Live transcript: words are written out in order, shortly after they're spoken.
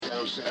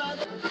This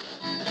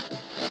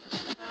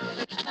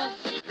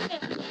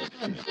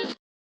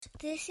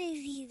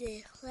is the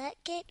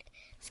Eclectic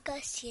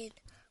Discussion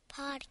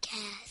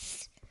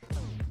Podcast.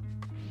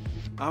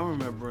 I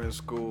remember in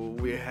school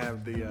we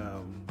had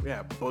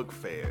book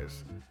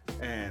fairs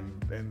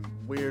and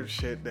weird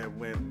shit that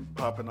went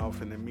popping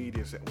off in the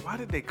media center. Why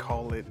did they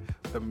call it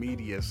the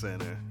media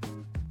center?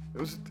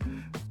 Was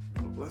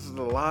it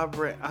the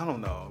library? I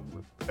don't know.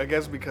 I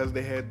guess because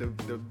they had the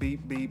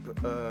beep beep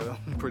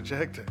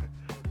projector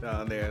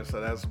down there,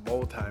 so that's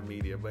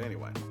multimedia. But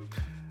anyway,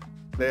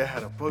 they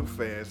had a book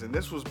fairs, and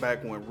this was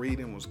back when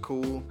reading was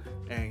cool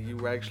and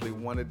you actually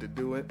wanted to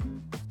do it,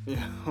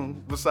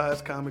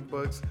 besides comic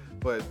books,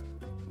 but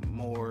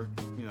more,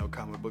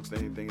 comic books than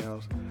anything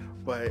else.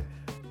 But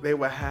they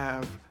would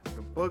have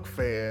the book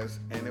fairs,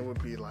 and it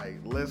would be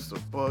like lists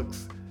of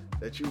books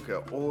that you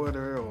could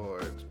order or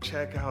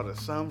check out or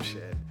some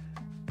shit.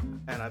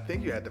 And I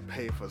think you had to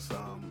pay for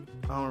some.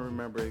 I don't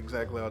remember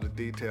exactly all the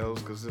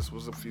details because this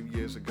was a few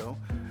years ago,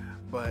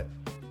 but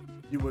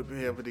you would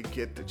be able to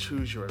get the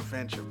Choose Your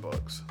Adventure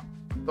books.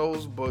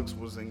 Those books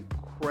was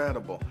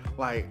incredible.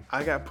 Like,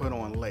 I got put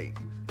on late.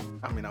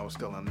 I mean, I was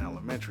still in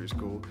elementary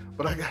school,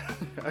 but I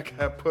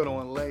got put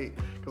on late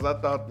because I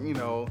thought,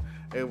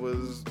 it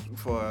was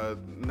for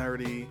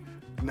nerdy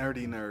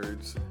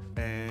nerds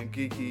and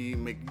geeky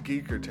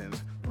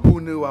McGeekertons.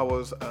 Who knew I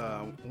was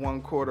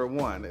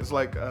 1/4 It's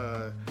like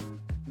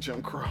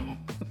Jim Crow.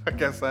 I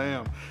guess I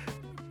am.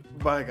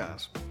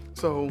 Bygones.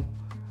 So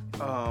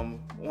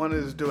one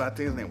of this dude, I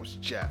think his name was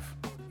Jeff,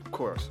 of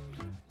course.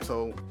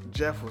 So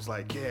Jeff was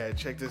like, yeah,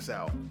 check this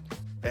out.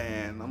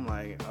 And I'm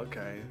like,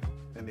 okay.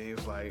 And then he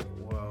was like,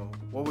 well,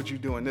 what would you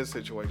do in this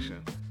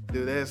situation?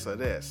 Do this or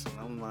this? And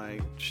I'm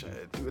like,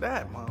 shit, do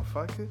that,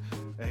 motherfucker.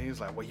 And he's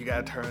like, well, you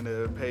gotta turn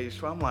to page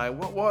 12. I'm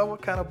like,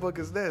 what kind of book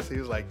is this? He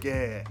was like,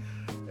 yeah.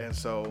 And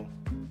so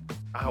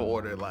I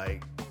ordered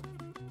like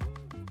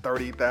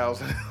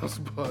 30,000 of those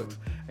books.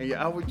 And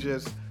yeah, I would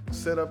just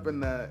sit up in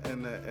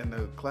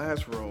the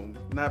classroom,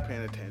 not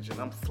paying attention.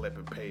 I'm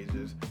flipping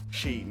pages,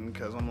 cheating,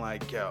 because I'm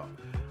like, yo,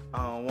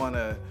 I don't want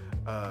to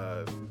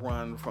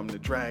run from the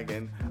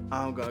dragon.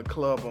 I'm going to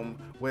club him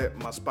with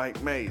my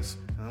spiked mace.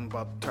 And I'm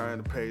about to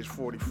turn to page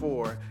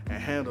 44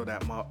 and handle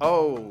that.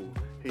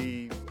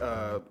 He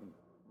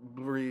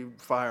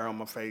breathed fire on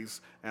my face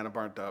and I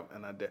burnt up,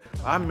 and I did.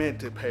 I meant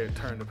to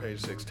turn to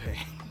page 16.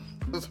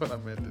 That's what I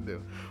meant to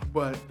do.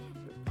 But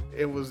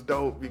it was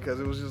dope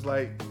because it was just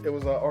like, it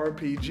was an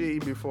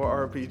RPG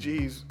before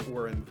RPGs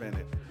were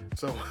invented.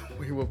 So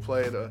we would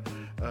play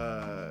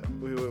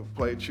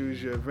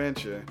Choose Your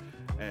Adventure,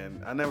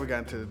 and I never got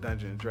into the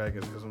Dungeons and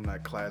Dragons because I'm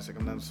not classic.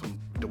 I'm not some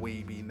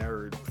dweeby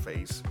nerd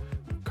face.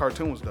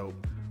 Cartoon was dope,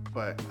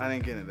 but I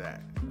didn't get into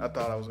that. I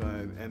thought I was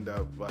gonna end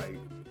up like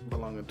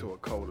belonging to a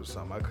cult or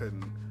something. I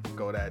couldn't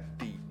go that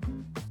deep.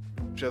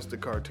 Just the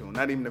cartoon,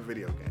 not even the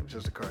video game,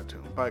 just the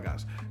cartoon.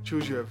 Bygones.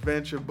 Choose Your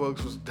Adventure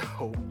books was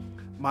dope.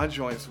 My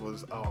joints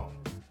was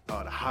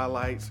the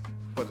highlights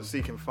for the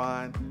Seek and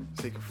Find.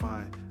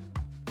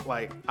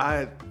 Like,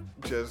 I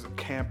just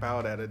camp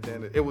out at a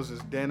dentist. It was this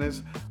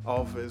dentist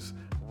office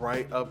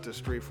right up the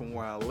street from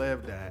where I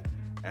lived at,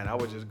 and I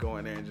would just go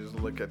in there and just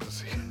look at the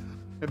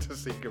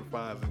Seek and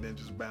Finds and then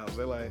just bounce.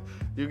 They're like,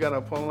 you got an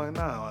appointment?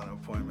 Like, no, I don't have an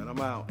appointment.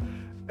 I'm out.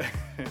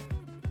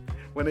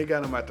 When they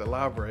got them at the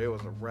library, it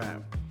was a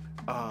wrap.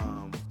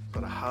 So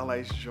the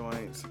highlights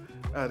joints.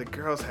 The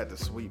girls had the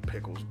Sweet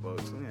Pickles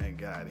books. We ain't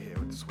got here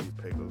with the Sweet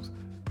Pickles.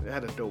 They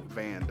had a dope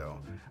van though.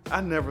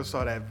 I never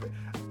saw that.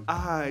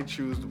 I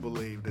choose to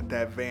believe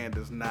that van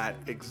does not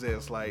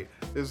exist. Like,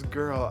 this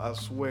girl, I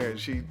swear,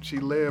 she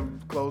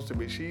lived close to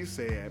me. She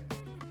said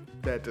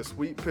that the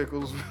Sweet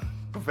Pickles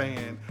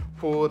van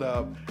pulled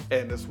up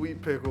and the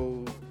Sweet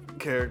Pickle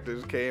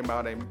characters came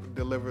out and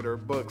delivered her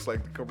books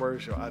like the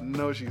commercial. I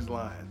know she's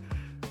lying.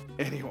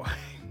 Anyway.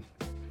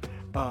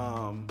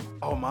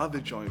 My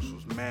other joints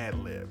was Mad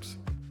Libs.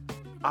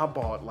 I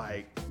bought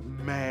like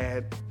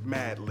Mad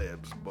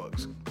Libs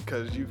books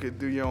because you could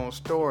do your own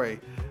story.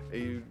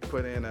 You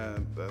put in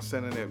a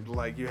synonym,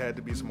 like you had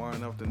to be smart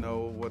enough to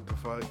know what the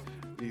fuck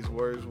these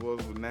words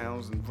was, what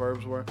nouns and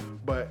verbs were.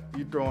 But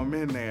you throw them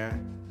in there,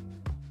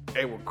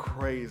 they were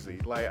crazy.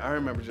 Like, I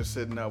remember just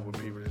sitting up with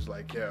people just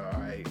like, yeah, all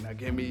right, now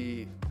give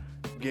me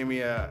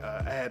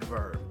a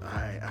adverb. All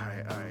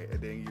right. And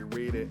then you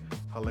read it,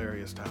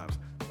 hilarious times.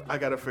 I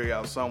got to figure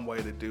out some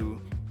way to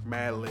do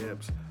Mad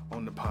Libs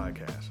on the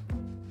podcast.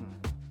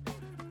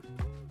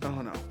 I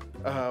don't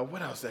know.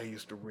 What else I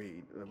used to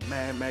read? The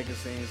Mad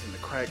magazines and the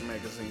Crack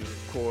magazines,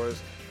 of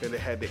course. And they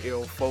had the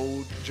ill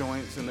fold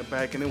joints in the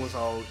back, and it was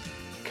all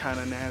kind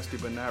of nasty,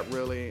 but not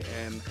really.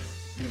 And,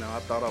 I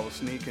thought I was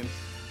sneaking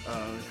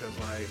because,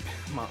 like,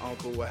 my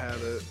uncle would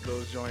have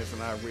those joints,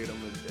 and I'd read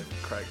them and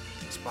Crack.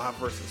 Spy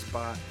versus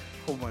Spy.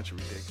 Whole bunch of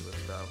ridiculous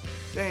stuff.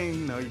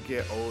 Then, you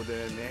get older,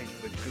 and then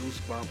the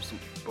Goosebumps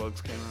books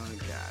came out, and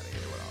got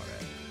here with all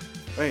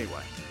that. But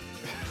anyway,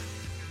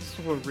 this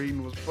is when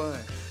reading was fun.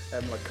 I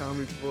had my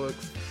comic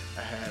books.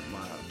 I had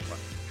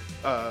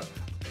my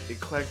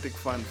eclectic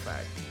fun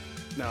fact.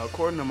 Now,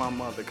 according to my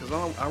mother, because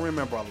I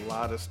remember a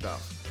lot of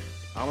stuff.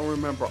 I don't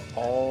remember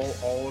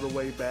all the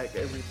way back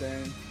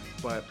everything,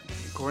 but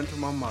according to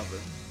my mother,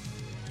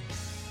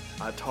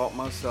 I taught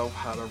myself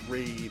how to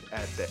read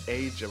at the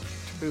age of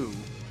 2,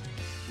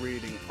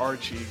 reading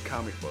Archie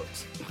comic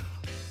books.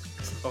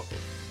 So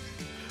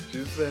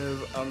she says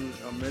I'm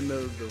in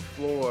the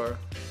floor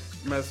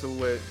messing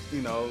with,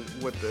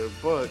 with the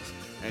books,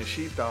 and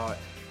she thought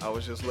I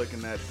was just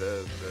looking at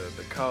the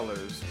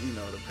colors,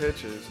 the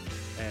pictures,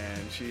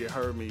 and she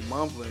heard me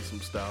mumbling some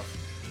stuff,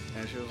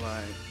 and she was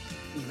like,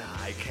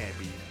 nah, I can't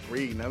be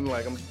reading. I'm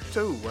like, I'm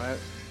 2, right?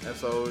 And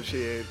so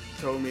she had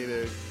told me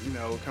to,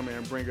 come here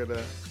and bring her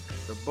the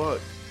book,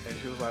 and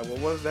she was like, well,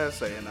 what does that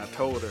say? And I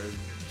told her.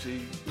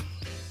 She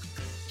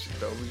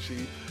told me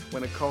she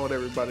went and called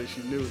everybody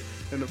she knew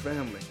in the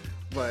family.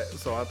 But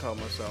so I taught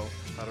myself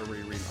how to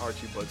read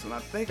Archie books, and I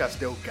think I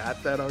still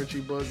got that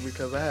Archie book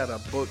because I had a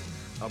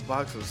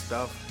box of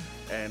stuff,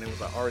 and it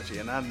was an Archie,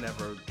 and I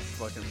never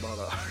fucking bought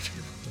an Archie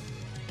book.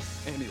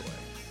 Anyway,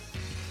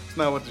 it's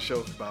not what the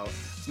show's about.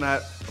 It's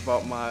not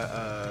about my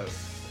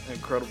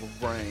incredible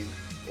brain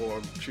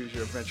or Choose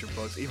Your Adventure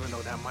books, even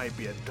though that might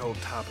be a dope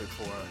topic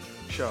for a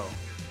show.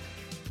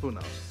 Who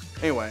knows?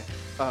 Anyway,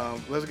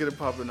 let's get it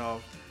popping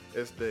off.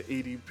 It's the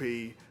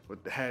EDP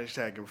with the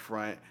hashtag in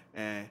front,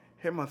 and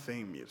hit my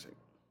theme music.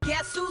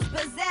 Guess who's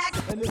back?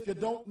 And if you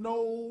don't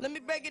know, Let me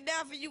break it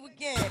down for you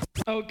again.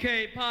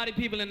 Okay, party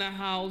people in the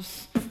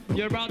house,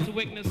 you're about to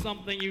witness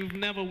something you've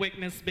never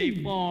witnessed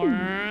before.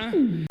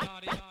 It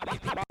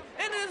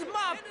is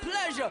my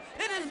pleasure,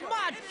 it is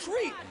my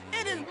treat,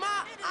 it is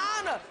my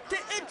honor to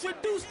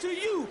introduce to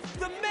you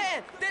the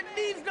man that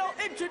needs no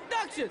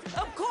introduction.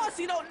 Of course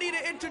he don't need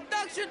an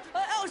introduction,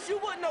 or else you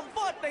wouldn't have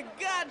bought the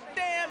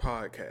goddamn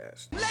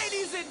podcast.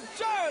 Ladies and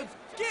germs,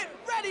 get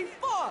ready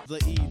for the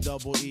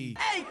E-double-E.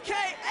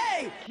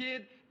 AKA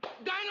Kid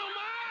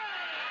Dynamite!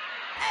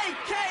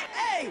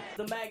 AKA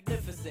The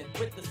magnificent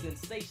with the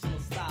sensational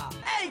style.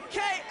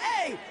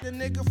 AKA The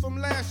nigga from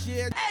last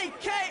year.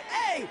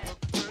 AKA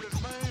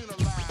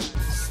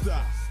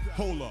Stop,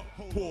 hold up,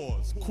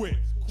 pause, quick,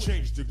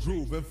 change the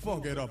groove and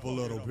fuck it up a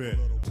little bit.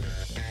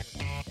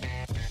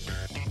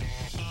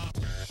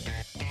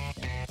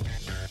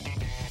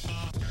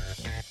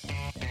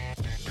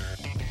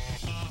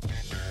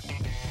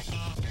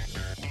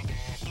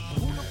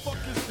 Who the fuck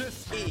is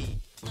this? E.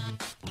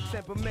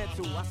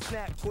 Temperamental, I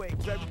snap quick,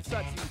 very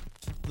touchy.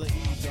 The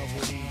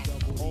E-double-E,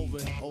 over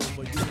and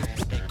over, you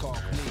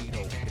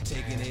incognito,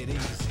 taking it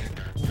easy.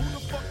 Who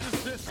the fuck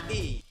is this?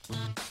 E.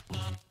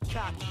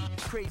 Cocky,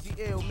 crazy,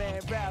 ill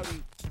man,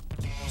 rowdy.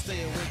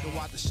 Stay awake and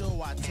watch the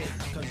show I take,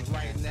 cause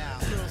right now,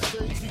 Who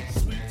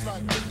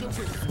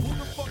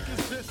the fuck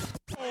is this?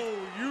 Oh,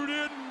 you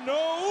didn't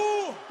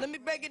know? Let me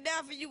break it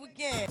down for you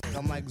again.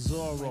 I'm like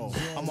Zorro,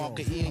 I'm all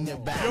E in your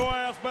back. Your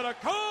ass better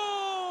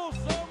call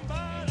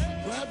somebody.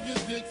 Grab your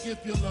dick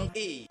if you love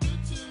E.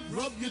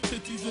 Rub your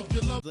titties if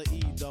you love The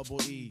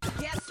E-double-E.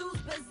 Guess who's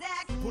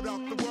back? Put out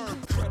the word.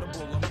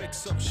 Incredible, I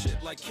mix up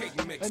shit like cake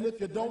mix. And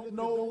if you don't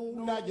know,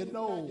 now you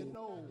know.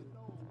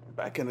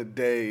 Back in the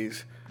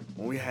days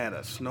when we had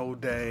a snow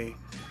day,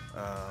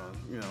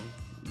 you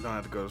don't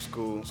have to go to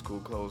school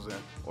closing,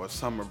 or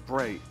summer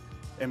break,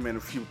 it meant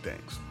a few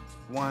things.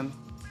 1,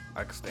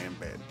 I could stay in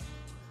bed.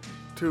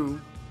 2,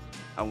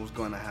 I was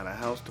going to have a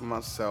house to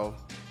myself,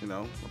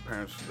 my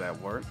parents was at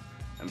work.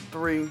 And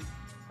 3,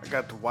 I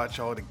got to watch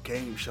all the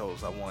game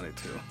shows I wanted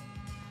to.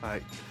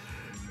 Like,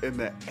 in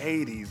the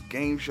 80s,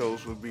 game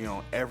shows would be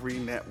on every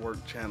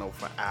network channel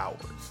for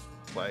hours.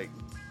 Like,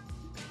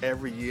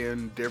 every year,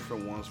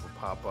 different ones would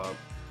pop up.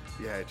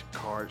 You had your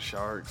Card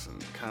Sharks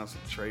and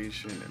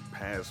Concentration and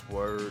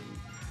Password.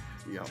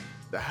 And,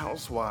 the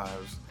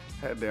Housewives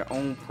had their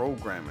own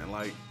programming.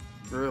 Like,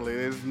 really,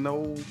 there's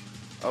no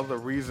other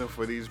reason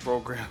for these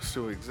programs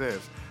to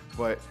exist.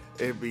 But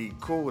it'd be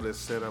cool to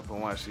sit up and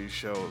watch these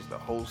shows. The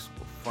hosts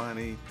were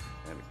funny,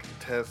 and the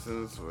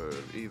contestants were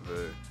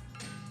either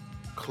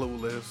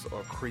clueless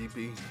or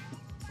creepy,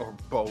 or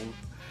both.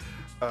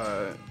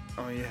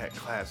 You had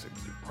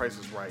classics. Price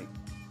is Right,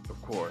 of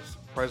course.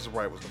 Price is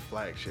Right was the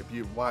flagship.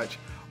 You'd watch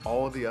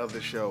all the other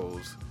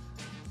shows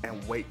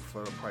and wait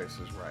for the Price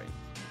is Right.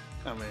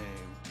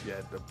 You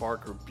had the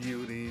Barker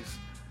Beauties.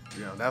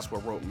 That's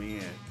what wrote me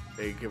in.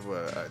 They give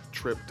a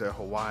trip to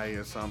Hawaii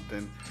or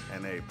something,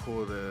 and they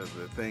pull the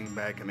thing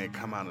back, and they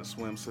come out in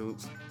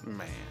swimsuits.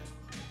 Man.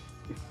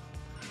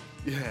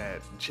 You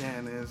had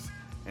Janice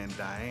and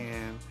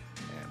Diane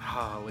and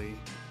Holly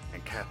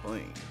and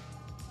Kathleen.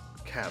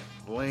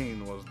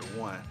 Kathleen was the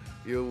one.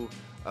 You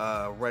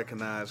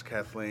recognize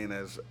Kathleen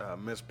as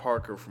Miss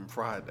Parker from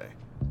Friday.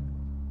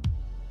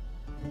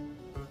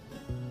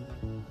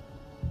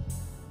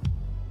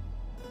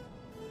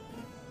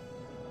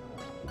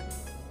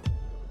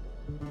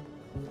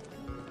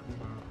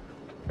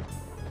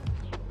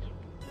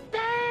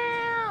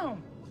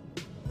 Damn!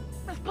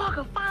 Miss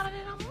Parker finer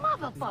than a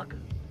motherfucker.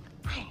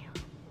 Damn.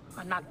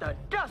 I knocked the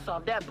dust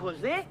off that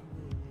pussy.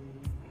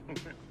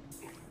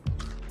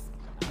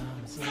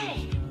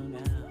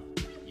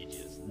 You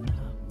just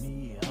knock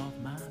me off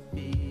my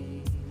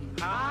feet.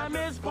 Hi,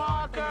 Miss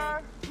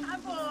Parker. Hi,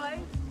 boy.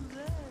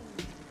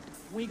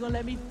 We gonna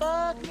let me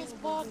fuck Miss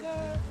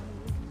Parker?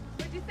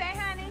 What'd you say,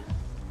 honey?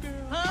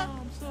 Huh?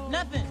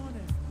 Nothing.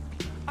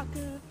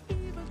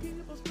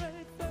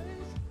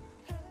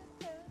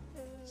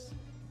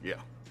 Yeah.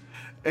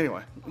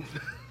 Anyway,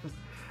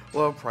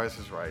 love Price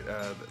is Right.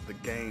 The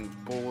game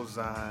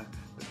Bullseye,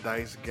 the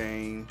dice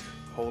game,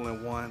 Hole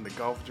in One, the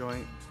golf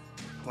joint,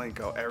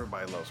 Plinko.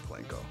 Everybody loves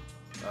Plinko.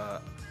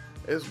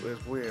 It's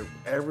weird.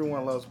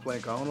 Everyone loves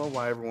Plinko. I don't know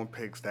why everyone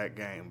picks that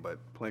game, but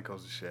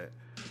Plinko's the shit.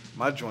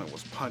 My joint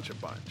was Punch a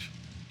Bunch.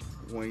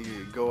 When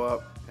you go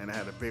up and it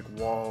had a big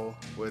wall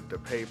with the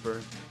paper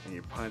and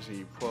you punch and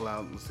you pull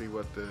out and see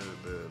what the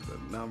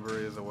number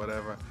is or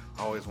whatever.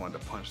 I always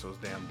wanted to punch those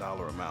damn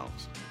dollar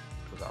amounts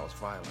because I was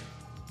violent.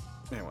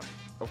 Anyway,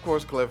 of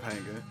course,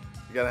 Cliffhanger.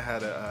 You gotta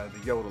have the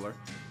yodeler.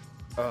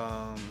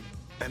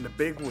 And the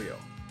big wheel.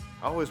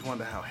 I always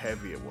wondered how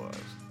heavy it was.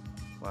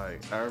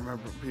 Like, I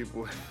remember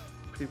people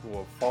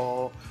would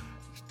fall.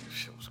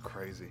 Shit was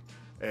crazy.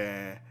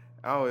 And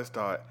I always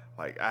thought,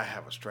 like, I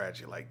have a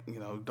strategy. Like, you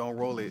know, don't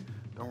roll it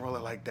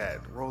like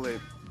that. Roll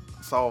it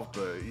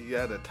softer. You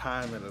gotta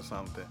time it or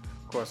something.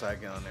 Of course, I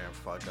get on there and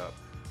fuck up.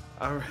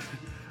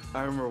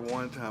 I remember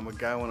one time a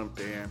guy went up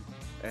there,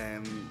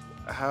 and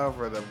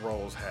however the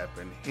rolls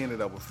happened, he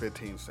ended up with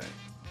 15 cents.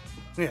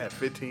 He had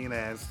 15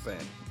 ass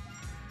cents.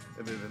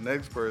 And then the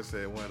next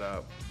person went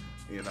up,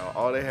 you know,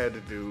 all they had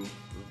to do was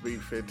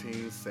beat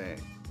 15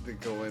 cents to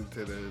go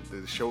into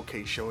the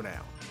showcase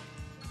showdown.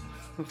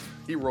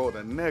 He rolled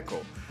a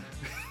nickel.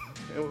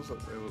 It was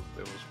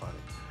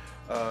funny.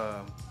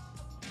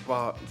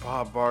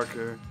 Bob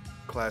Barker,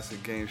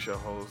 classic game show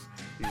host.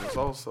 He was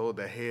also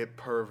the head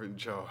perv in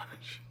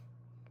charge.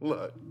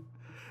 Look,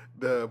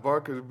 the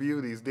Barker's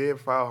Beauties did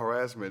file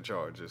harassment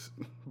charges,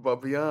 but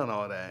beyond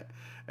all that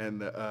and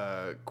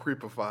the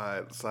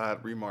creepified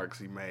side remarks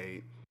he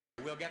made.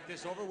 We'll get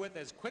this over with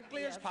as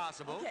quickly as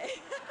possible, Okay.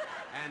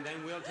 and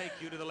then we'll take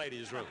you to the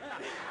ladies' room.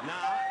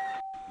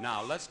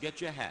 Now, let's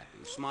get you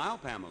happy. Smile,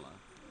 Pamela.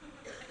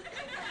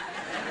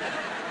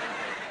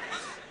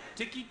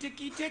 Ticky,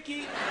 ticky,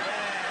 ticky.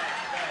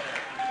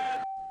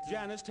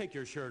 Janice, take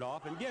your shirt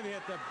off and give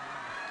it the...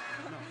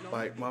 No,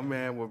 Like, my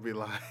man would be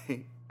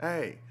like,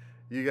 hey,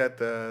 you got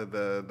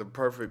the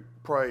perfect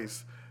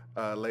price,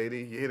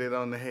 lady. You hit it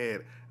on the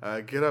head.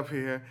 Get up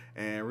here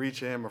and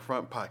reach in my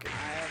front pocket. I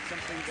have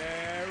something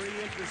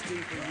very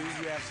interesting for you.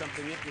 You have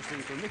something interesting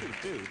for me,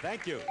 too.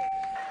 Thank you.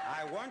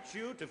 I want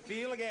you to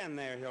feel again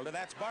there, Hilda.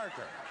 That's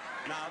Barker.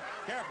 Now,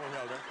 careful,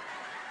 Hilda.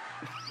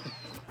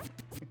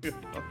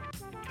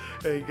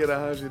 Hey, you get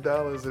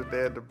 $100 if they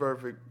had the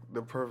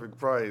perfect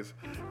price.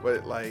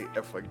 But like,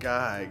 if a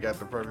guy got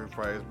the perfect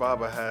price,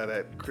 Baba had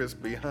that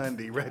crispy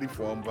hundy ready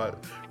for him,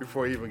 but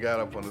before he even got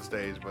up on the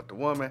stage. But the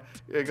woman,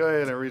 yeah, go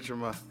ahead and reach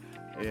him up.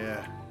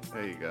 Yeah,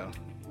 there you go.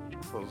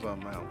 Pull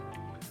something out.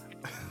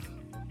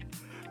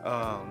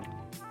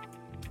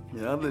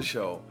 The other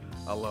show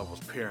I love was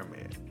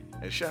Pyramid.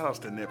 And shout outs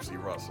to Nipsey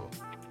Russell.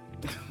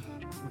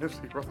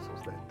 Nipsey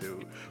Russell's that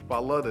dude. But I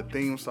love the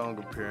theme song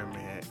of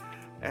Pyramid.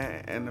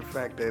 And the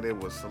fact that it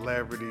was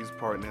celebrities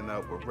partnering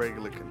up with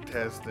regular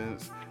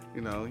contestants.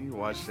 You know, you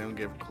watch them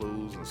give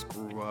clues and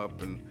screw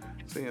up and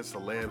seeing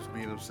celebs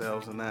be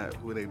themselves and not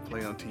who they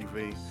play on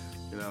TV.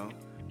 You know,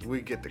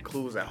 we get the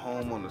clues at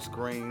home on the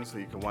screen so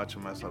you can watch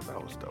them mess up.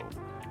 That was dope.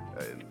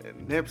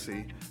 And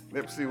Nipsey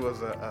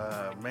was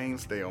a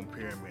mainstay on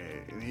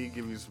Pyramid, and he'd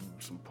give you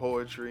some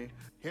poetry.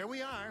 Here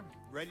we are,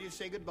 ready to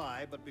say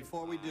goodbye, but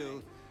before we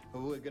do,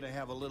 we're going to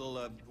have a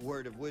little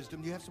word of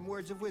wisdom. Do you have some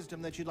words of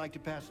wisdom that you'd like to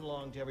pass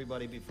along to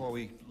everybody before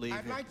we leave?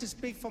 I'd like to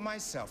speak for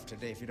myself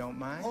today, if you don't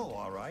mind. Oh,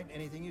 all right.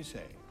 Anything you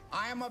say.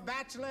 I am a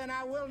bachelor and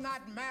I will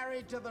not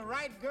marry till the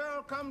right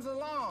girl comes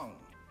along.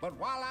 But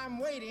while I'm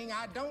waiting,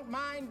 I don't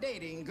mind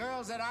dating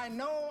girls that I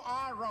know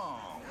are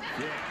wrong.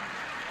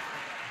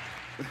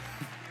 Yeah.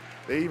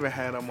 They even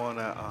had him on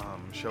a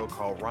show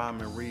called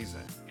Rhyme and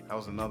Reason. That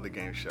was another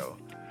game show.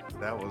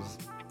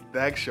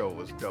 That show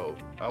was dope.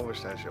 I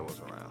wish that show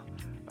was around.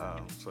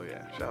 So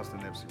yeah, shouts to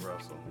Nipsey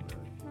Russell,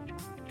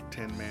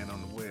 10 Man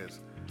on the Wiz.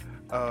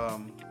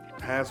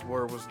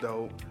 Password was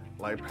dope,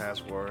 like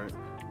Password.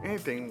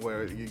 Anything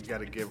where you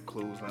gotta give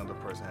clues and the other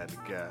person had to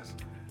guess.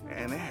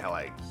 And they had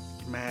like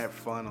mad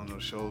fun on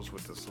those shows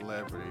with the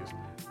celebrities.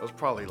 It was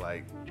probably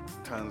like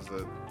tons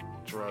of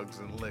drugs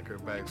and liquor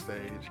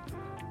backstage.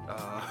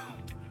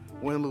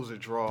 Win, lose, or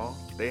draw,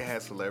 they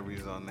had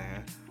celebrities on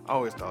there. I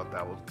always thought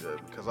that was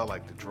good because I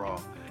like to draw,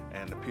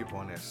 and the people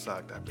on there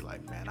sucked. I'd be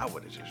like, man, I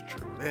would have just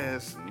drew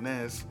this and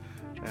this,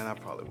 and I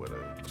probably would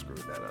have screwed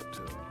that up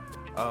too.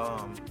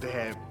 They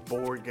had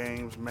board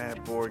games,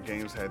 mad board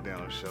games had their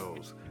own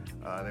shows.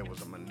 There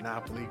was a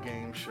Monopoly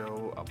game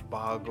show, a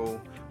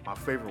Boggle. My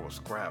favorite was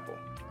Scrabble.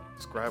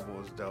 Scrabble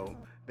was dope.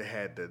 They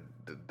had the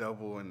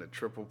double and the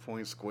triple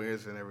point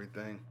squares and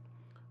everything.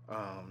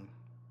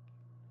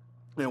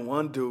 And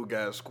one dude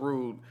got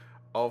screwed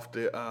off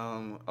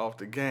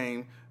the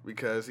game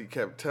because he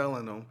kept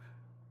telling him,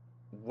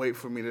 wait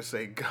for me to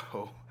say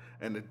go.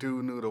 And the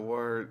dude knew the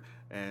word,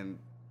 and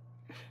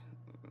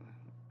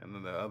and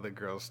then the other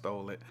girl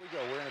stole it. Here we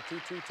go. We're in a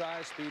 2-2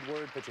 tie. Speed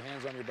word. Put your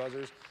hands on your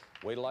buzzers.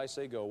 Wait till I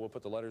say go. We'll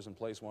put the letters in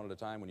place one at a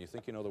time. When you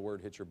think you know the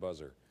word, hit your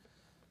buzzer.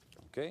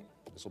 Okay?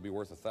 This will be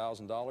worth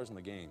 $1,000 in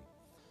the game.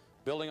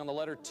 Building on the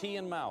letter T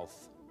in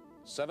mouth.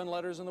 7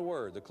 letters in the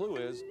word. The clue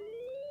is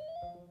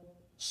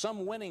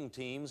some winning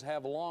teams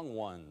have long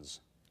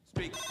ones.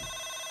 Speak.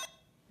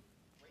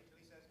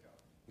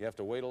 You have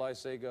to wait till I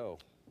say go.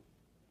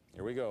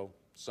 Here we go.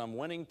 Some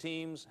winning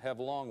teams have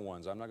long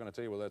ones. I'm not going to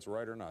tell you whether that's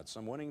right or not.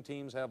 Some winning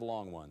teams have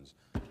long ones.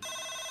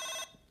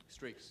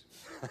 Streaks.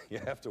 You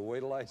have to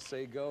wait till I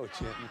say go,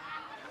 Chin.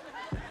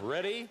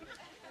 Ready?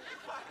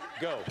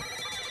 Go.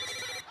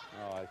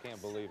 Oh, I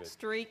can't believe it.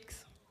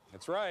 Streaks.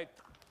 That's right.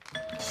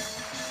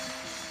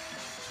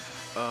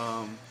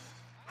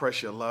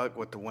 Press your luck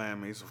with the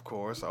whammies, of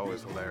course,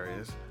 always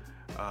hilarious.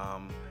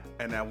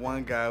 And that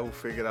one guy who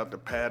figured out the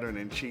pattern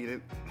and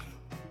cheated.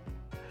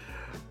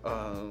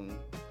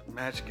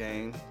 Match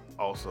game,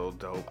 also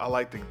dope. I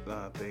like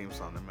the theme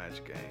song, the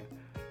match game.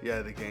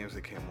 Yeah, the games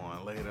that came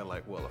on later,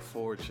 like Wheel of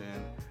Fortune,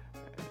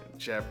 and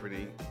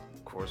Jeopardy,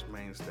 of course,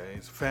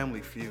 mainstays.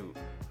 Family Feud.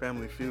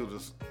 Family Feud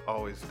is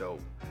always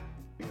dope.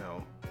 You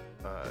know,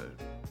 I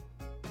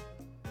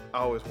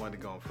always wanted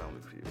to go on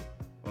Family Feud,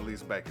 or at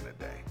least back in the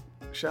day.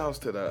 Shouts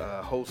to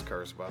the host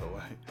curse, by the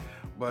way.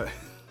 But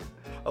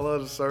I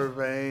love the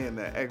survey and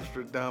the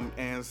extra dumb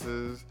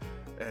answers.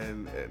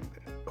 And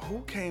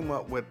who came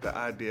up with the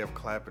idea of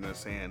clapping and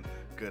saying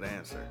good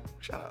answer?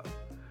 Shut up.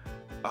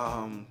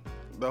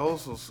 The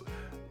hosts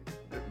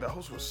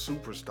were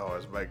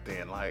superstars back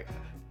then. Like,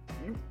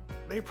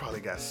 they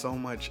probably got so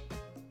much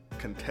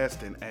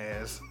contestant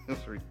ass.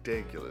 It's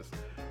ridiculous.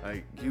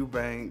 Like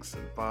Eubanks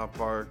and Bob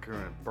Barker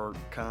and Burt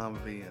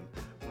Convey and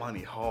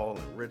Monty Hall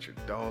and Richard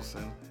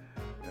Dawson.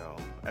 You know,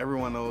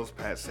 everyone knows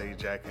Pat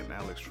Sajak and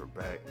Alex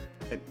Trebek.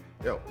 And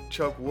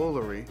Chuck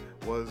Woolery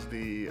was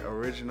the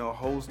original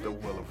host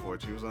of Wheel of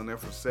Fortune. He was on there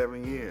for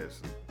 7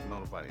 years.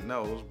 Nobody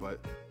knows, but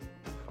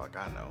fuck,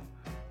 I know.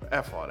 But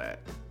F all that.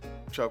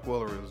 Chuck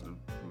Woolery was the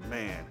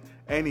man.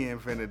 And he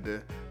invented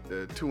the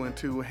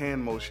 2-and-2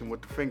 hand motion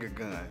with the finger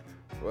gun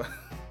for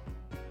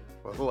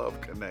Love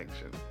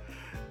Connection.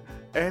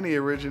 And he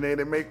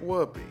originated Make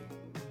Whoopee.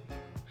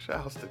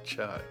 Shouts to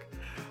Chuck.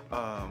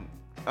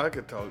 I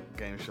could talk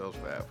game shows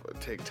forever.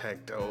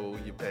 Tic-Tac-Toe,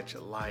 You Bet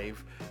Your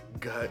Life,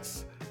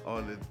 Guts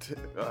on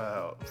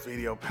the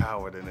Video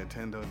Power, the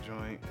Nintendo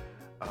joint,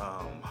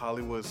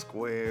 Hollywood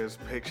Squares,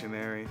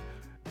 Pictionary,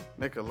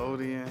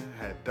 Nickelodeon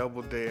had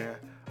Double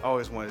Dare. I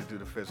always wanted to do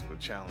the physical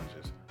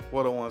challenges.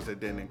 Well, the ones that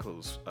didn't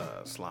include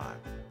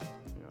slime.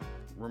 You know,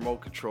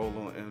 Remote Control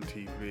on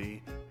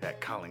MTV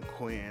had Colin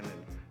Quinn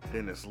and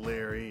Dennis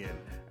Leary and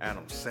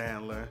Adam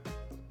Sandler.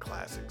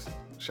 Classics.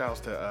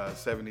 Shouts to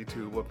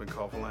 72 Whooping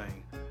Cough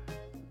Lane.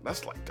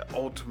 That's like the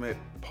ultimate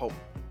pop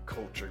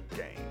culture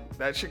game.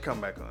 That should come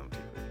back on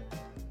MTV.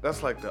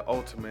 That's like the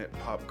ultimate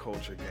pop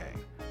culture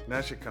game.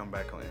 That should come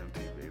back on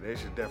MTV. They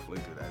should definitely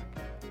do that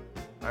again.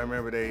 I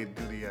remember they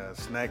do the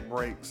snack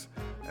breaks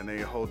and they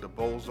hold the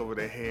bowls over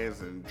their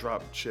heads and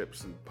drop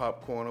chips and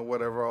popcorn or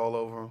whatever all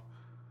over them.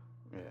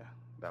 Yeah,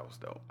 that was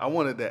dope. I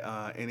wanted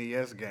that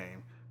NES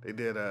game. They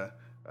did a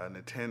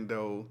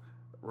Nintendo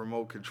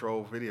remote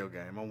control video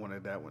game. I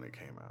wanted that when it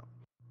came out.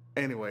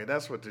 Anyway,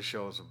 that's what the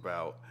show's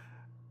about.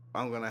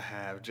 I'm going to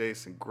have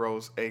Jason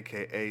Gross,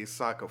 a.k.a.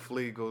 Soccer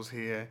Flegels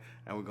here,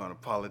 and we're going to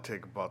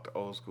politic about the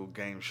old school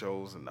game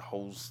shows and the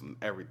hosts and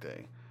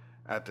everything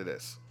after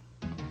this.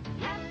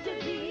 After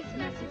these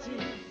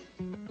messages,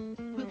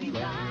 we'll be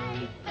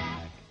right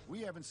back.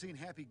 We haven't seen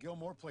Happy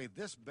Gilmore play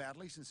this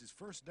badly since his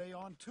first day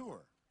on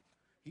tour.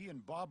 He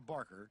and Bob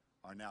Barker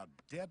are now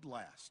dead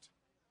last.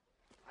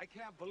 I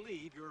can't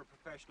believe you're a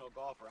professional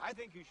golfer. I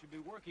think you should be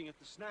working at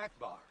the snack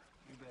bar.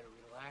 You better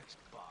relax,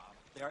 Bob.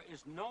 There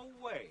is no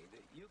way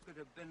that you could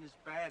have been as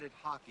bad at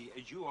hockey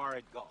as you are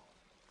at golf.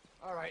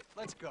 All right,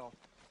 let's go.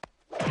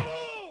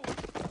 Oh!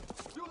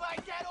 You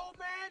like that, old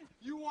man?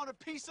 You want a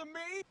piece of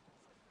me?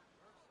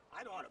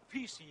 I don't want a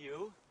piece of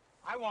you.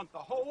 I want the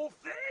whole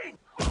thing.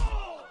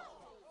 Oh!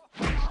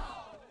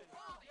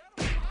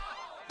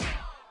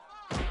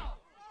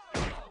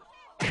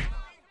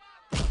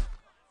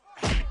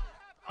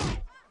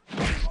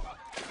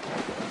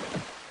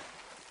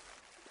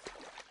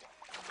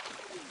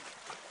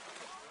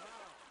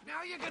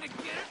 Now you're gonna get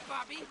it,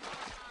 Bobby.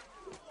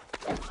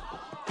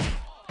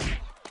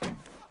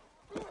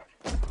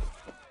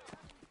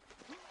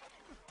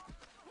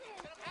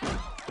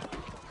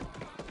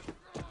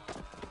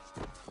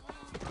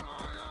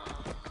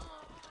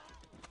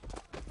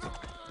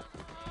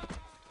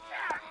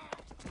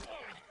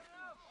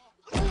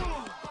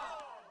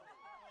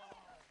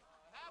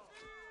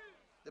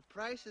 The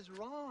price is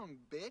wrong,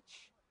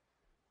 bitch.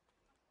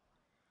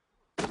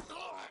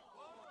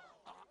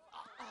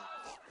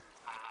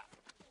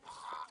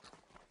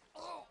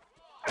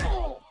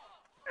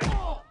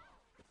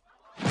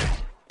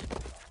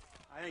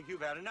 I think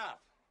you've had enough.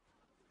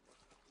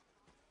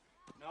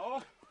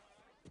 No?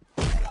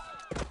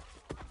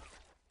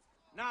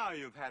 Now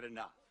you've had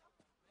enough.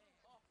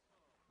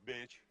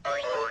 bitch.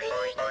 Back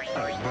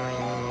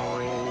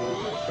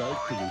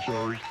to the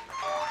show.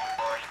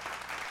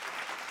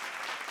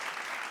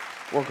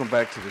 Welcome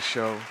back to the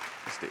show.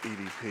 It's the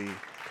EDP,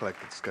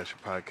 Collective Discussion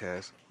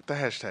Podcast, with the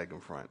hashtag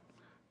in front.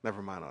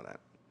 Never mind all that.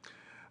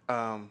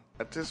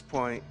 At this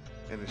point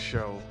in the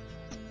show,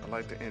 I'd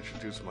like to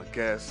introduce my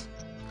guest.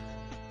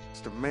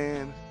 It's the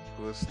man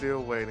who is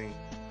still waiting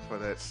for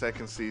that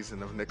second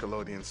season of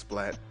Nickelodeon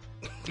Splat.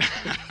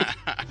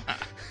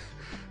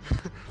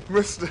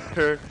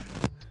 Mr.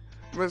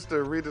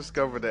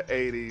 Rediscover the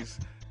 80s,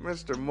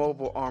 Mr.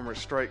 Mobile Armored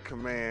Strike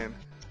Command,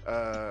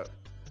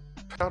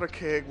 Powder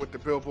Keg with the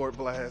Billboard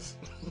Blast,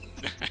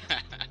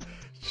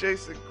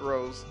 Jason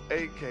Gross,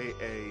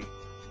 a.k.a.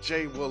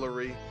 Jay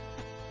Woolery,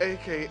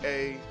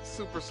 a.k.a.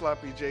 Super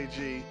Sloppy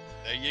JG.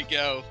 There you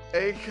go.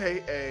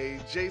 A.k.a.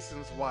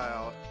 Jason's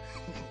Wild.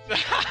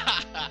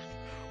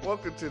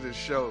 Welcome to the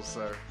show,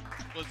 sir.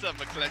 What's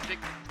up, Eclectic?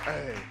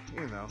 Hey,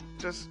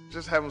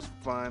 just having some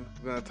fun.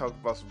 We're going to talk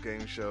about some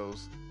game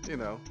shows.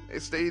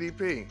 It's the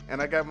EDP,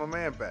 and I got my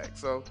man back,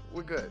 so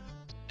we're good.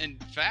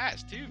 And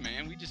fast, too,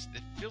 man.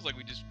 It feels like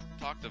we just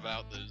talked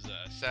about those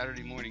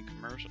Saturday morning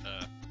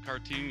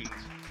cartoons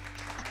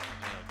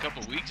a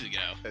couple weeks ago.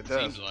 It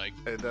does. Seems like.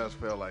 It does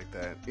feel like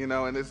that.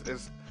 And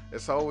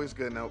it's always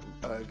good. Now,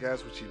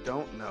 guys, what you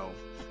don't know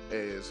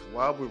is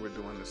while we were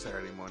doing the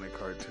Saturday morning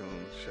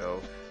cartoon show,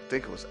 I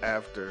think it was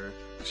after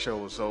the show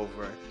was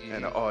over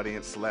and the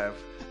audience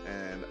left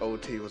and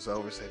OT was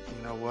over, said,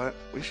 you know what?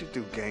 We should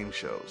do game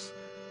shows.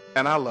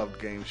 And I loved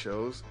game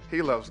shows.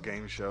 He loves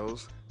game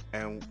shows.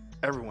 And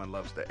everyone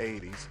loves the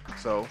 80s.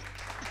 So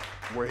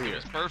we're here.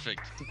 It was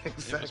perfect.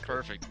 Exactly. It was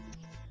perfect.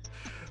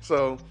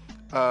 So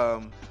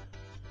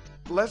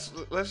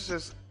let's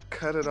just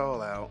cut it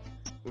all out.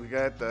 We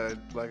got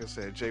like I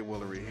said, Jay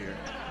Woolery here.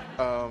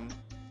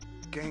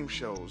 Game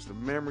shows, the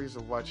memories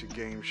of watching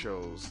game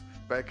shows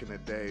back in the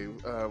day.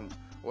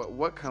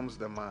 What comes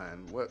to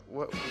mind? What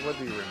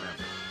do you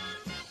remember?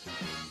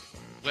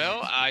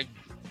 Well, I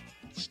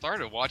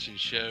started watching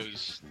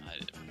shows,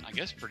 I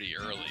guess, pretty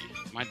early.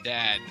 My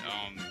dad,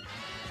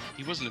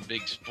 he wasn't a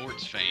big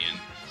sports fan,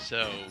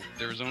 so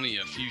there was only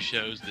a few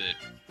shows that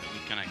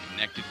we kind of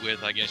connected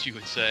with, I guess you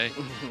would say.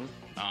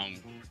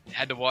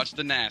 Had to watch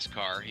the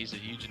NASCAR. He's a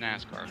huge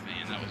NASCAR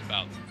fan. That was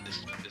about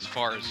as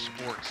far as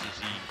sports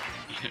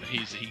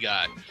as he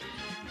got.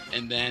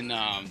 And then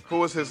who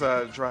was his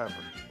driver?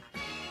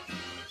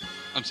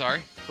 I'm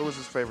sorry? Who was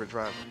his favorite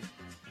driver?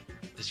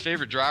 His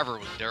favorite driver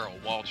was Darrell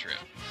Waltrip.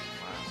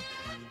 Wow.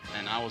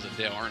 And I was a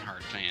Dale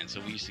Earnhardt fan, so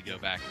we used to go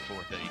back and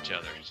forth at each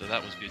other. So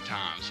that was good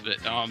times. But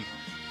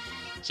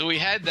so we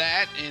had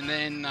that, and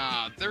then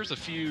there was a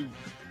few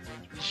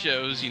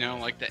shows,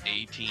 like the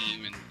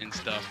A-Team and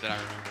stuff that I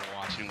remember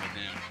watching with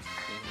him.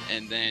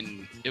 And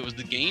then it was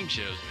the game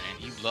shows,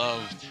 man. He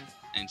loved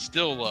and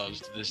still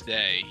loves to this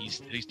day.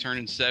 He's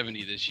turning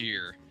 70 this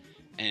year,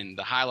 and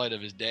the highlight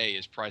of his day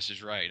is Price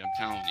is Right. I'm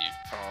telling you.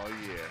 Oh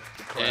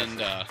yeah.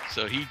 And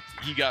so he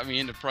got me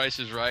into Price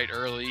is Right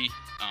early.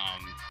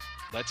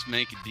 Let's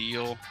Make a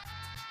Deal.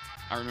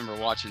 I remember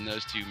watching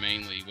those two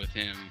mainly with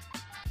him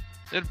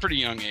at a pretty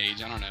young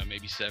age. I don't know,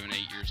 maybe 7,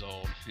 8 years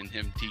old, and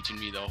him teaching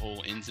me the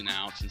whole ins and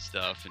outs and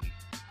stuff. And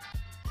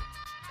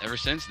ever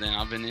since then,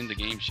 I've been into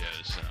game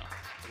shows. So.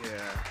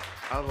 Yeah,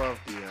 I love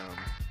the.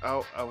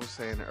 I was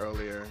saying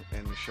earlier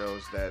in the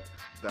shows that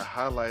the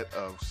highlight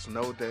of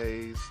snow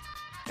days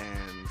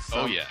and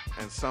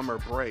and summer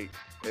break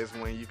is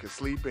when you can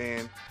sleep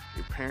in,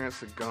 your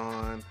parents are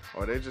gone,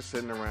 or they're just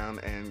sitting around,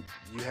 and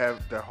you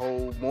have the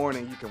whole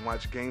morning you can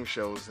watch game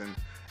shows.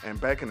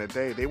 And back in the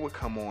day, they would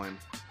come on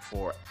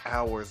for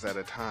hours at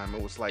a time.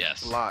 It was like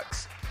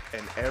blocks,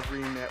 and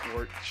every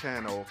network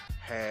channel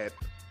had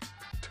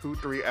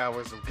 2-3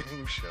 hours of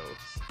game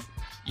shows.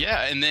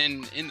 Yeah, and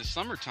then in the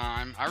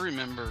summertime, I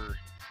remember,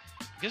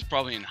 I guess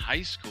probably in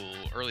high school,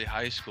 early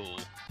high school,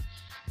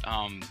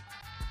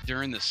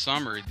 during the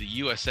summer, the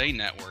USA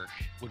Network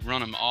would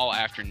run them all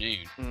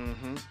afternoon.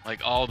 Mm-hmm.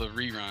 Like all the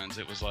reruns.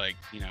 It was like,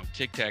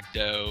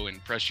 Tic-Tac-Toe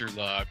and Press Your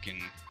Luck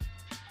and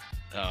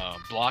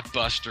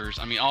Blockbusters.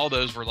 I mean, all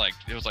those were like,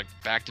 it was like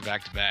back to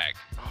back to back.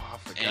 Oh, I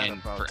forgot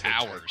about for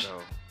hours.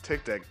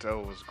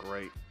 Tic-Tac-Toe was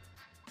great.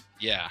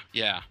 Yeah.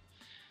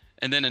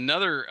 And then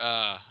another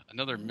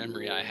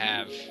memory I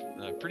have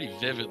pretty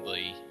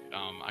vividly,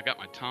 I got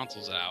my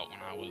tonsils out when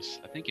I was,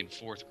 I think, in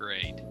 4th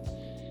grade.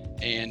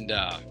 And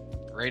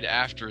right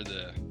after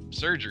the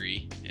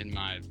surgery, in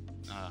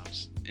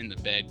the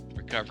bed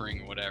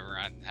recovering or whatever,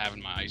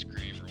 having my ice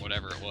cream or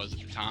whatever it was at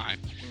the time.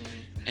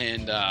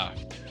 And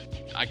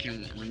I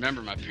can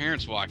remember my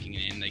parents walking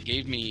in. They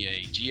gave me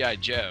a G.I.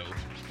 Joe.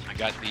 I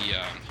got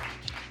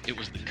it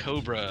was the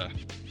Cobra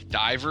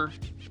diver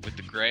with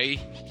the gray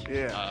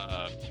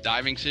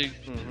diving suit.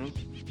 Mm-hmm.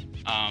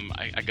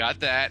 I got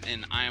that,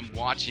 and I am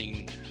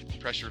watching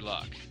Press Your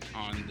Luck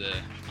on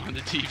the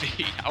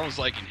TV. I was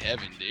like in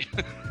heaven,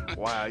 dude.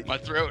 Wow. My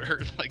throat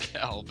hurt like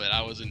hell, but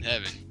I was in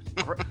heaven.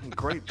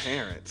 Great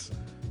parents.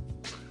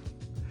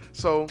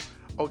 So,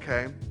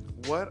 okay,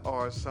 what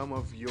are some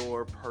of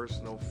your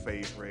personal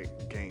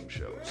favorite game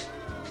shows?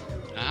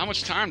 How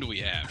much time do we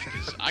have?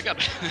 'Cause I got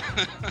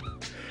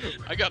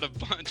I got a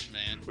bunch,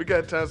 man. We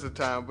got tons of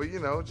time, but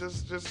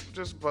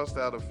just bust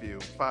out a few,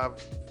 five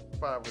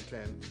or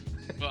 10.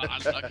 Well,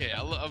 okay,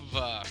 I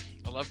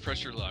love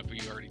Pressure Luck.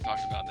 We already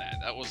talked about that.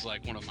 That was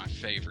like one of my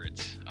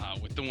favorites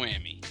with the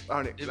whammy.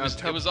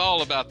 It was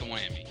all about the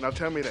whammy. Now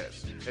tell me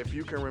this, if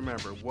you can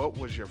remember, what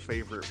was your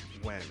favorite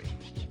whammy?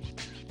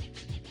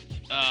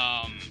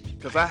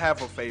 Because I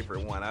have a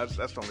favorite one. That's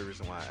the only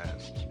reason why I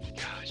asked.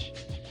 Gosh,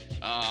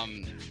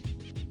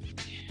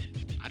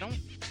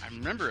 I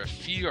remember a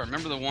few. I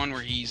remember the one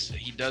where he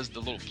does the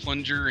little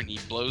plunger and he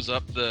blows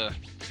up the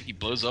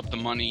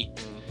money.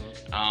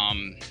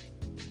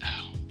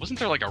 Wasn't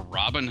there like a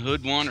Robin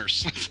Hood one or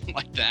something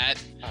like that?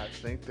 I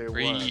think there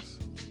where was.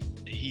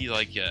 He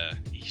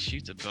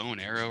shoots a bow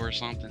and arrow or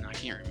something. I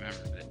can't remember.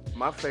 But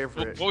my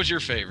favorite. What was your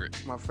favorite?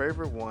 My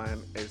favorite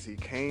one is he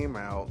came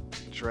out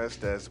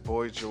dressed as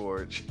Boy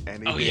George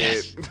and he did.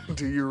 Yes.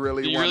 Do you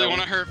really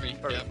want to hurt me?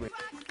 Hurt me.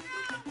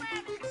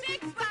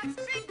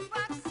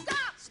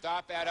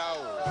 Stop that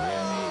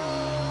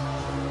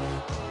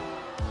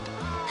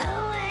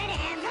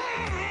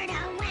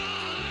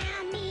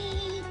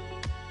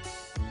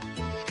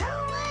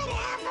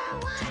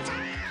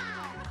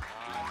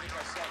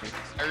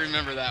I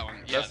remember that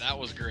one. Yeah, that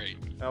was great.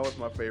 That was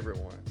my favorite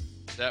one.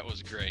 That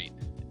was great.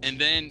 And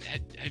then,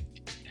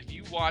 have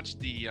you watched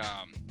the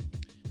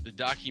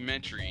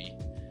documentary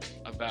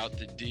about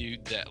the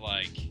dude that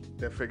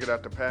figured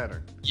out the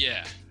pattern?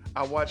 Yeah.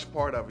 I watched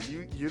part of it.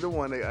 You're the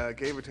one that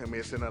gave it to me.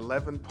 It's in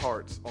 11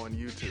 parts on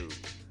YouTube.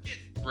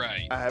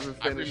 Right. I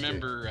haven't finished I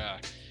remember,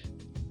 I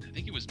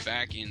think it was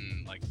back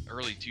in like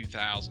early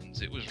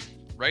 2000s. It was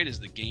right as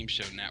the Game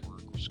Show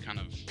Network was kind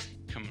of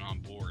coming on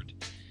board.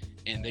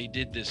 And they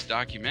did this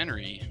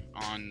documentary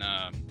on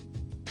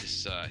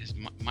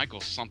Michael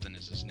something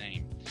is his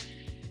name.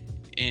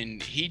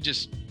 And he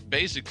just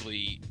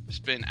basically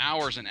spent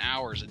hours and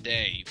hours a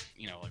day,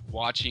 like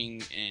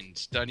watching and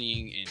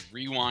studying and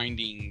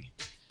rewinding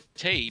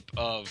tape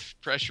of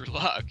Pressure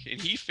Luck. And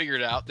he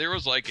figured out there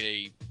was like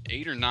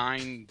 8 or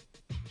 9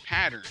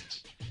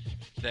 patterns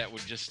that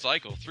would just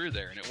cycle through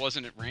there. And it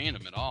wasn't at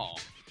random at all.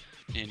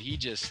 And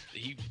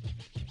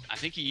I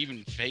think he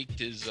even faked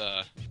his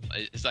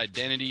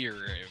identity, or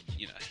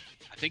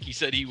I think he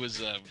said he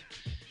was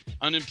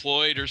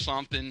unemployed or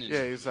something. And,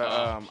 yeah, he's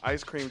an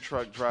ice cream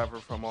truck driver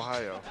from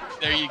Ohio.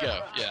 There you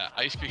go. Yeah,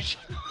 ice cream.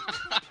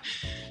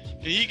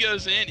 And he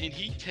goes in and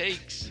he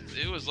takes.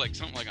 It was like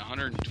something like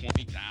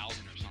 120,000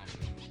 or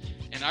something.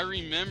 And I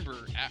remember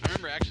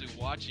actually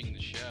watching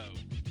the show.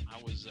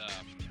 I was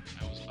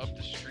up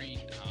the street.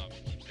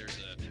 There's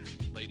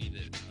a lady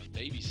that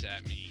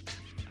babysat me.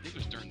 I think it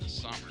was during the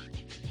summer.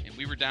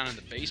 We were down in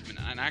the basement,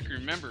 and I can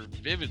remember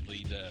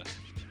vividly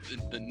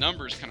the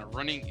numbers kind of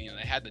running.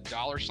 They had the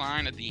dollar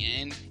sign at the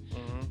end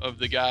of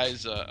the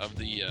guys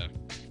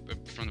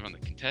from the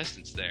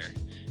contestants there,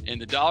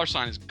 and the dollar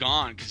sign is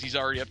gone because he's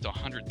already up to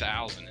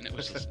 100,000, and it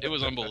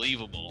was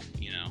unbelievable,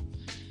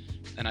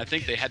 And I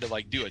think they had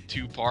to do a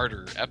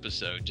 2-parter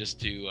episode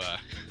just to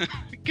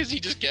because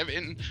he just kept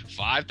hitting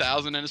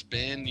 5,000 in a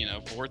spin,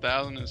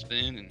 4,000 in a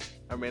spin, and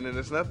I mean, and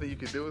there's nothing you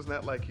could do. It's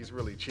not like he's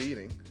really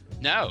cheating.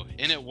 No,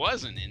 and it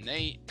wasn't. And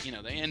they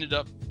ended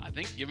up, I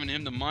think, giving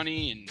him the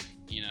money, and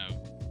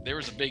there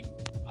was a big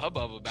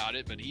hubbub about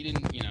it, but he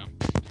didn't,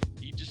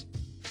 he just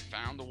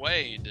found a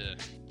way to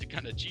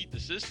kind of cheat the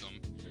system.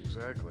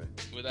 Exactly.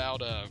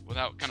 Without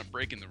kind of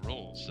breaking the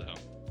rules. So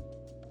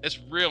it's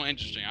real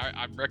interesting.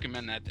 I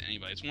recommend that to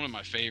anybody. It's one of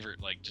my favorite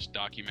just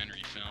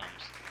documentary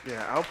films.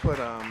 Yeah, I'll put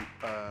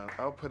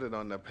it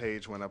on the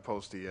page when I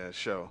post the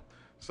show,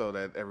 so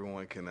that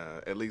everyone can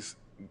at least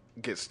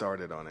get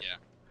started on it. Yeah.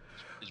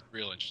 It's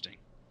real interesting.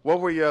 What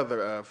were your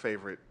other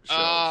favorite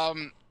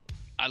shows?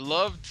 I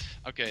loved.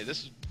 Okay,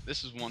 this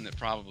is one that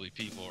probably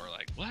people are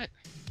like, what?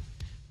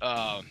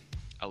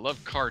 I love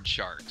Card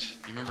Sharks.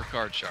 You remember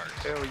Card Sharks?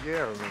 Hell yeah,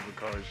 I remember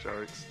Card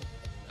Sharks.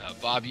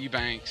 Bob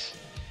Eubanks.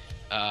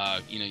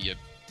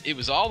 It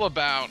was all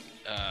about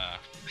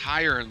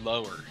higher and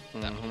lower,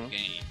 that whole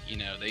game.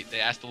 They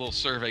asked a little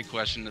survey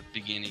question at the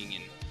beginning,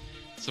 and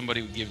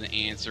somebody would give the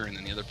answer, and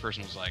then the other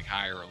person was like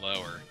higher or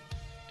lower.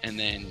 And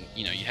then,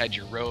 you had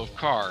your row of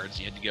cards.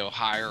 You had to go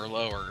higher or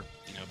lower,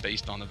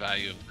 based on the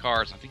value of the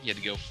cards. I think you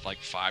had to go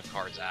 5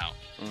 cards out.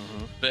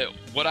 But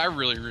what I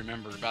really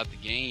remember about the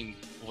game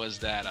was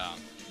that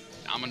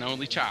I'm an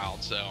only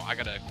child, so I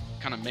got to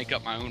kind of make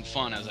up my own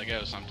fun as I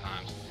go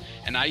sometimes.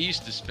 And I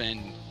used to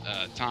spend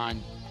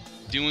time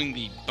doing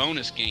the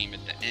bonus game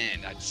at the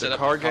end. I'd set up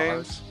the card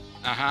cards.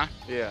 games?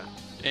 Yeah.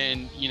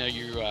 And,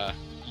 you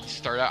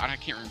start out, I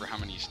can't remember how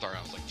many you start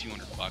out. It was like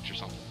 $200 or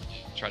something.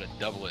 Try to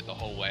double it the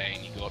whole way,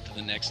 and you go up to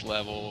the next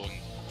level, and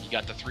you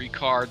got the 3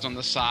 cards on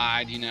the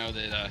side,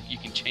 that you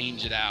can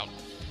change it out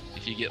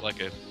if you get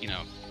like a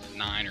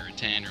 9 or a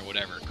 10 or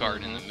whatever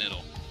card in the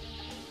middle.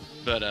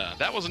 But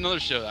that was another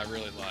show that I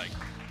really liked.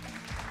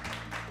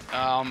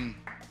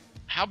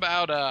 How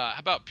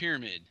about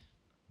Pyramid?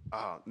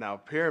 Now,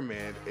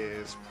 Pyramid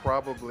is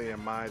probably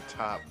in my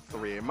top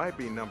 3. It might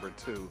be number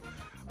 2.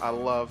 I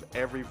love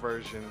every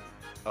version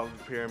of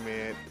the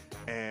Pyramid.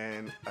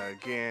 And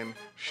again,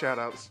 shout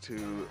outs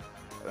to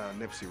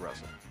Nipsey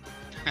Russell.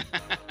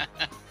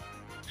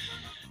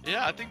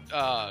 Yeah, I think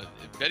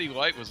Betty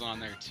White was on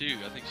there too.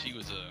 I think she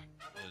was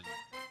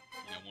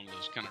one of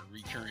those kind of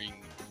recurring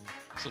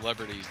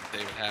celebrities that they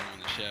would have on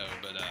the show.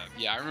 But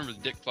yeah, I remember the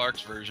Dick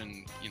Clark's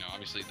version.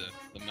 Obviously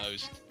the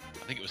most.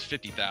 I think it was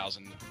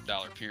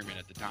 $50,000 Pyramid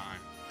at the time.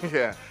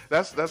 Yeah,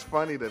 that's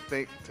funny to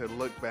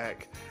look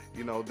back.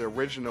 The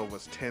original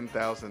was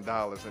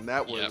 $10,000, and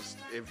that was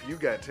if you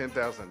got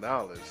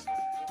 $10,000.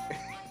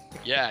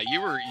 Yeah, you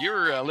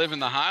were living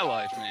the high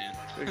life, man.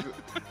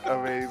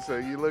 I mean, so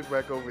you look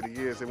back over the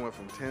years, it went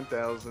from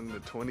 10,000 to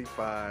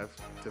 25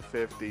 to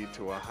 50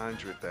 to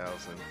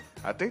 100,000.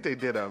 I think they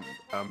did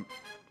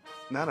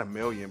not a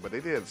million, but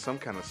they did some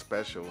kind of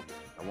special.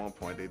 At one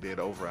point, they did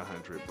over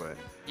 100, but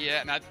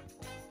yeah, and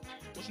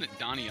wasn't it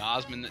Donny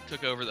Osmond that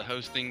took over the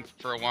hosting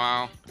for a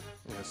while?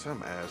 Yeah,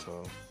 some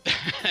asshole.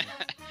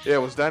 Yeah,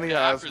 it was Donny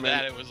Osmond.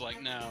 After that, it was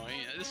like, no,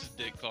 this is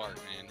Dick Clark,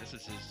 man. This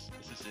is his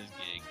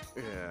gig.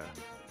 Yeah.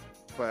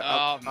 But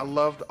I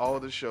loved all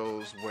the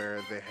shows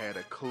where they had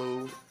a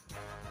clue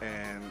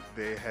and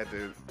they had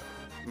to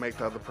make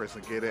the other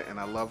person get it. And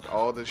I loved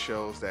all the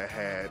shows that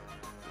had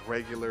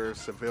regular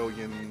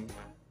civilian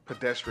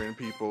pedestrian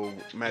people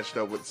matched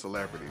up with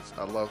celebrities.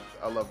 I loved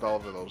all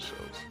of those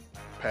shows.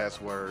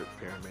 Password,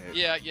 Pyramid.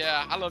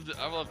 Yeah. I loved.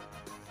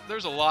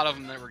 There's a lot of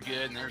them that were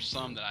good, and there's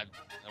some that I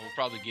will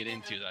probably get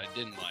into that I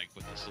didn't like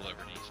with the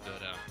celebrities.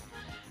 But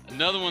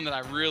another one that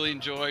I really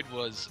enjoyed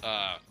was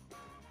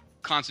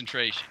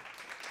Concentration.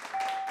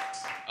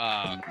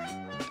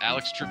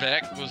 Alex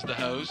Trebek was the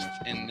host,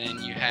 and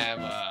then you have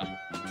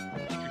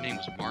I think her name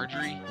was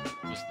Marjorie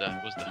was the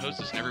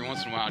hostess, and every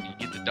once in a while you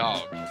get the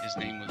dog. His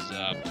name was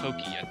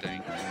Pokey, I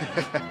think.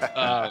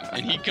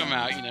 And he'd come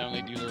out, and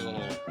they do their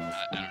little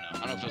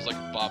I don't know if it was like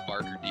a Bob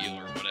Barker deal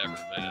or whatever,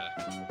 but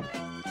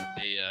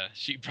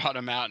she brought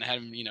him out and had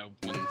him,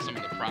 when some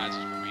of the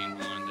prizes were being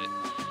won.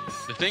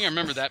 The thing I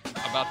remember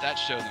about that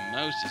show the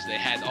most is they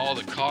had all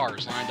the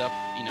cars lined up,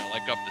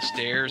 like up the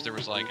stairs. There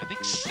was like, I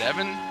think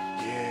 7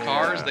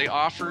 cars they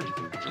offered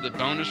for the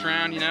bonus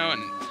round, and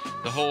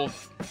the whole,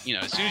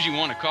 as soon as you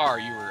won a car,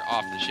 you were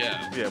off the show.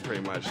 Yeah,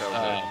 pretty much. That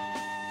was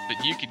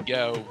but you could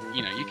go,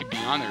 you could be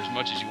on there as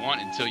much as you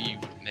want until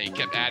they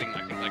kept adding,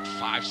 I think, like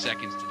 5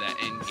 seconds to that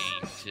end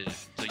game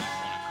until you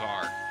won a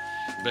car.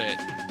 But,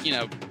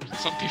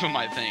 some people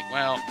might think,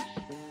 well,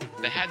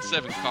 they had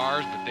 7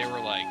 cars, but they were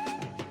like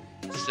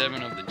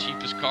 7 of the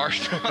cheapest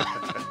cars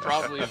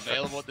probably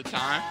available at the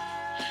time.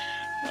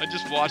 I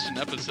just watched an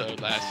episode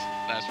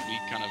last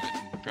week kind of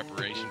in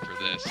preparation for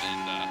this,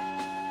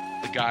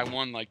 and the guy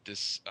won like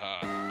this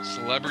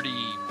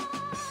celebrity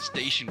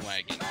station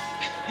wagon.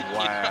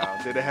 Wow.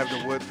 Did it have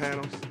the wood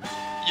panels?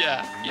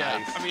 Yeah.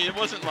 Nice. I mean, it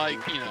wasn't like,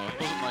 it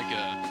wasn't like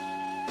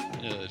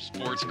a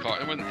sports car.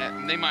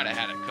 They might have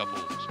had a couple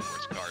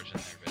sports cars in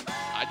there, but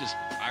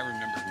I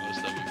remember most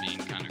of them being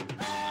kind of on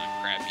the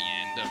crappy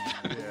end of,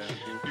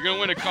 you're going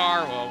to win a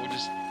car, well, we'll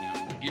just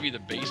give you the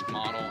base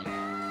model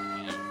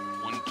and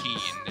 1 key,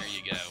 and there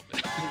you go.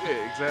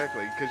 Yeah,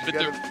 exactly. Because you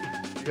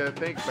got to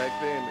think back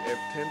then, if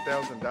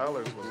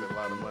 $10,000 was a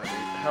lot of money,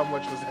 how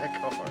much was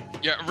that car?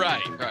 Yeah,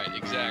 right,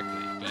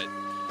 exactly. But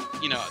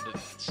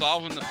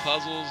solving the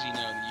puzzles, you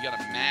got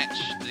to match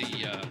the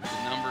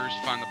numbers,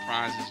 find the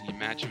prizes, and you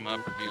match them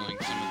up, revealing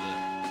some of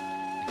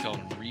they call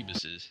them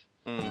rebuses.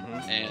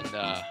 Mm-hmm. And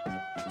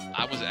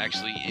I was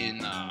actually in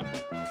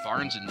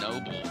Barnes &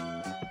 Noble.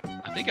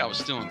 I think I was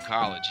still in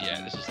college.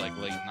 Yeah, this is like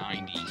late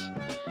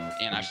 90s.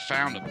 And I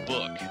found a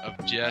book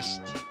of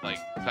just like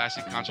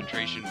classic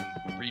concentration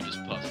rebus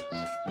puzzles.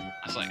 I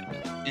was like,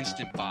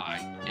 instant buy.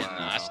 And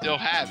I still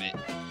have it.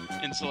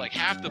 And so like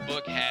half the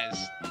book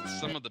has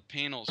some of the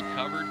panels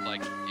covered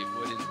like it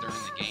would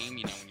during the game, when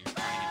you're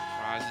trying to get the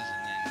prizes.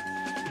 And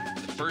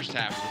then the first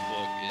half of the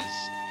book is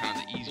kind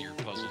of the easier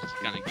puzzles to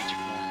kind of get you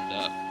warmed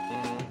up.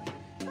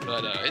 Mm-hmm.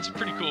 But it's a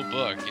pretty cool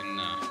book, and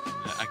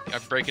I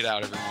break it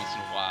out every once in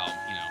a while,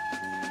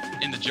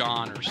 in the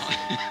John or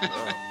something.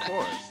 Of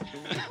course.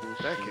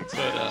 That kicks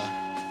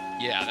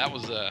ass. Yeah, that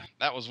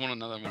was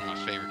another one of my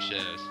favorite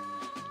shows.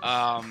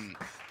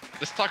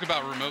 Let's talk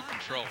about remote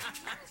control.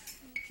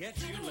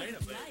 Catch you later,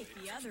 baby. Like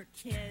the other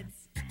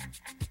kids.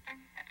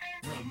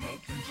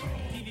 Remote control.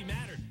 TV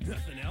mattered,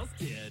 nothing else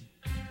did.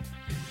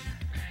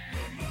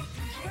 Remote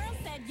control. Girl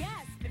said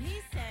yes, but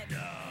he said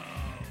no.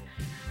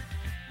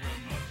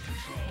 Remote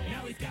control.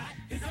 Now he's got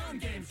his own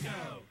game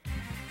show.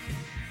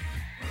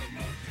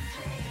 Remote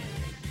control.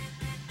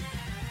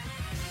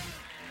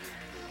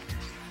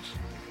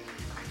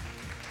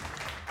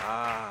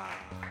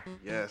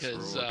 Yes,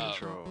 remote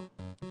control.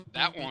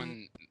 That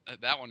one,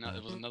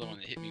 it was another one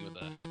that hit me with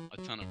a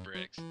ton of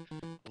bricks.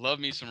 Love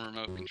me some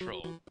remote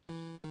control.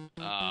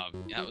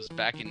 That was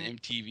back in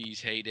MTV's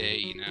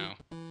heyday,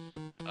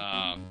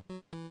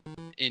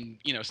 and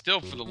still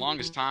for the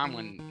longest time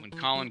when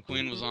Colin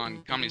Quinn was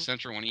on Comedy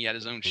Central, when he had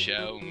his own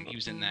show, and when he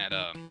was in that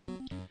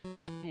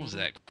what was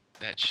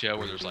that show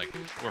where there's like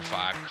 4 or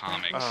 5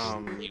 comics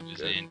he was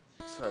in?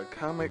 So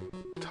comic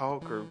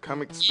talk or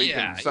comic speaking,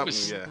 Yeah,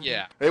 something.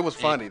 yeah. It was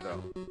funny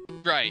though.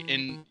 Right,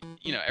 and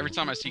every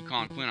time I see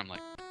Colin Quinn, I'm like,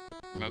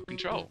 remote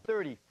control.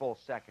 30 full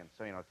seconds,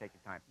 so, take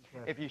your time.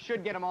 If you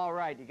should get them all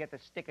right, you get to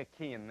stick a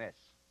key in this.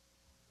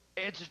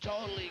 It's a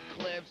total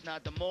eclipse,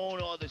 not the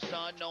moon or the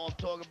sun. No, I'm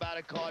talking about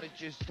a car that's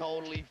just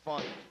totally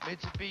fun.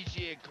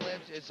 Mitsubishi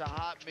Eclipse, it's a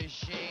hot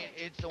machine.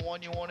 It's the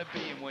one you want to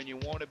be in when you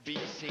want to be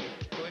seen.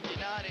 So if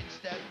you're not in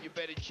step, you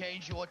better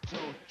change your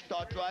tune.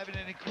 Start driving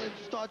an Eclipse,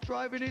 start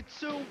driving it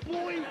soon,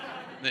 boy.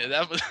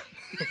 Yeah,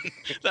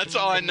 that's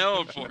all I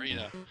know him for,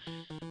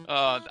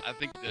 I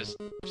think this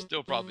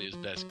still probably his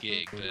best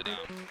gig, but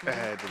it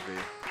had to be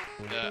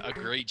a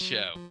great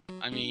show.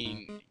 I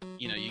mean,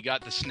 you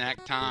got the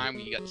snack time,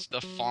 you got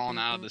stuff falling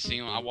out of the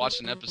ceiling. I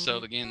watched an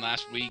episode again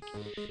last week,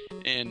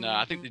 and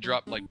I think they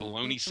dropped like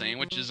bologna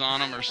sandwiches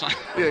on them or something.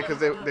 Yeah, because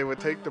they would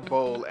take the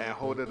bowl and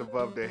hold it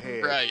above their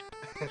head. Right.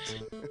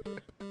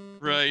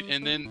 Right,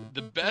 and then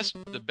the best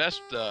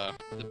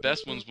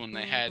ones when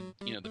they had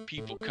the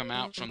people come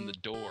out from the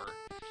door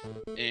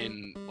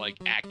and like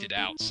acted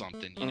out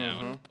something,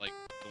 like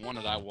the one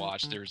that I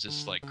watched. There was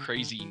this like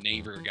crazy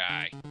neighbor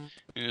guy,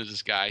 and it was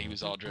this guy. He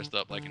was all dressed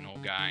up like an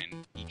old guy,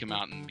 and he'd come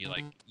out and be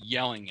like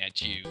yelling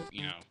at you,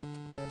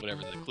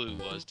 whatever the clue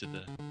was to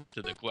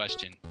the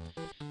question.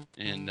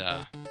 And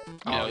I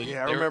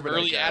remember that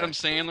early guy. Adam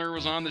Sandler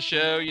was on the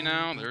show.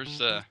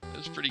 It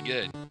was pretty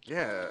good.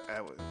 Yeah,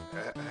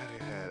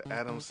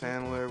 Adam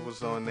Sandler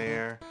was on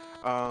there.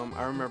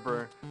 I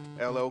remember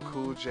LL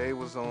Cool J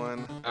was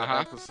on an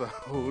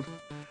episode.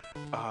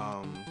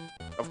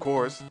 Of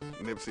course,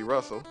 Nipsey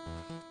Russell.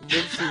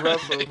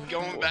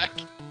 going back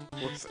to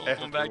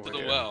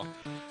the well.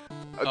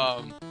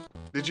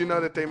 Did you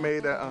know that they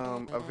made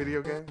a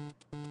video game?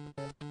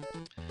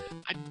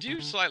 I do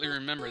slightly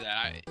remember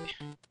that.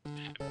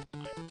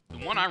 The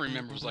one I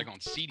remember was like on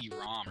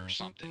CD-ROM or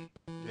something.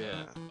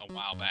 Yeah. A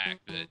while back,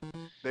 but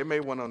they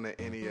made one on the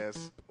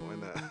NES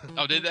when.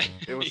 Oh, did they?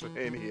 It was an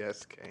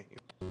NES game.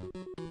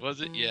 Was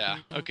it? Yeah.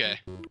 Okay.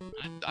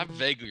 I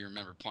vaguely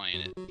remember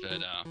playing it,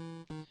 but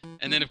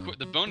and then of course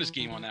the bonus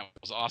game on that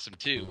was awesome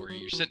too, where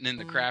you're sitting in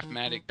the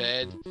Craftmatic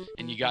bed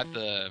and you got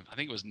I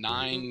think it was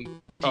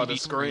 9 TV the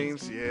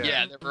screens. Yeah.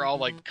 Yeah, they were all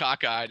like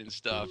cockeyed and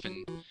stuff,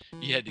 and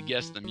you had to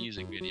guess the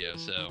music video.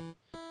 So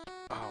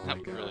that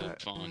was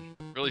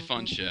really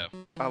fun show.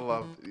 I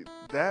loved it.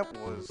 That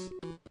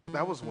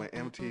was when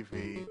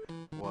MTV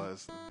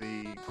was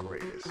the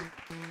greatest.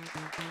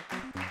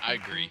 I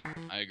agree.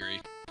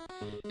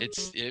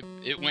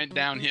 It went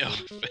downhill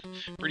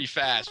pretty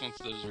fast once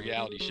those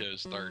reality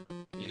shows start.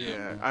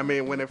 Yeah, I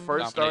mean when it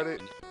first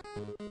started.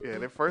 Yeah,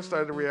 they first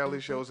started the reality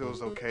shows. It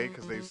was okay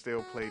because they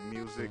still played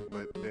music,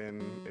 but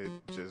then it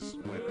just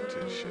went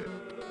to shit.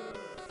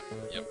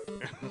 Yep.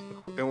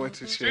 It went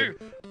to shit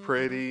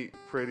pretty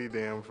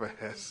damn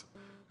fast.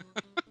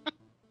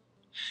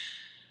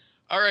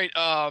 All right.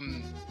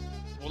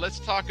 Well, let's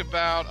talk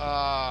about.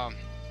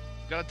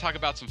 Got to talk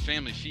about some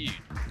Family Feud.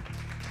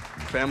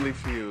 Family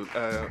Feud.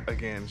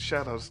 Again,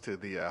 shout outs to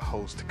the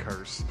host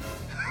curse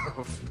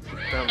of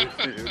Family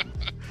Feud.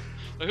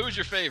 So who was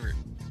your favorite?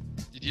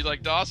 Did you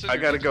like Dawson? I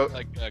gotta go.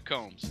 Like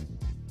Combs.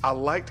 I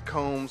liked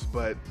Combs,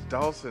 but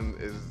Dawson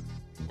is.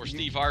 Or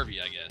Steve Harvey,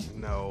 I guess.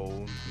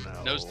 No.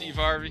 No Steve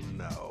Harvey?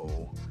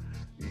 No.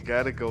 You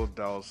gotta go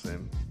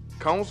Dawson.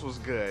 Combs was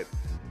good.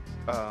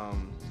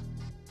 And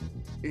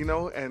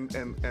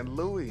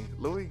Louis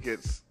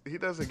he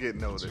doesn't get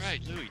noticed. That's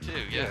right, Louis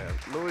too, yeah.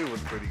 Louis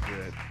was pretty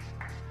good.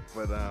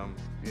 But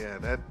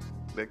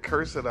that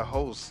curse of the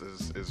host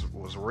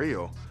was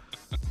real.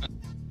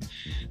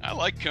 I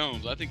like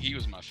Combs. I think he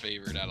was my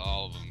favorite out of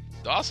all of them.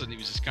 Dawson, he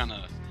was just kind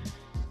of.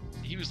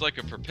 He was like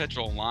a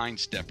perpetual line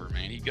stepper,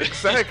 man.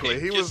 Exactly.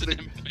 He was the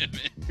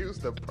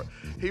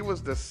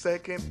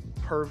second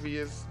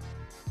perviest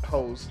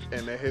host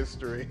in the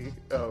history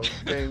of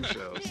game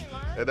shows,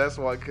 and that's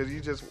why, because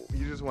you just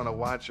want to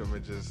watch them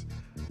and just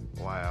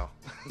wow.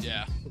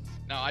 Yeah.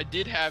 Now I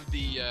did have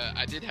the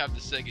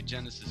Sega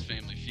Genesis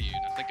Family Feud.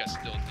 I think I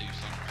still do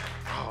somewhere.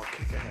 Oh,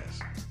 kick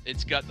ass!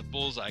 It's got the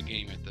bullseye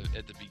game at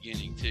the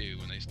beginning too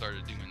when they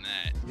started doing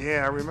that.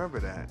 Yeah, I remember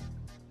that.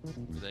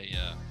 They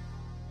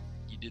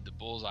you did the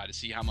bullseye to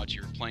see how much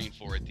you were playing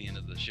for at the end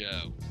of the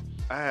show.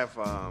 I have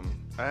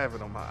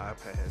it on my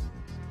iPad.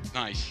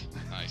 Nice.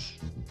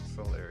 It's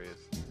hilarious.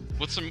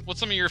 What's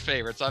some of your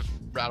favorites? I've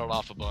rattled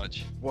off a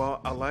bunch.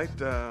 Well, I liked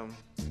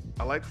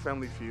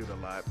Family Feud a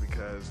lot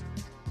because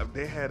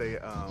they had a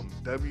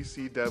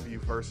WCW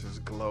versus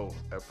Glow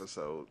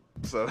episode.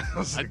 So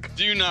I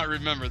do not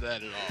remember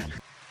that at all.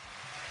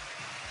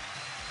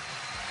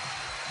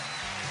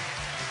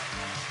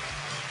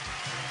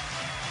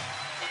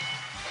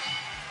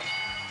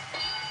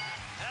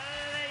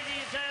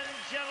 Ladies and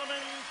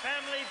gentlemen,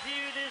 Family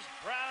Feud is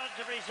proud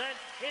to present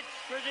its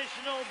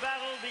traditional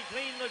battle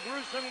between the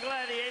gruesome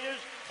gladiators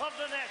of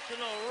the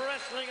National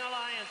Wrestling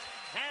Alliance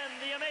and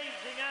the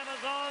amazing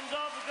Amazons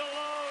of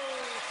Glow.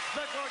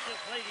 the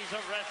gorgeous ladies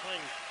of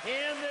wrestling.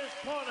 In this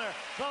corner,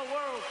 the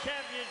World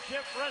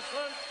Championship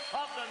wrestlers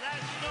of the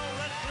National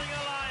Wrestling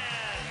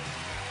Alliance.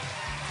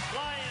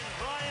 Flying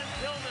Brian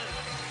Pillman,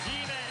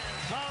 G-Man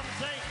Tom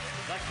Zink,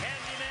 the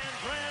Candyman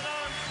Brad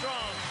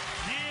Armstrong,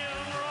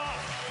 Jim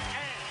Ross,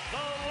 and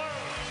the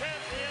World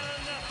Champion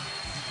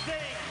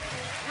Sting,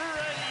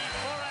 ready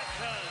for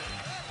action.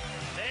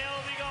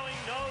 They'll be going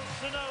nose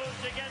to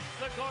nose against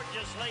the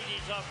gorgeous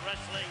ladies of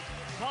wrestling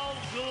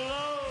called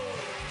Glow.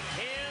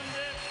 In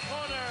this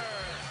corner,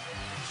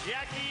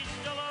 Jackie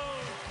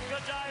Stallone,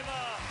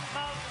 Godiva,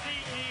 Mount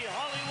Fiji,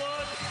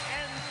 Hollywood,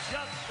 and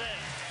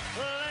Justice.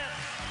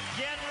 Let's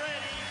get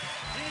ready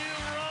to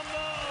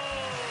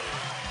rumble.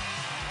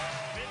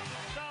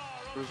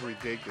 It was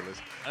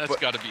ridiculous. That's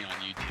got to be on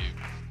YouTube.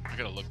 I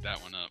got to look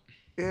that one up.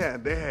 Yeah,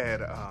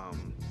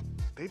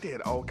 they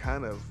did all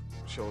kind of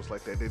shows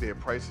like that. They did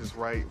Price is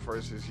Right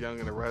versus Young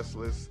and the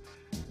Restless.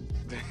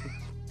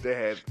 They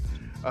had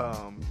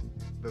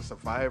the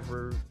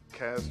Survivor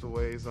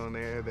Castaways on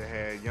there. They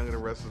had Young and the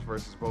Restless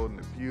versus Bold and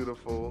the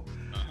Beautiful.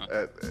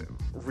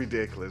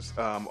 Ridiculous.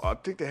 I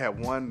think they had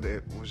one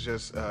that was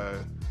just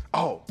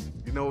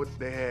you know what?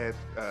 They had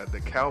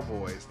the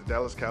Cowboys, the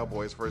Dallas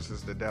Cowboys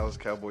versus the Dallas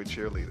Cowboy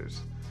Cheerleaders.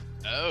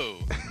 Oh,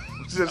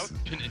 just, that would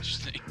have been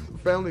interesting.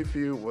 Family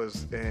Feud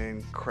was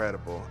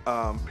incredible.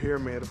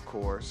 Pyramid, of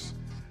course.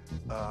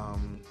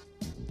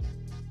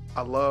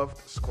 I loved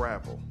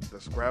Scrabble,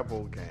 the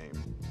Scrabble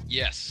game.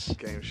 Yes.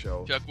 Game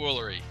show. Chuck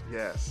Woolery.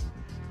 Yes.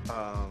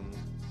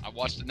 I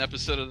watched an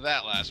episode of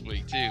that last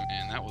week too,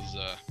 and that was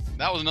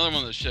another one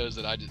of those shows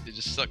that it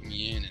just sucked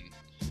me in, and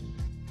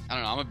I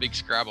don't know. I'm a big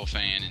Scrabble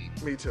fan,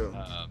 and me too.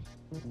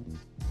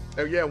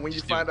 Yeah, when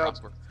you find out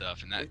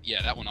stuff, and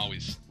that one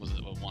always was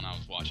the one I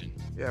was watching.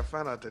 Yeah, I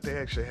found out that they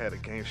actually had a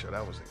game show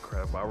that was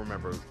incredible. I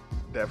remember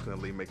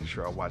definitely making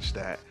sure I watched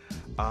that.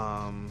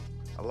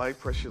 I like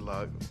Press Your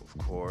Luck, of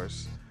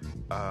course.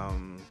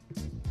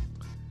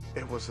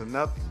 It was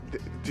enough.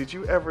 Did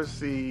you ever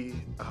see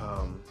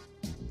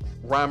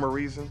Rhyme or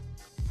Reason?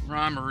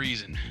 Rhyme or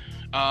Reason.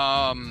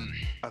 I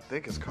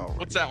think it's called.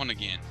 What's that one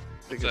again?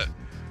 What's that?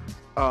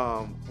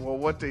 Well,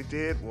 what they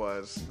did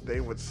was they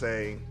would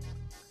say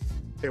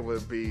it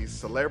would be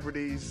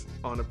celebrities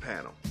on a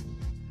panel,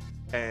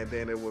 and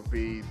then it would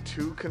be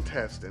two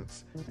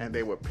contestants, and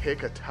they would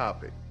pick a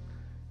topic,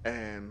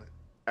 and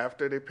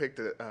after they picked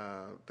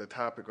the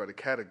topic or the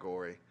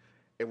category,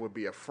 it would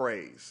be a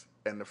phrase,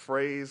 and the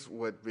phrase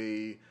would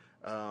be,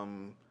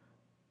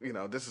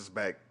 this is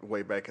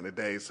way back in the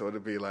day, so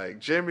it'd be like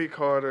Jimmy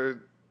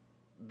Carter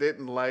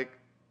didn't like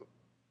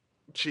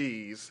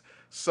cheese,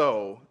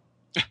 so,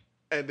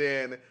 and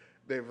then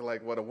they were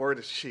like, well, the word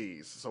is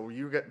cheese, so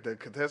the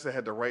contestant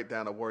had to write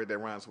down a word that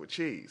rhymes with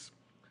cheese,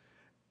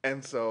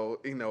 and so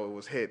it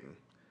was hidden,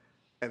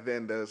 and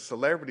then the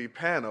celebrity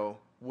panel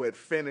would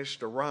finish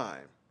the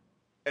rhyme.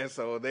 And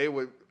so they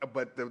would,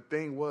 but the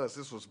thing was,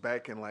 this was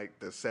back in like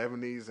the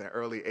 70s and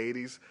early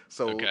 80s.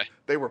 So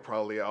they were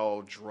probably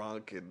all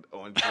drunk and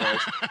on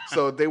drugs.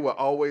 So they would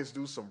always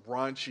do some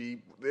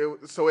raunchy.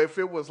 So if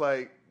it was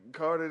like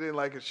Carter didn't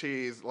like a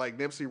cheese, like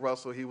Nipsey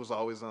Russell, he was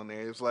always on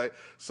there. It was like,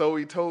 so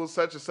he told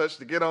such and such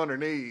to get on her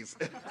knees.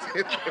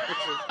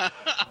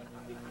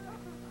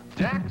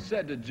 Jack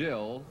said to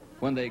Jill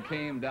when they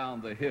came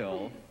down the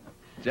hill,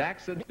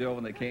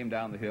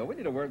 we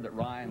need a word that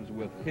rhymes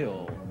with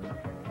hill.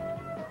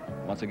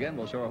 Once again,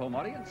 we'll show our home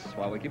audience,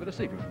 while we keep it a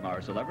secret from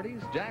our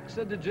celebrities, Jack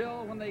said to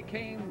Jill when they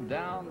came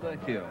down the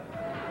hill.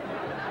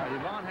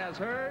 Yvonne has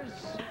hers.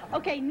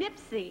 Okay,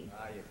 Nipsey.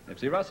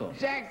 Nipsey Russell.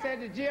 Jack said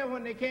to Jill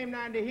when they came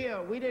down the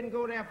hill, we didn't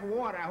go there for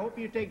water. I hope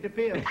you take the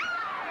pill. From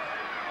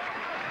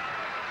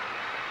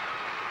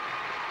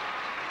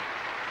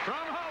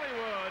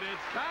Hollywood,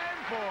 it's time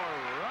for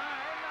Rhyme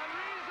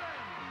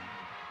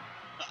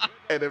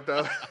And if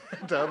the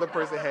other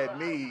person had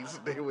knees,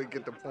 they would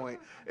get the point.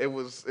 That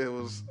was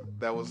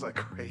a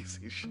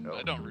crazy show.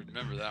 I don't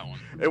remember that one.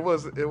 It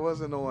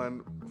wasn't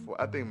on.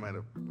 I think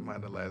it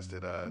might have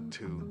lasted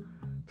two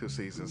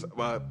seasons.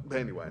 But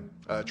anyway,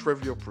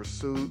 Trivial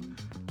Pursuit.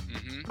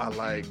 Mm-hmm.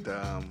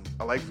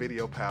 I liked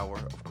Video Power,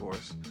 of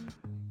course.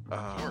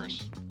 Of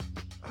course.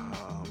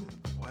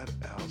 What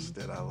else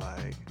did I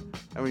like?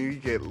 I mean, you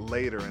get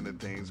later into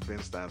things. Ben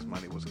Stein's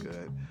Money was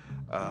good.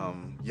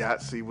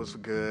 Yahtzee was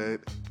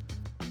good.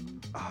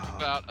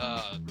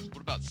 What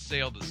about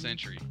Sail the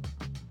Century?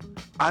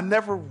 I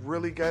never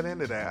really got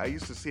into that. I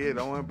used to see it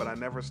on, but I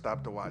never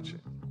stopped to watch it.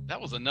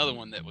 That was another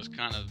one that was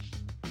kind of,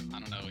 I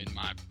don't know, in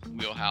my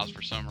wheelhouse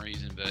for some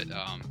reason, but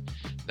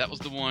that was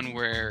the one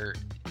where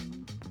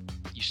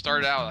you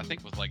started out, I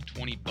think, with like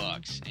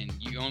 $20, and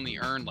you only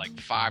earned like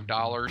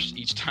 $5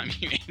 each time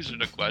you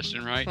answered a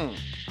question, right?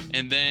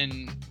 And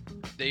then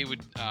they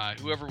would,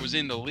 whoever was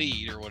in the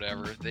lead or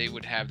whatever, they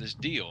would have this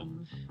deal,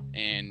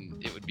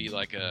 and it would be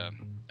like a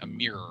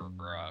mirror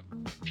or a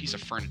piece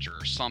of furniture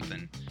or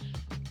something,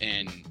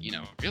 and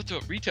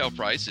retail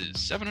price is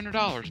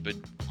 $700, but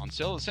on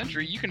Sale of the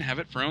Century you can have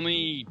it for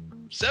only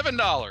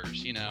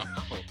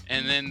 $7,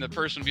 and then the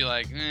person would be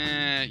like,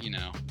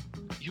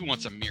 who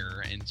wants a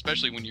mirror? And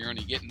especially when you're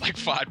only getting like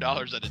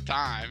 $5 at a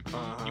time,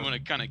 you want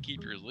to kind of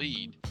keep your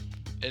lead.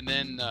 And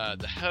then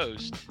the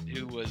host,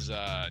 who was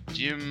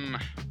Jim,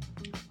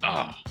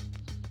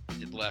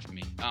 it left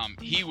me.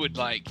 He would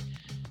like,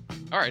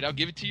 all right, I'll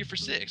give it to you for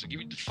 $6. I'll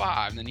give it to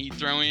 $5. And then he'd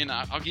throw in,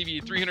 I'll give you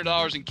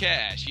 $300 in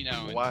cash, you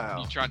know. And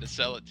wow. He tried to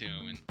sell it to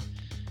him.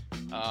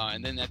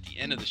 And then at the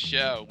end of the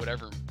show,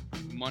 whatever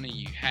money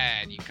you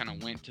had, you kind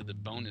of went to the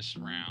bonus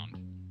round.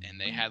 And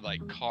they had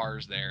like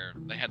cars there.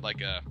 They had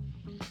like a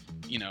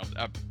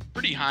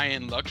pretty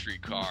high-end luxury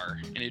car.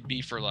 And it'd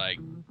be for like,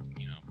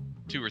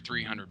 $200 or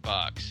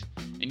 $300.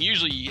 And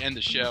usually you end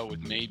the show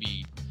with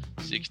maybe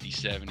 $60,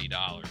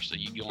 $70. So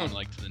you go on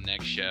like to the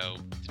next show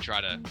to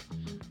try to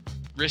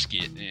risk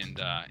it and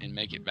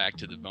make it back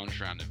to the bonus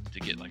round to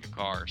get like a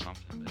car or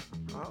something.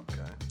 But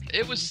okay.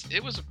 It was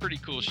a pretty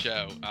cool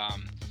show.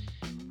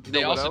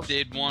 They also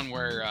did one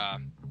where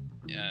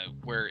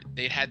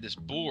they had this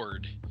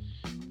board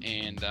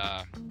and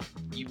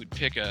you would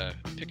pick a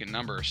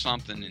number or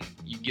something and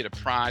you'd get a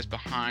prize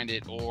behind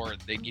it, or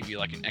they'd give you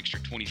like an extra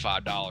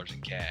 $25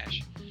 in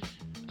cash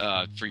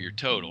for your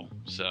total.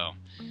 So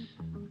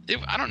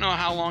I don't know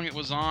how long it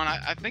was on.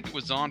 I think it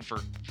was on for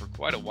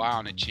quite a while,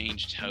 and it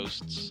changed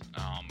hosts.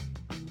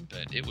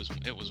 But it was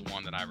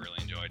one that I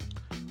really enjoyed.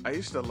 I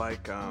used to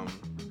like. I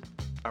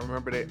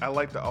remember I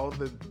liked all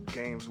the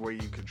games where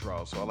you could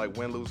draw. So I like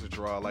Win, Lose, or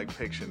Draw. I like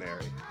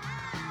Pictionary.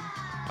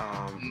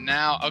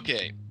 Now,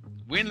 okay,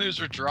 Win, Lose,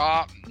 or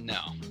Draw. No,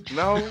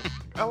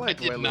 I like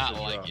I did Win, not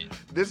Lose, or like Draw. it.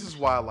 This is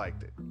why I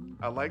liked it.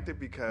 I liked it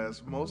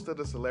because most of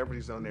the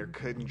celebrities on there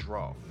couldn't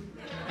draw.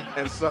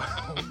 And so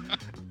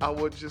I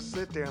would just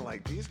sit there and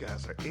like, these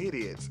guys are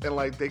idiots. And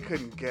like, they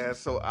couldn't guess.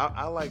 So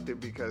I liked it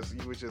because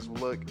you would just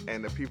look,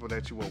 and the people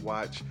that you would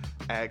watch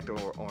act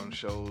or on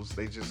shows,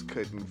 they just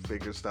couldn't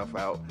figure stuff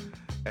out.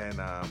 And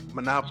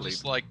Monopoly.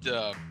 Just like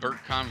Bert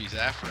Convey's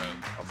afro.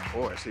 Of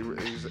course. He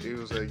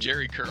was a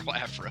Jerry Curl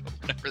afro,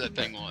 whatever that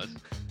thing was.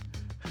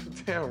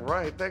 Damn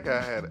right. That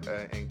guy had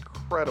an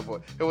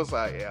incredible, it was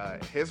like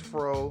his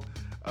fro,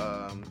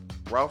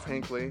 Ralph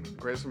Hinckley,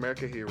 Greatest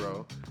American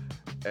Hero,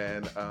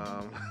 and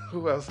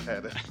who else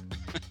had it?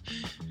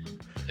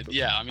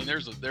 Yeah, I mean, there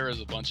was a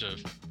bunch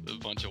of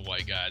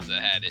white guys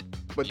that had it.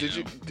 But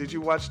did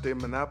you watch the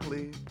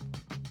Monopoly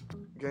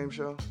game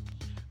show?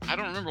 I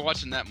don't remember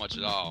watching that much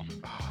at all.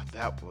 Oh,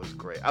 that was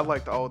great. I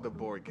liked all the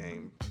board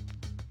game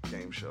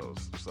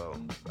shows, so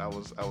I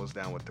was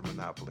down with the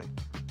Monopoly.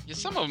 Yeah,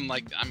 some of them,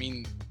 like, I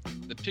mean,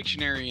 the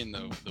Pictionary and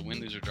the Win,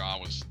 Lose, or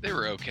Draw they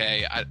were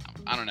okay. I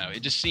don't know.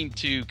 It just seemed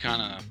too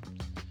kind of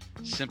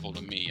simple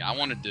to me. I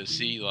wanted to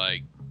see,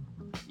 like,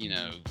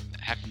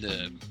 having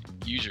to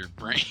use your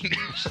brain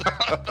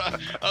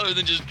other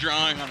than just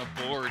drawing on a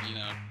board,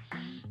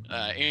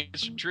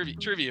 And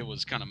trivia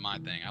was kind of my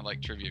thing. I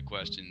like trivia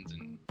questions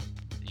and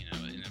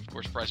of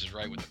course Price is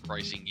Right with the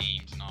pricing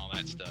games and all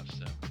that stuff.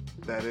 So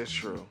that is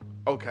true.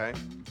 Okay.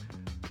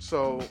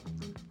 So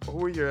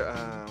who are your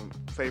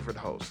favorite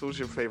hosts? Who's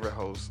your favorite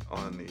host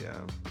on the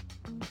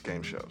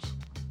game shows?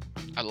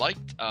 I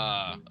liked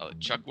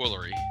Chuck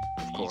Woolery.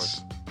 Of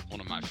course. He's one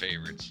of my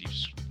favorites.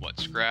 He's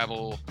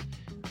Scrabble.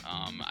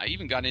 I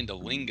even got into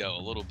Lingo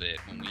a little bit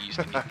when we used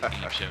to meet the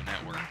Game Show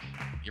Network.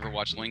 You ever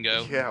watch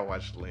Lingo? Yeah, I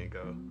watched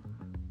Lingo.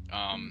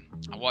 I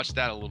watched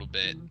that a little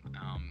bit.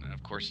 And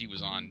of course, he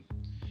was on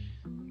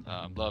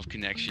Love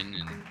Connection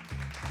and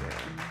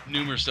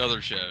numerous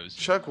other shows.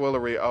 Chuck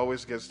Woolery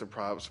always gets the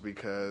props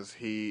because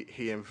he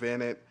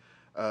invented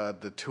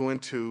the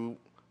 2-and-2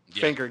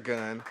 finger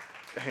gun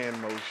hand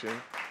motion.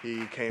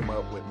 He came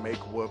up with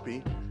Make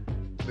Whoopee.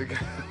 The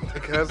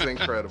guy's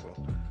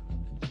incredible.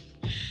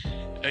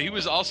 He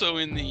was also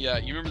in the. You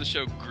remember the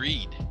show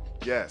Greed?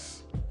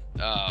 Yes.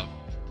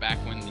 Back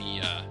when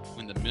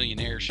the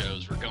millionaire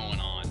shows were going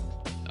on,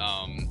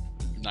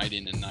 night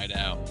in and night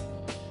out.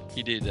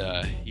 He did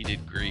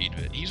Greed,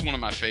 but he's one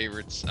of my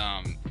favorites.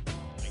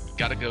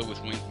 Got to go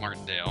with Wink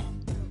Martindale.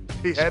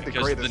 He had the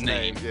greatest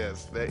name.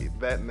 Yes,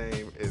 that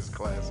name is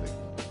classic.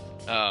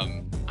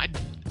 It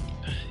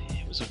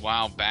was a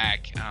while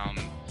back. I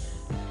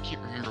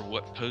can't remember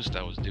what post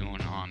I was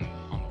doing on the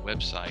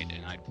website,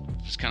 and I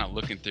was kind of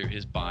looking through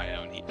his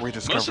bio. And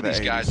most of these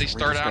guys, they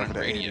start out in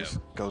radio.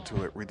 80s. Go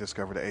to it.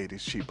 Rediscover the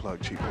 80s. Cheap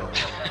plug. Cheap plug.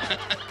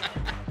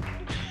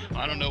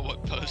 I don't know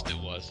what post it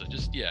was, so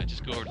just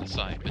go over to the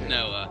site. But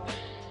no,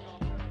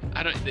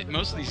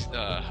 most of these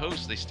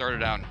hosts, they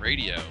started out in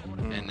radio,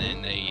 and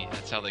then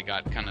that's how they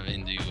got kind of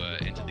into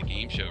the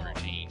game show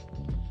routine.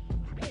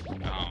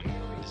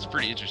 It's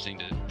pretty interesting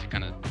to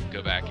kind of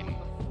go back and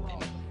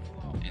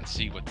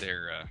see what they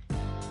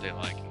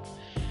like.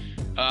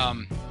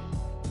 I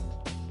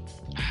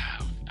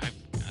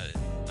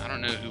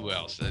don't know who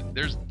else.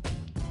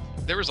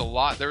 There was a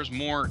lot. There was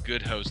more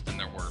good hosts than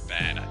there were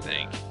bad, I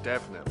think.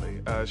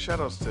 Definitely. Shout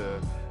outs to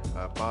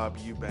Bob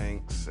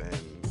Eubanks and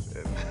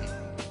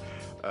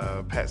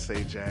Pat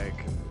Sajak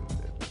and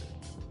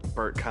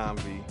Bert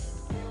Convey and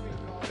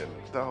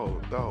the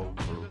whole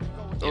crew.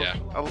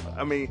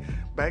 I mean,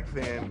 back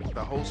then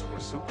the hosts were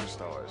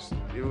superstars.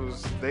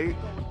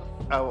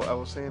 I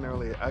was saying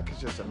earlier, I could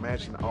just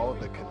imagine all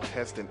the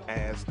contestant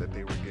ads that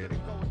they were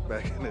getting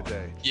back in the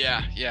day.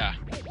 Yeah,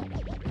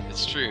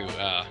 it's true.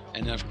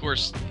 And of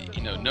course,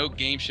 no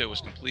game show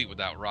was complete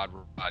without Rod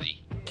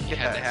Roddy. You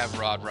had to have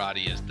Rod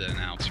Roddy as the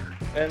announcer.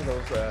 And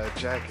those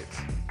jackets.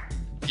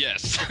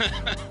 Yes,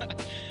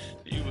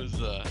 he was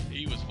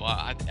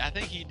wild. I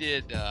think he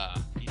did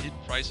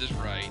Price is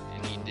Right,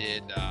 and he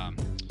did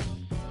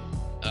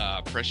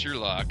Press Your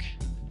Luck.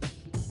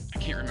 I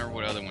can't remember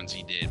what other ones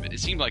he did, but it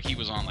seemed like he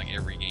was on like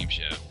every game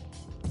show.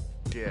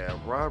 Yeah,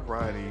 Rod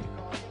Roddy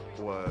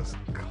was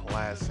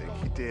classic.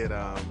 He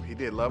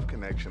did Love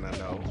Connection, I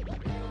know.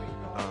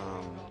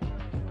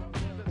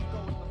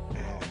 And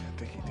I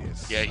think he did.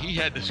 Yeah, he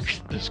had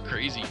this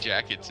crazy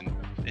jackets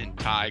and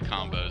tie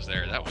combos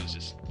there. That was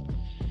just,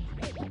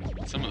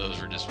 some of those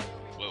were just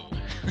whoa.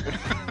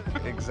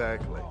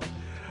 Exactly.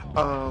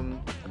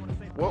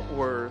 What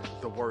were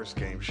the worst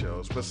game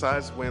shows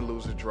besides Win,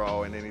 Lose, or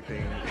Draw and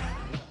anything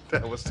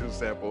that was too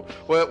simple?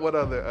 What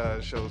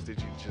other shows did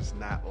you just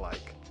not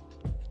like?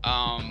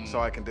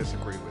 So I can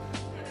disagree with you.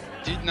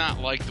 Did not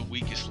like The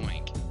Weakest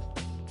Link.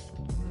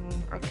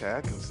 Okay,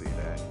 I can see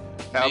that.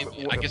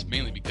 I guess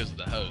mainly because of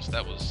the host.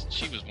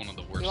 She was one of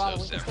the worst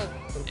hosts ever.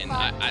 And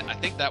I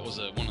think that was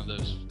one of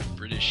those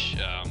British,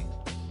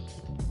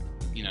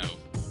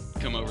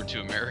 come over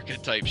to America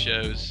type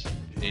shows.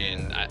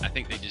 And I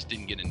think they just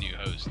didn't get a new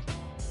host.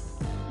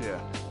 Yeah.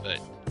 But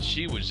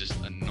she was just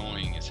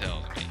annoying as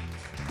hell to me.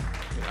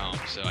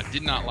 So I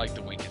did not like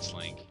The Weakest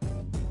Link.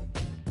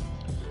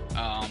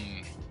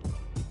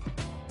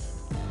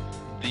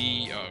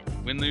 The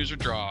Win, Lose, or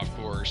Draw, of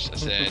course, I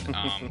said.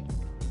 How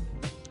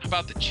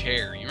about The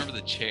Chair? You remember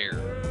The Chair?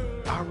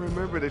 I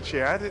remember The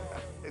Chair.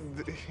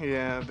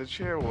 The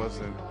Chair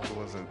wasn't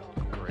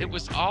great. It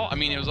was all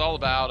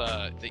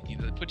about, they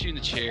put you in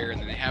the chair,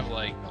 and then they have,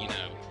 like,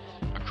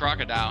 a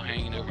crocodile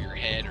hanging over your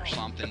head or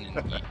something, and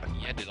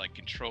you had to, like,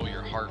 control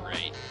your heart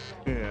rate.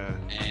 Yeah.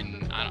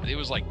 And it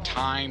was, like,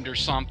 timed or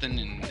something,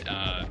 and,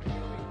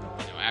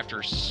 after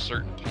a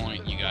certain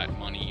point, you got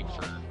money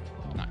for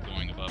not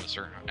going above a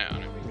certain, I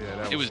don't know.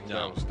 Yeah, it was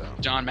dumb.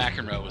 John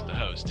McEnroe was the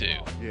host, too.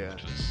 Yeah.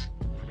 Which was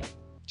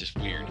just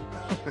weird.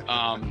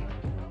 How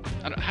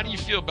do you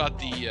feel about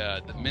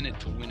the Minute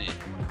to Win It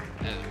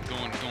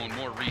going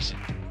more recent?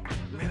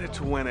 Minute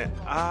to Win It.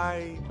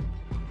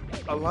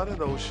 A lot of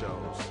those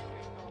shows,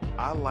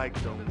 I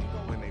liked them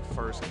when they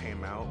first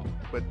came out,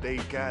 but they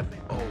got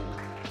old.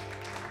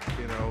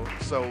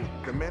 So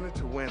the Minute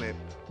to Win It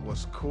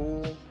was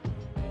cool,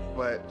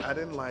 but I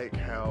didn't like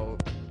how.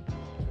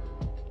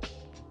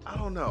 I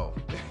don't know.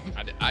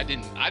 I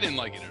didn't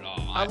like it at all.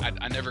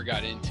 I never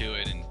got into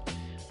it, and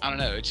I don't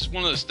know. It's just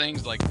one of those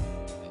things. Like,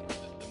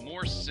 the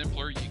more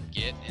simpler you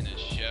get in a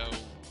show,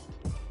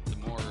 the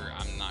more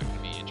I'm not going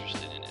to be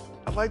interested in it.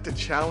 I like the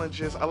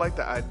challenges. I like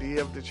the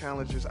idea of the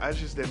challenges. I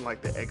just didn't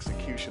like the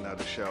execution of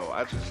the show.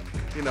 I just,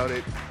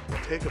 they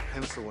take a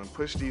pencil and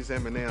push these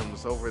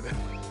M&Ms over them.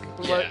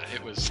 Yeah,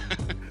 it was.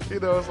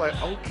 It's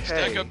like, okay.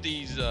 Stack up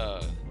these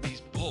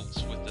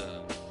bolts with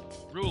the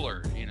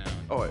ruler,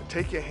 Oh,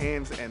 take your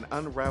hands and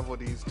unravel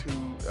these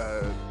 2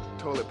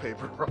 toilet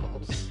paper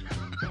rolls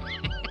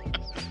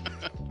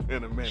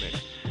in a minute.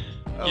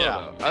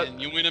 Yeah,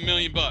 and you win $1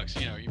 million.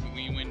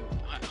 You win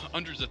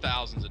hundreds of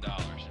thousands of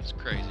dollars. It's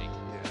crazy.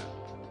 Yeah.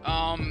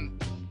 All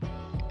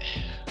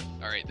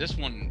right, this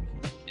one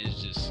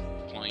is just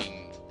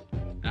plain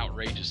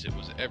outrageous. It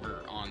was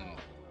ever on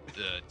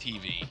the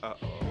TV.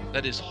 Uh-oh.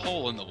 That is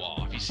Hole in the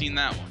Wall. Have you seen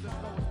that one?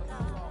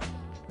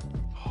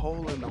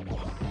 Hole in the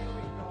Wall.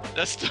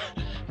 That's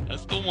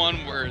the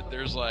one where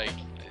there's like,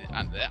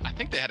 I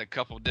think they had a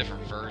couple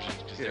different versions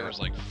because there was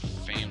like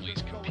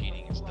families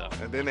competing and stuff.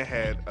 And then they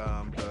had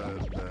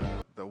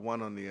the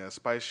one on the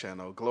Spice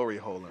Channel, Glory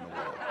Hole in the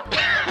Wall.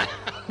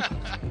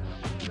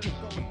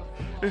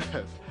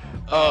 Yes.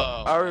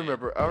 I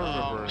remember. How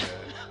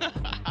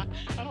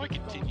do I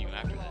continue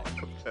after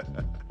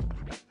that?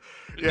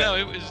 Yeah. No,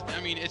 it was.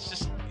 I mean, it's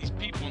just these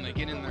people, and they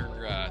get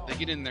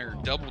in their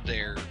double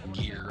dare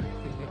gear,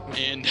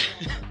 and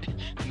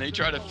they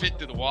try to fit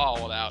through the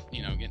wall without,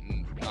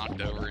 getting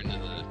knocked over into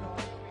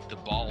the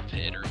ball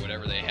pit or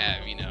whatever they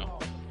have,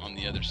 on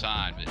the other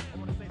side. But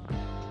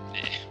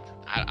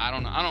I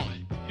don't know.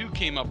 Who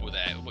came up with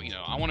that?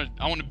 I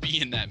want to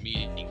be in that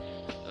meeting.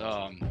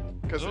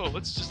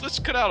 Let's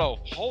cut out a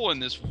hole in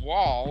this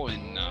wall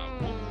and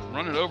we'll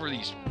run it over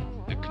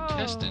the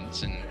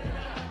contestants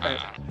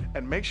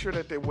and make sure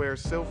that they wear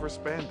silver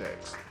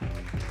spandex.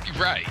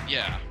 Right?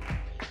 Yeah.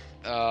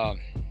 I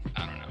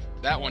don't know.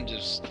 That one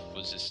was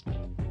just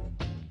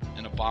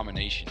an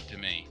abomination to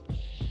me.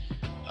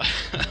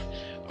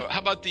 How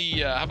about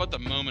the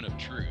Moment of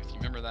Truth? You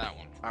remember that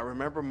one? I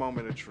remember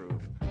Moment of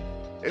Truth.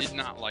 Did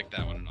not like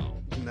that one at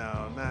all.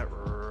 No, not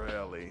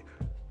really.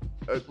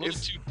 A little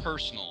too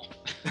personal.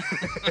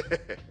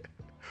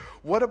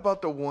 What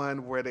about the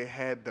one where they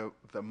had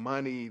the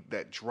money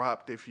that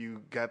dropped if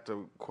you got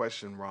the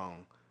question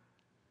wrong?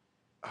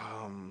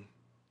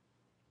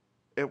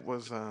 It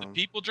was the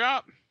people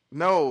drop?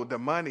 No, the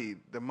money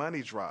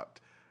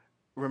dropped.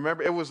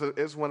 remember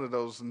it's one of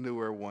those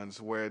newer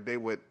ones where they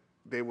would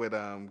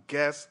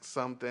guess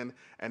something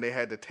and they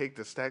had to take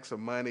the stacks of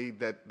money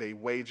that they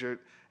wagered,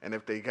 and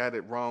if they got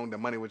it wrong, the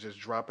money would just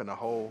drop in a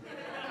hole.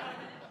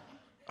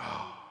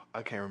 Oh,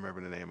 I can't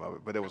remember the name of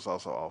it, but it was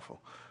also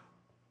awful.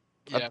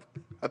 Yeah.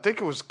 I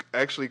think it was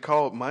actually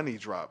called Money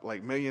Drop,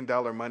 like $1 Million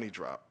Money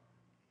Drop.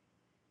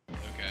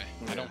 Okay.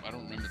 Yeah. I don't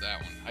remember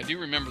that one. I do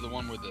remember the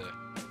one where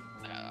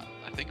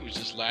I think it was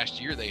just last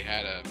year they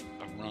had a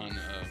run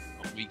of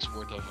a week's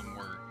worth of them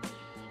where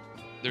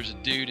there's a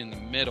dude in the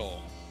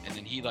middle and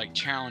then he like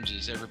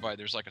challenges everybody.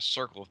 There's like a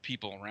circle of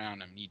people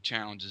around him. He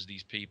challenges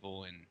these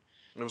people and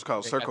it was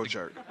called Circle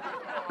Jerk.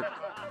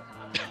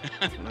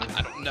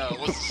 I don't know.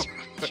 What's the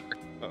Circle Jerk?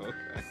 Oh,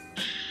 okay.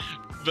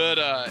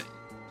 But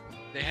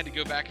they had to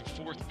go back and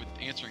forth with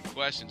answering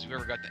questions.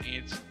 Whoever got the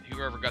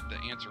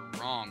answer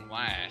wrong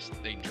last,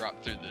 they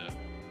dropped through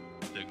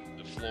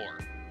the floor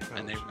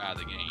and they were out of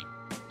the game.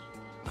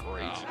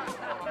 Great.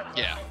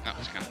 Yeah, that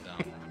was kind of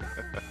dumb.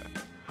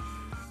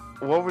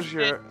 What was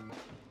your?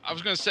 I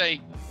was gonna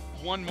say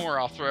one more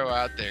I'll throw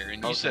out there,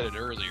 and you Okay. said it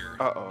earlier.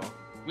 Uh-oh.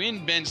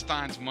 Win Ben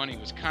Stein's money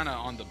was kind of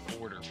on the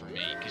border for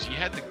me because you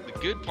had the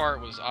good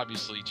part was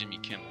obviously Jimmy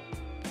Kimmel.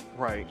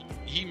 Right.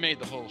 He made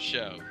the whole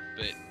show,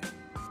 but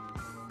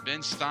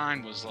Ben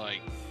Stein was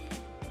like,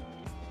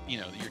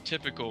 your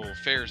typical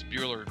Ferris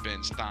Bueller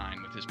Ben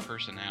Stein with his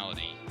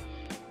personality.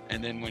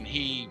 And then when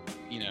he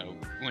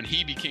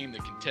became the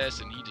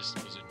contestant, he just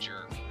was a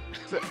jerk.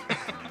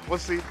 Well,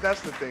 see,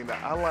 that's the thing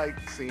that I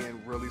like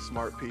seeing really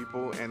smart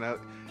people, and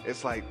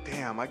it's like,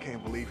 damn, I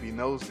can't believe he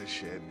knows this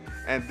shit.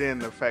 And then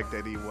the fact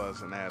that he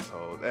was an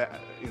asshole,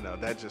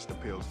 that just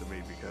appeals to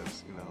me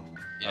because,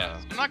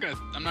 Yeah,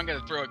 I'm not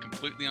gonna throw it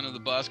completely under the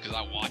bus because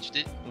I watched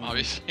it,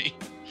 obviously,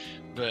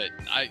 but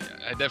I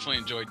definitely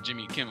enjoyed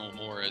Jimmy Kimmel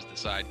more as the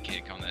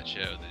sidekick on that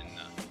show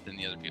than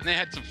the other people. And they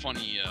had some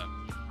funny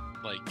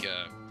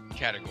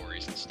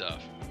categories and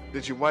stuff.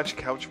 Did you watch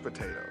Couch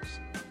Potatoes?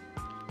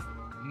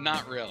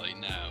 Not really,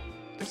 no.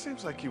 It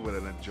seems like you would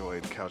have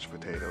enjoyed Couch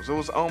Potatoes. It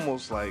was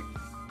almost like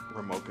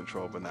Remote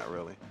Control, but not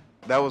really.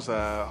 That was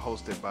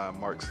hosted by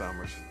Mark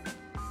Summers.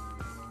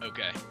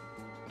 Okay.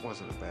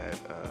 Wasn't a bad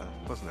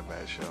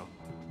show.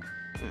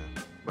 Yeah,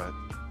 but.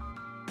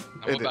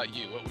 Now, what about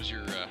you? What was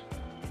your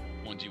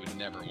ones you would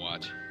never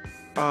watch?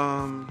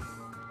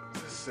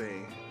 Let's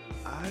see.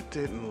 I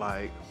didn't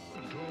like.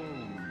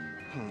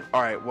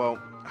 All right. Well,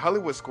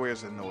 Hollywood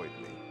Squares annoyed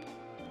me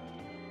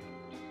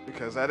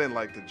because I didn't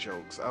like the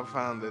jokes. I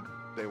found that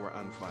they were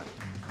unfunny.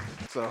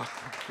 So.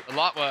 A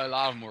lot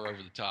of them were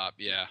over the top.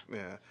 Yeah.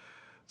 Yeah.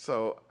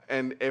 So,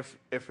 and if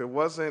it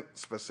wasn't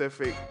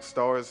specific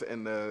stars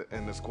in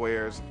the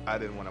squares, I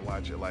didn't want to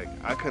watch it. Like,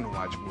 I couldn't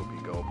watch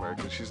Whoopi Goldberg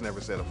because she's never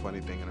said a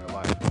funny thing in her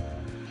life.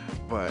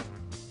 But,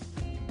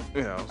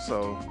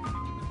 so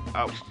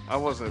I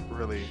wasn't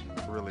really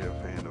a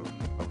fan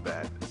of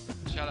that.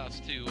 Shout outs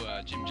to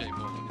Jim J.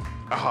 Bullock.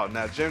 Oh,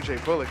 now Jim J.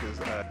 Bullock is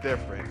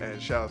different.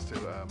 And shout outs to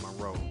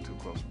Monroe, Too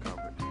Close for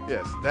Comfort.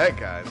 Yes, that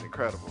guy is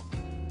incredible.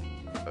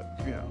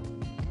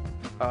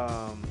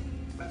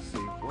 Let's see,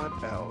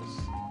 what else?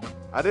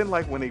 I didn't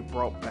like when they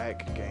brought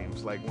back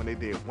games, like when they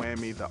did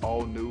Whammy, the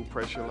all-new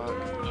Pressure Lock.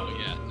 Oh,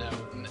 yeah, no.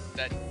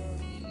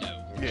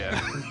 Yeah.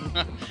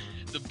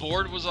 The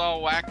board was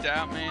all whacked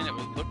out, man. It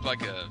looked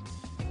like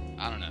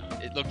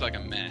it looked like a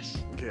mess.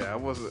 Yeah, I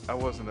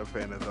wasn't a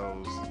fan of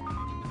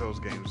those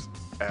games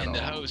at all. And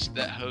that host is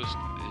I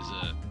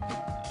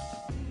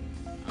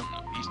don't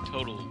know, he's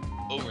total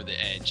over the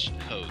edge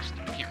host.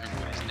 I can't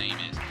remember what his name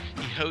is.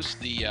 He hosts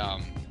the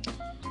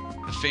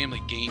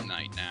Family Game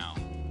Night now.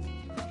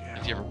 Yeah.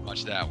 If you ever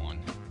watched that one.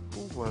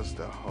 Who was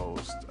the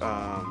host?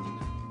 I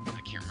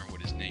can't remember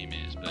what his name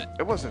is, but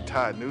it wasn't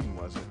Todd Newton,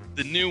 was it?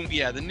 The new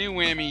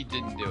Whammy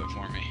didn't do it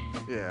for me.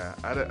 Yeah,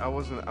 I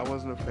wasn't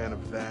a fan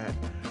of that.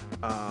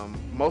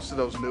 Most of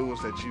those new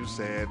ones that you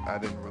said, I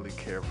didn't really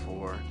care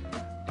for.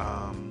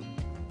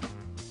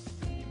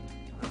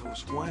 There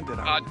was one that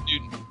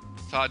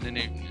Todd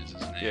Newton is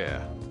his name.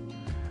 Yeah,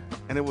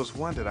 and it was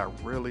one that I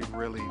really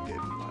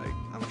didn't like.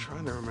 I'm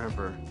trying to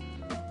remember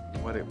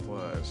what it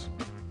was.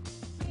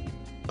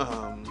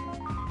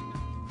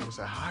 Was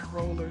it High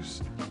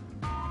Rollers?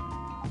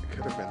 It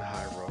could have been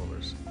High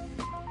Rollers,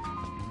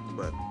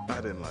 but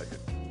I didn't like it.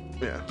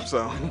 Yeah,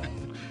 so.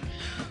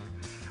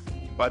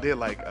 But I did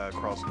like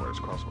Crosswords.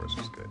 Crosswords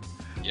was good.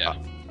 Yeah, I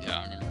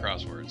remember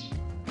Crosswords.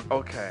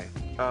 Okay.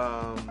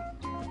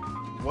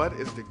 What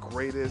is the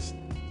greatest,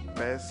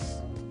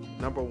 best,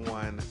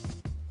 #1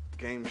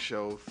 game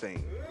show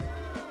thing?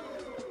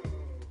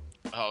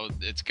 Oh,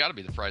 it's got to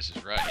be The Price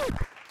is Right.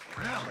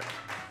 Really?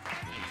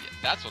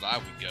 That's what I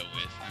would go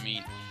with. I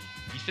mean,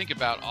 you think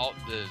about all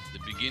the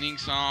beginning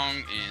song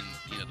and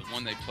the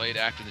one they played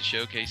after the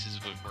showcases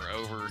were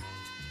over,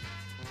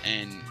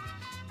 and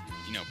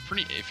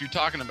if you're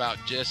talking about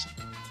just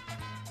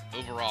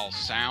overall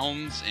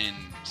sounds and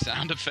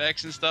sound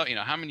effects and stuff,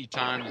 how many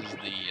times is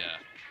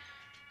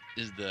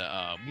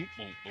boom,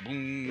 boom, boom,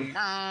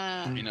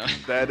 boom, you know.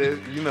 That is,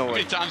 you know How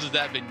many what? times has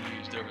that been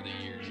used over the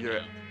years? you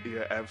know?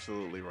 You're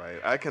absolutely right.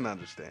 I can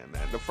understand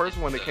that. The first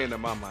one that came to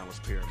my mind was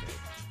Pyramid.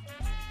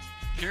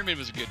 Pyramid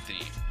was a good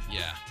theme.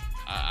 Yeah,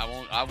 I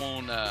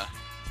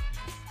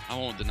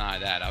won't deny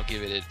that. I'll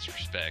give it its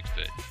respect.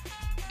 But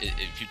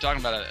if you're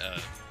talking about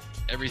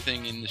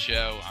everything in the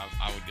show,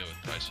 I would go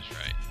with Price is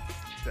Right.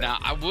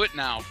 Definitely.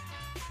 Now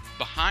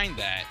behind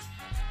that,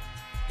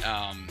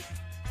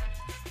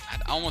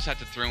 I'd almost have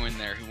to throw in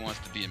there Who Wants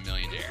to Be a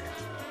Millionaire,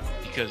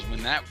 because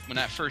when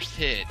that first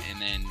hit,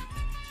 and then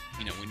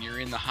when you're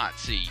in the hot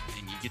seat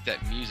and you get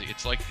that music,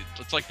 it's like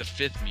the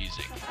fifth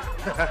music.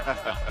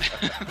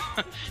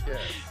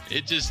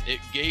 Yes. It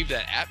gave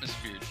that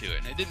atmosphere to it,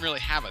 and it didn't really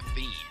have a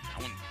theme. I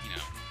wouldn't,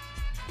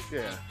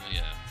 Yeah.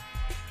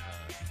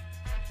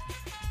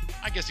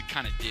 I guess it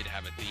kind of did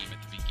have a theme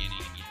at the beginning,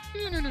 and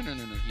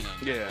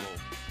Yeah. little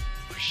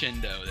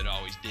crescendo that it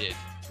always did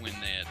when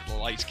the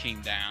lights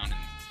came down and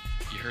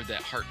you heard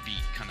that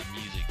heartbeat kind of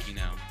music,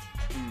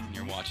 when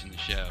you're watching the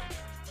show.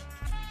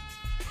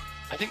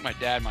 I think my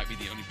dad might be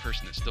the only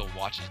person that still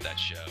watches that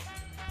show.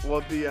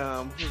 Well,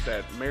 who's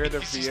that?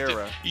 Meredith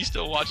Vieira. He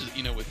still watches,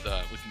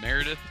 with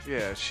Meredith.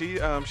 Yeah,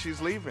 she's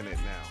leaving it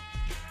now.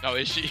 Oh,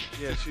 is she?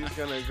 Yeah, she's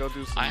gonna go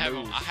do some I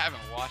news.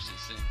 haven't watched it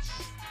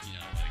since, I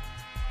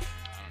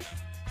don't know,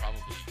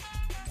 probably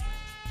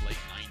late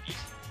 90s.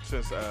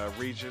 Since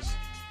Regis.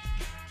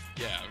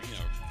 Yeah,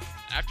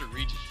 after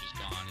Regis was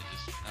gone,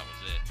 that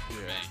was it for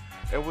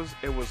me.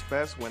 It was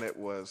best when it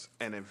was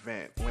an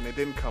event, when it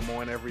didn't come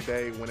on every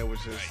day, when it was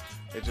just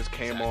it just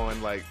came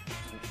on like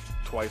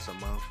twice a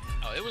month.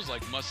 Oh, it was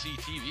like must-see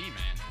TV,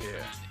 man.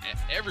 Yeah. I mean,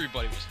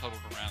 everybody was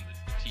huddled around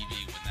the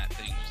TV when that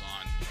thing was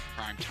on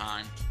prime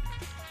time,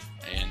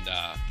 and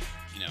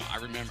I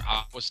remember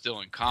I was still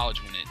in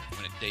college when it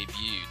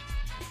debuted,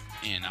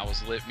 and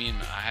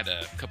I had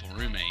a couple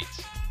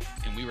roommates,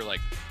 and we were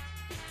like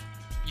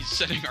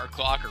setting our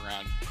clock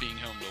around being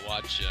home to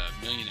watch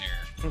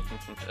Millionaire,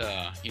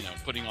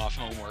 putting off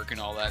homework and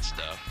all that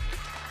stuff.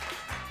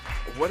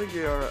 What are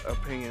your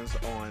opinions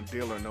on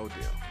Deal or No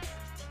Deal?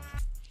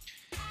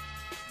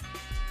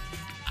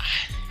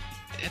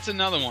 It's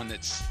another one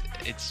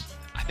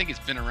I think it's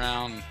been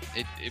around.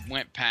 It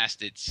went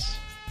past its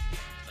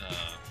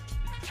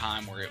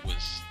time where it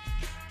was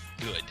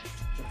good,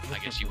 I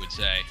guess you would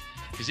say,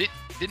 because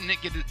didn't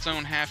it get its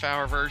own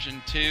half-hour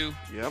version too?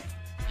 Yep.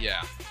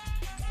 Yeah.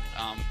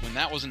 When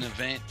that was an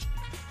event,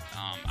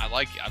 I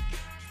like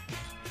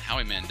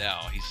Howie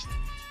Mandel. He's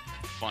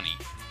funny.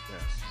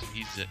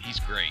 Yes. He's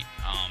great.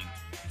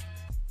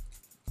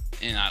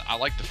 And I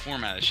like the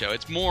format of the show.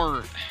 It's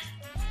more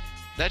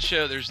that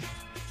show. There's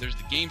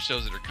the game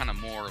shows that are kind of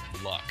more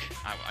of luck,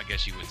 I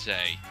guess you would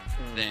say,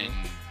 than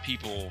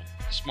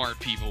smart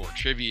people or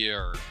trivia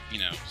or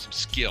some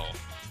skill.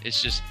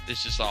 It's just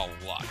all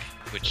luck,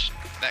 which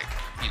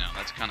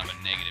that's kind of a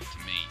negative to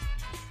me.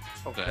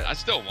 Okay. But I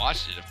still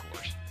watched it, of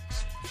course.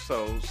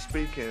 So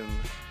speaking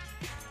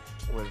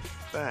with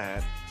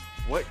that,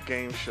 what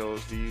game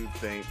shows do you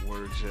think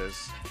were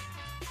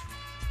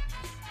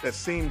that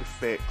seemed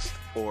fixed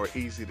or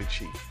easy to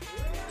cheat?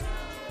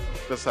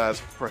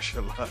 Besides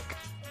Pressure Luck.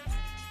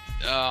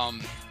 I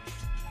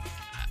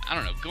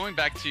don't know. Going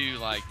back to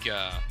like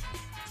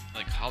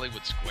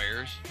Hollywood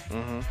Squares,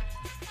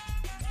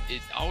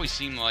 it always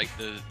seemed like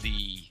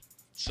the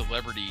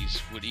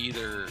celebrities would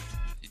either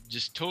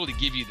just totally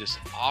give you this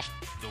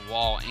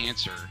off-the-wall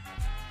answer,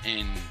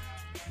 and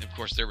of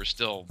course there were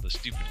still the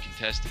stupid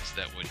contestants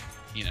that would,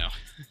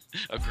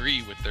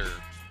 agree with their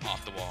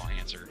off-the-wall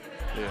answer.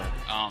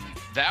 Yeah.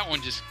 That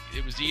one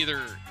it was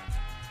either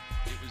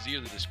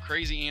this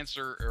crazy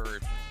answer, or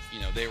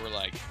they were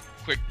like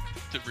quick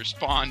to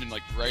respond and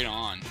like right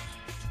on.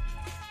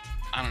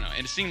 I don't know,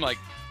 and it seemed like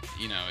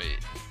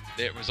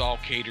it was all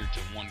catered to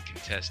one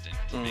contestant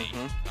to me.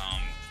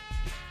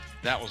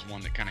 That was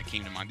one that kind of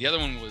came to mind. The other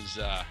one was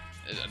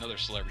another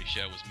celebrity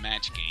show, was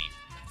Match Game.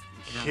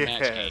 Remember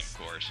Match Game, of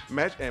course.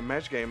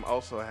 Match Game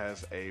also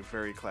has a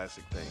very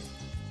classic theme.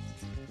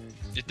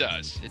 It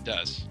does.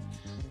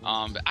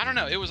 But I don't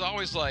know. It was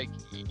always like,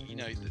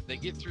 they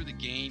get through the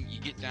game, you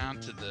get down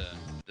to the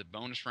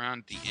bonus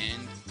round at the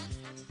end,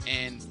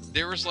 and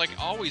there was like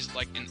always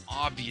like an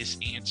obvious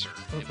answer.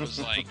 It was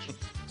like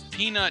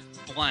peanut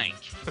blank,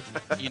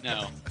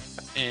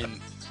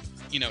 and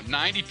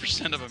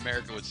 90% of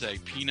America would say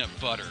peanut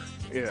butter.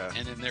 Yeah.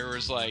 And then there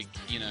was like,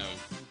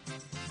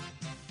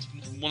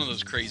 one of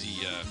those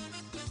crazy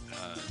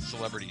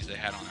celebrities they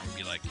had on there would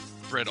be like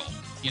brittle,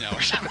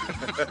 or something.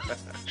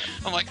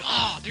 I'm like,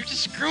 they're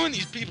just screwing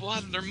these people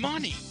out of their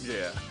money.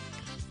 Yeah.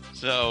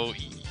 So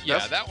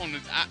that one, you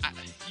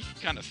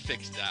can kind of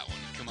fix that one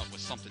and come up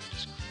with something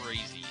just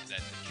crazy that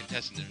the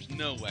contestant, there's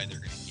no way they're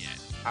gonna get.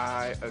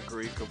 I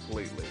agree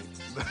completely.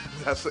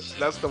 That's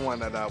the one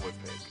that I would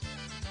pick.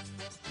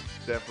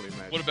 Definitely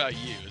Match. What about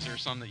you? Is there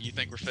some that you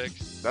think were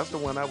fixed? That's the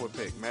one I would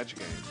pick, Match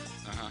Game.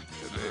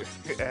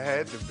 It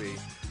had to be.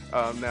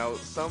 Now,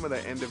 some of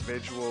the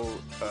individual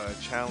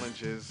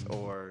challenges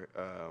or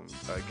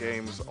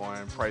games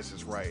on Price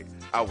is Right,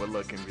 I would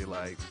look and be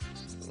like,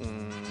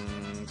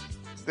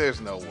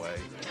 there's no way.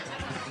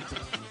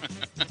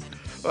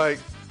 Like,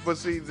 but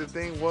see, the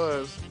thing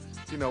was,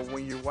 you know,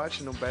 when you're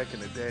watching them back in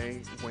the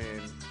day, when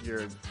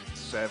you're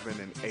 7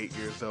 and 8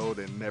 years old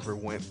and never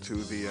went to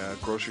the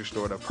grocery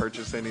store to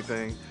purchase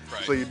anything,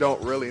 Right. so you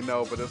don't really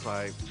know. But it's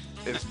like,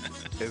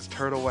 is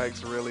turtle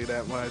wax really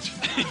that much?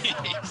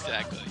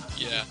 Exactly.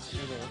 Yeah.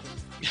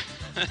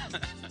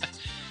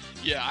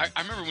 Yeah,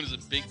 I remember when it was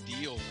a big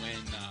deal when,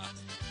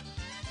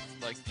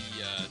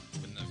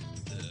 when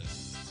the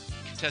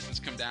contestants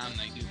come down and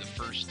they do the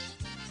first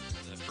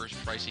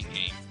pricing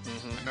game.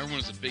 Mm-hmm. I remember when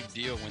it was a big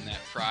deal when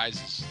that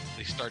prize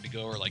they started to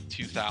go over like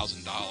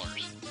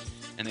 $2,000,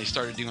 and they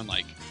started doing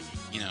like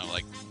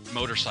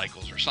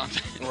motorcycles or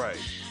something. Right.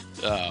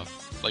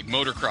 Like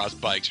motocross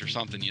bikes or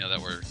something, you know,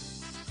 that were,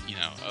 you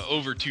know,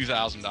 over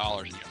 $2,000.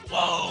 And you go,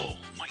 whoa,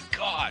 my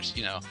gosh,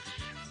 you know.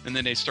 And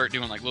then they start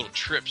doing like little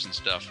trips and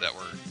stuff that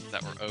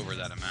were over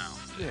that amount.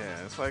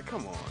 Yeah, it's like,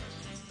 come on.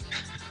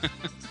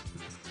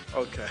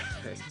 Okay.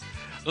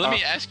 Well, let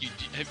me ask you: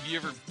 have you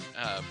ever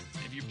have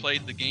you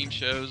played the game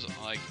shows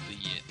like the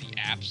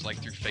apps like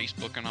through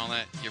Facebook and all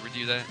that? You ever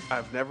do that?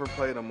 I've never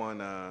played them on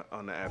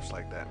the apps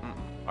like that.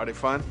 Are they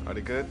fun? Are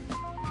they good?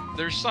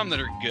 There's some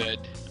that are good.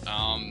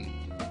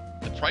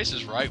 The Price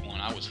is Right one,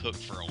 I was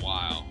hooked for a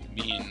while.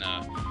 Me and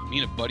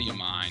a buddy of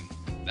mine,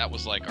 that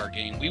was like our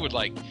game. We would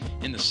like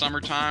in the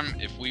summertime,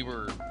 if we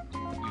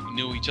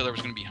knew each other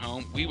was going to be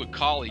home, we would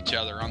call each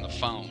other on the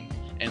phone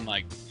and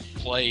like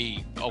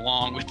play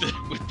along with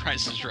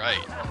Price is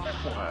Right.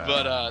 Wow.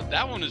 But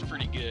that one is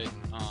pretty good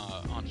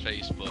on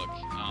Facebook.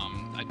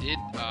 I did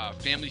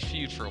Family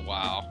Feud for a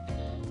while.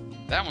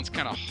 That one's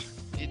kind of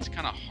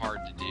hard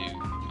to do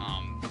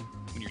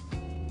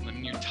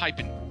when you're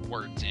typing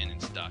words in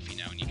and stuff, you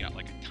know, and you got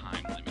like a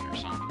time limit or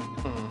something.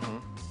 Mm-hmm.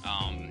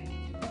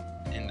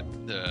 And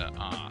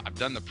I've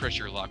done the Push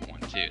Your Luck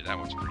one too. That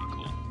one's pretty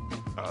cool.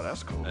 Oh,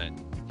 that's cool. But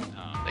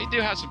they do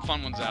have some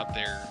fun ones out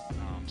there.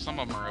 Some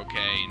of them are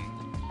okay,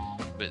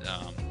 but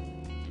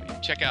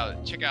check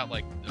out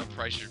like the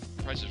Price is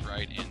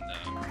Right and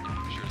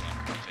Push Your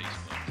Luck on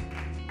Facebook.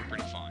 They're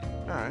pretty fun.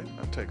 All right,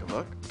 I'll take a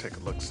look. Take a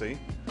look. See.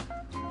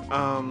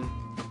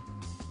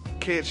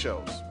 Kid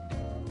shows.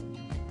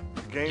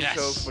 Game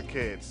shows for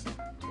kids.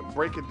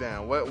 Break it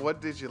down.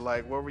 What did you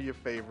like? What were your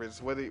favorites?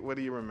 What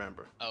do you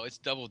remember? Oh, it's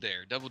Double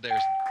Dare. Double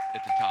Dare's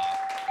at the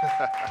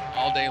top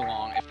all day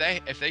long.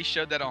 If they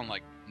showed that on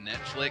like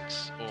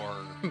Netflix or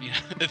you know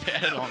if they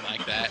had it on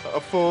like that,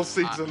 a full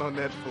season on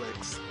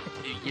Netflix.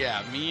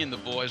 Yeah, me and the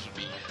boys would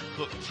be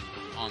hooked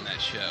on that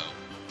show.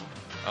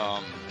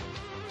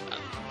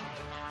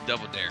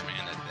 Double Dare,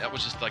 man, that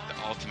was just like the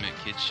ultimate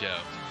kids show,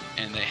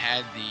 and they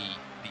had the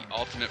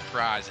ultimate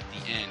prize at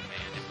the end,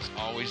 man. It was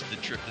always the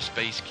trip to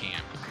space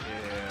camp.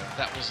 Yeah.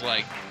 That was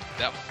like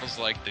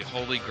the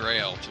holy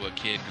grail to a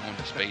kid going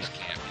to space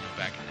camp, you know,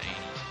 back in the 80s.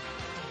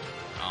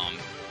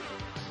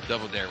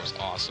 Double Dare was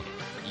awesome.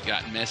 You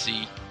got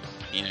messy,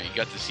 you know, you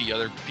got to see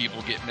other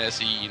people get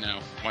messy, you know,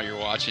 while you're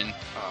watching.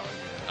 Oh,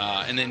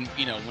 yeah. And then,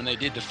 you know, when they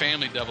did the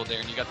family Double Dare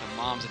and you got the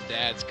moms and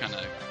dads kind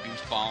of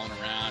goofballing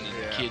around and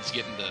the kids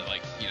getting to,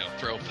 like, you know,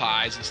 throw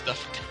pies and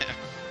stuff at them.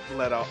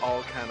 Let out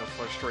all kind of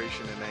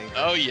frustration and anger.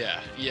 Oh,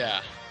 yeah.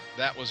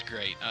 That was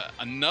great.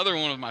 Another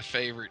one of my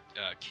favorite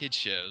kid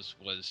shows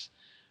was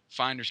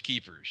Finders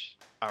Keepers.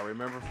 I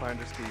remember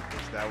Finders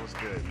Keepers. That was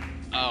good.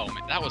 Oh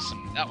man, that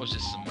was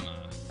just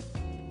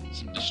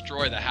some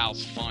destroy the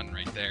house fun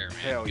right there, man.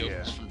 Hell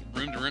yeah. From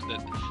room to room.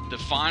 The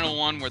final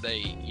one where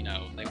they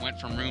went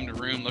from room to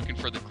room looking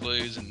for the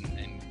clues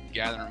and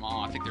gathering them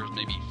all. I think there was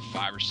maybe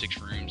 5 or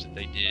 6 rooms that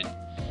they did.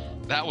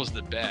 That was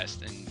the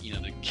best, and you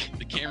know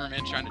the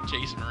cameraman trying to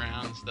chase them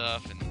around and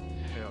stuff, and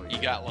hell yeah.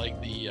 you got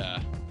like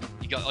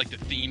the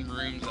theme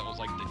rooms that was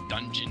like the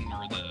dungeon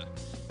or the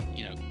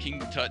King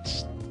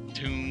Tut's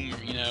tomb,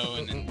 you know,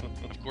 and then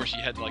of course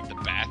you had like the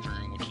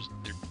bathroom, which was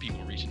there were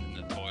people reaching in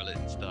the toilet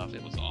and stuff.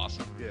 It was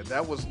awesome. Yeah,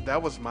 that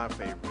was my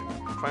favorite.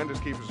 Finders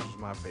Keepers was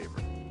my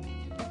favorite.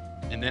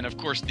 And then of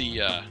course the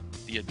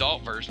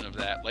adult version of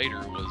that later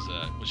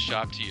was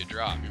Shop Till You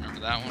Drop. You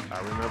remember that one? I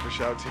remember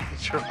Shop Till You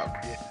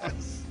Drop.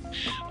 Yes.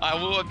 I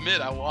will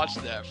admit I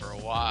watched that for a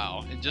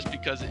while, and just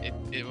because it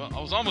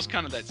was almost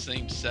kind of that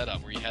same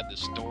setup where you had the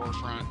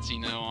storefronts,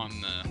 you know, on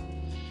the.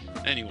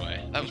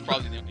 Anyway, that was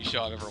probably the only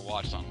show I've ever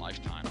watched on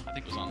Lifetime. I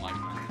think it was on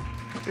Lifetime.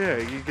 Yeah,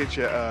 you get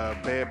your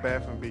Bed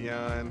Bath &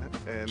 Beyond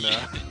and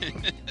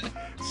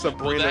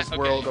Sabrina's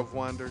World of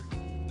Wonder.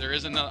 There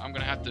is another. I'm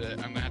gonna have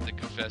to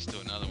confess to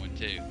another one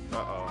too.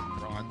 Uh-oh.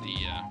 We're on the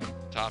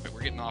topic.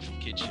 We're getting off of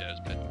kid shows,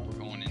 but we're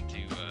going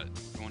into the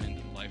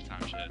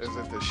Lifetime shows. Is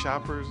it the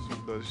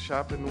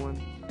shopping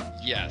one?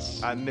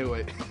 Yes. I knew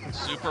it.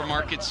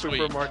 Supermarket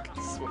Sweep. Supermarket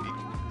Sweep.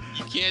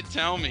 You can't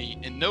tell me,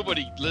 and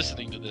nobody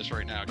listening to this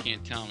right now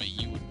can't tell me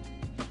you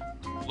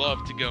would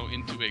love to go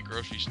into a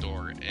grocery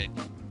store at,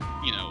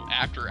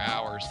 after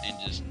hours and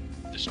just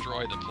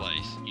destroy the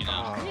place, you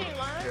know? Oh,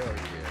 hell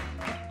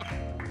yeah.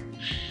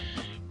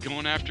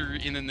 going after,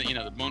 and then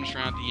the bonus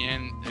round at the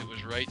end, it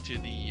was right to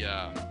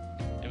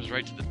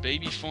the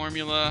baby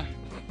formula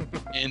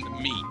and the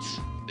meats.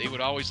 They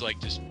would always like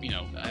just,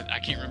 I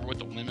can't remember what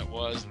the limit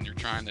was, and they're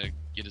trying to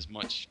get as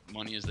much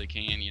money as they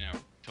can,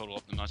 total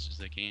up the much as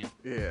they can.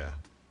 Yeah.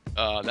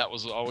 That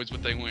was always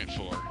what they went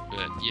for.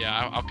 But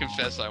yeah, I'll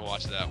confess I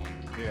watched that one.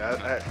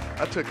 Yeah,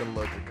 I took a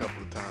look a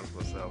couple of times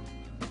myself.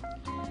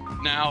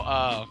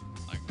 Now,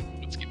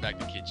 let's get back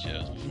to kid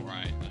shows before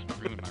I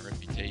ruin my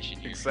reputation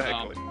here.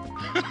 Exactly.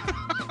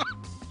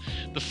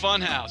 The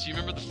Funhouse. You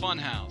remember the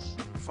Funhouse?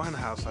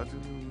 Funhouse. I do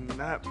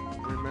not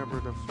remember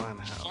the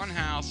Funhouse.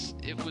 Funhouse.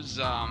 It was,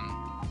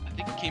 I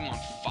think it came on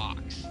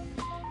Fox,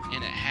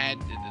 and it had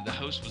the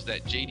host was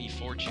that J.D.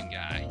 Fortune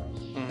guy.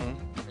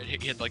 Mm-hmm.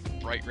 He had like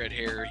bright red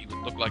hair. He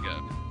would look like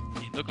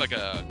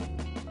a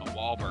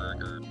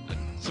Wahlberg or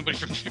somebody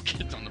from New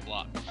Kids on the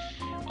Block.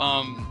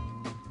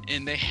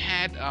 And they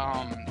had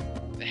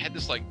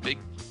this like big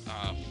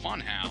fun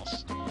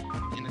house,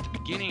 and at the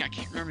beginning I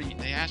can't remember,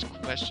 they asked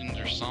questions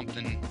or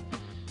something,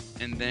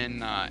 and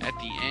then at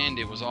the end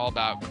it was all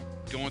about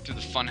going through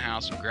the fun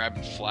house and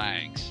grabbing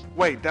flags.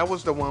 Wait, that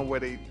was the one where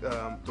the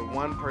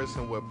one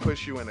person would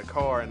push you in a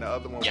car and the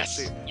other one would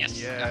sit. Yes.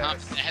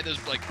 It had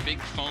those like big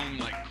foam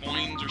like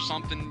coins or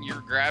something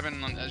you're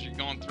grabbing as you're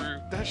going through.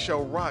 That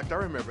show rocked. I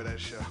remember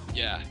that show.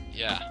 Yeah.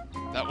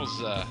 That was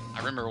I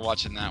remember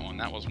watching that one.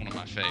 That was one of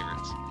my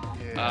favorites.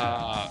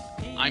 Yeah.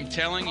 I'm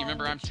Telling. You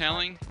remember I'm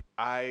Telling?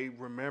 I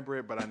remember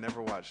it, but I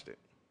never watched it.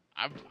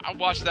 I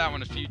watched that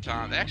one a few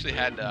times. They actually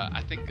had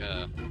I think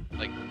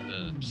like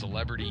the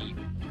celebrity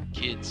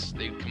kids,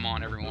 they'd come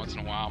on every once in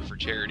a while for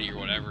charity or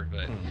whatever,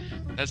 but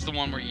that's the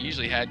one where you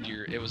usually had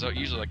it was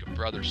usually like a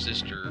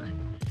brother-sister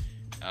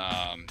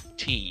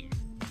team,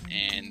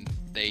 and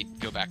they'd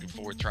go back and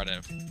forth, try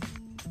to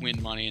win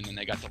money, and then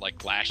they got to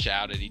like lash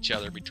out at each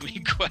other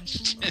between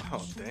questions.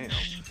 Oh, damn.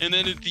 And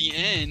then at the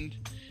end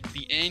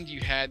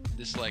you had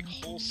this like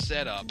whole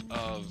setup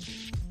of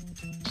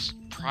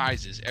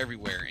prizes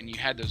everywhere, and you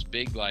had those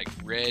big like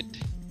red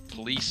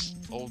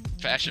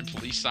old-fashioned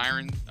police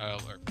siren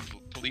or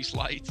police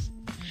lights.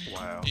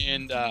 Wow.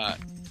 And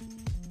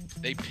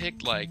they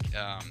picked like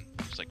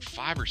it was like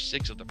 5 or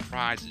 6 of the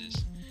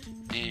prizes,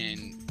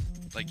 and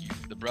like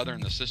the brother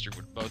and the sister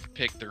would both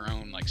pick their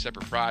own like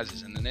separate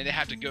prizes, and then they'd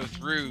have to go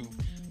through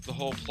the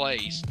whole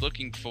place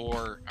looking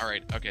for, all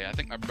right, okay, I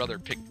think my brother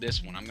picked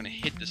this one, I'm gonna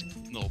hit this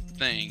little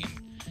thing, and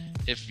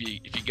if you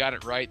got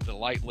it right, the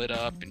light lit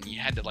up, and you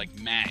had to like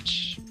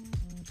match.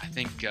 I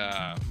think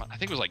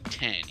it was like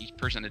 10. Each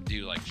person had to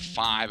do like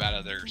 5 out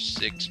of their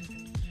 6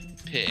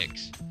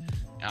 picks,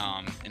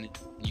 and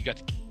you got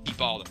to keep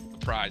all the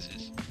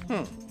prizes.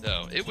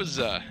 So it was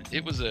a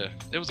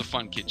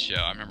fun kid show.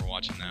 I remember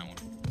watching that one.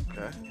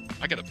 Okay.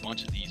 I got a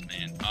bunch of these,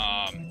 man.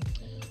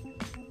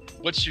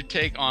 What's your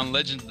take on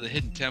Legends of the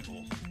Hidden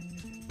Temple?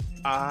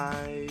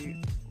 I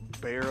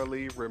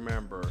barely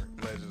remember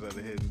Legends of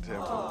the Hidden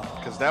Temple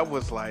because that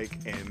was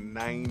like in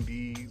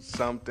 90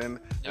 something,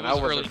 and I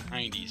was early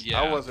 90s.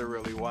 Yeah, I wasn't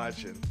really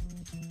watching.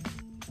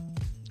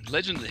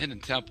 Legend of the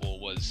Hidden Temple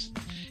was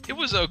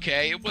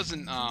okay. It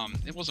wasn't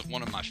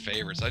one of my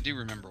favorites. I do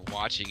remember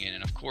watching it,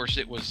 and of course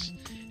it was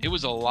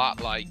a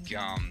lot like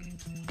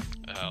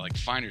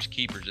Finders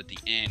Keepers at the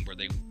end, where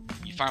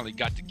you finally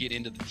got to get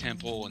into the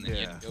temple, and then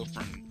you had to go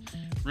from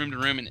room to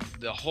room, and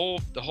the whole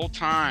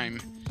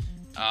time,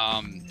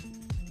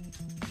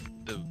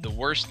 the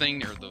worst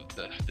thing or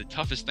the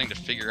toughest thing to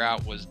figure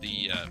out was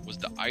the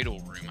idol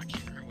room. I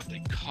can't remember what they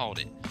called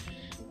it.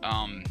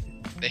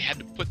 They had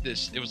to put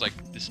this, it was like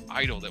this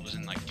idol that was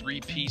in like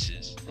 3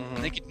 pieces,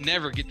 and they could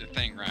never get the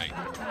thing right.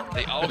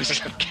 They always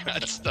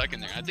got stuck in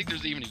there. I think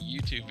there's even a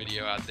YouTube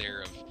video out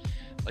there of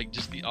like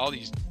just all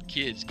these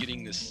kids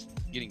getting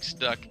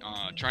stuck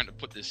trying to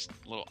put this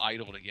little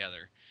idol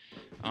together.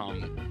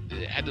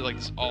 It had to like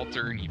this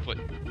altar, and you put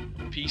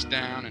a piece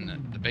down and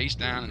the base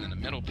down, and then the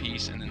middle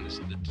piece, and then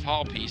the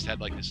tall piece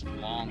had like this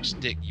long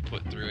stick you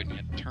put through it, and you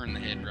had to turn the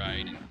head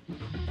right. And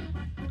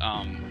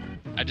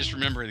I just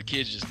remember the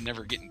kids just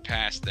never getting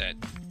past that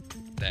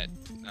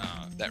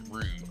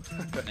room.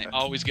 And they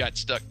always got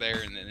stuck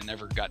there, and they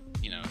never got,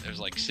 there's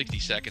like 60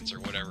 seconds or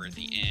whatever at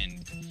the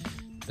end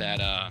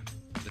that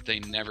they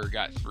never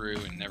got through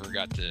and never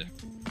got to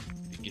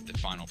get the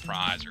final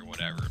prize or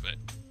whatever. But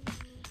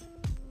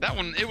that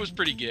one, it was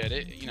pretty good.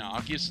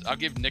 I'll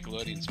give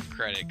Nickelodeon some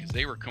credit because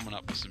they were coming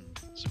up with some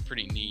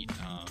pretty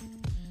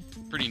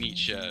neat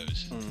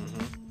shows.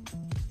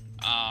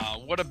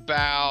 What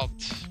about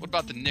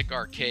the Nick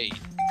Arcade?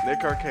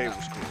 Nick Arcade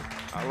was cool.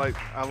 I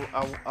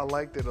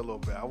liked it a little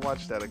bit. I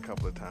watched that a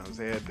couple of times.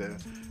 They had the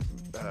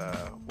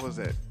what was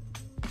that?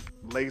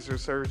 Laser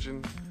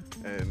Surgeon,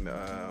 and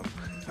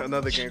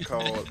another game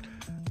called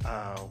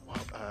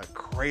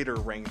Crater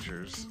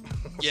Rangers.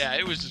 Yeah,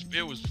 it was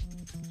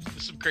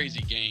some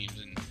crazy games,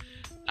 and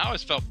I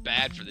always felt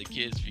bad for the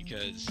kids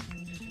because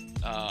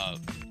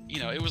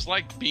it was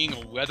like being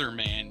a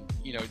weatherman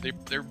you know,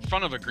 they're in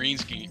front of a green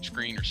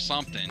screen or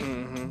something.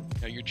 Mm-hmm.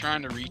 You know, you're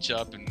trying to reach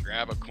up and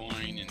grab a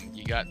coin, and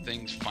you got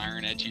things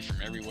firing at you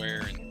from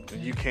everywhere,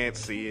 and you can't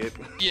see it.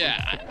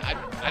 Yeah,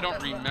 I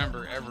don't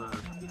remember ever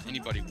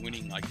anybody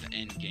winning like the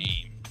end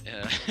game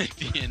at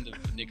the end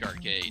of the Nick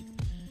Arcade.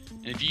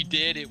 And if you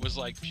did, it was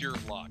like pure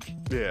luck.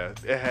 Yeah,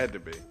 it had to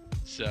be.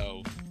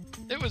 So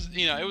it was,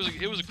 you know, it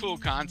was a cool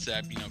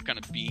concept, you know, kind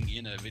of being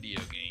in a video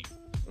game.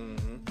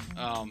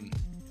 Mm-hmm.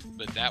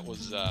 But that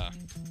was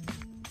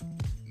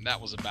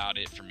about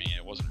it for me.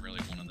 It wasn't really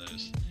one of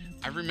those.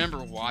 I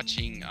remember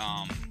watching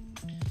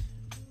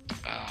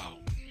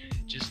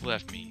it just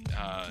left me.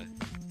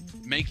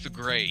 Make the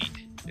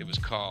Grade, it was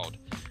called.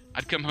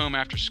 I'd come home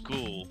after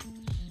school.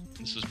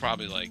 This was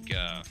probably like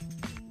I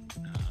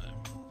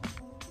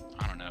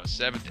don't know,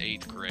 7th,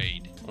 8th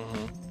grade.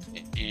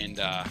 And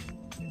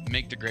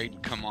Make the Grade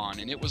would come on,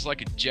 and it was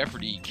like a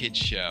Jeopardy kids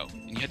show.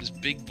 And you had this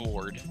big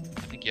board.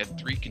 I think you had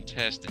 3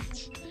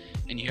 contestants,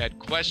 and you had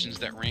questions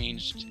that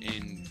ranged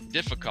in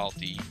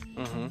difficulty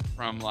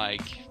from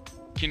like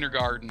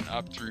kindergarten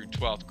up through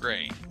 12th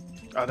grade.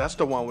 Oh, that's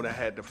the one where they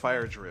had the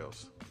fire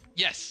drills.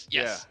 Yes,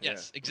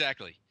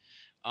 exactly.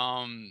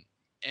 And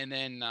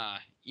then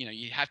you know,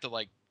 you have to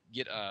like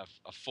get a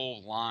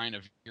full line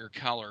of your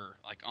color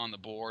like on the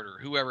board, or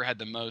whoever had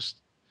the most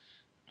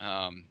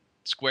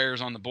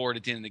squares on the board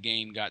at the end of the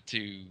game got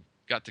to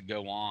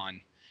go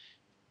on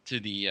to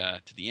the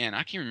end.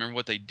 I can't remember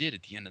what they did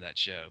at the end of that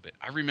show, but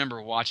I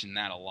remember watching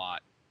that a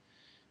lot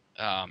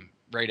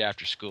right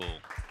after school.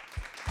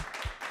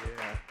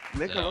 Yeah,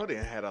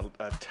 Nickelodeon had a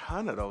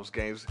ton of those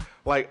games.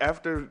 Like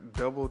after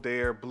Double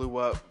Dare blew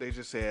up, they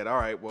just said, all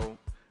right, well,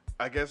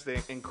 I guess they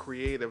in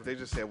creative, they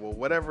just said, well,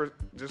 whatever,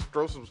 just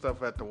throw some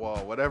stuff at the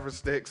wall. Whatever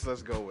sticks,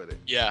 let's go with it.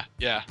 Yeah.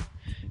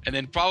 And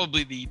then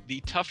probably the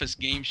toughest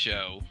game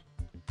show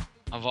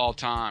of all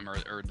time,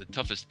 or the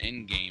toughest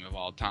end game of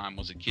all time,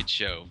 was a kid's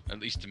show, at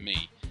least to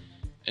me.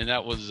 And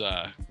that was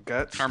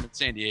Guts? Carmen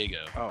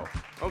Sandiego. Oh,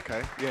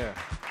 okay, yeah.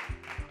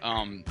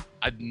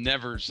 I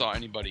never saw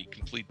anybody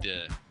complete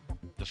the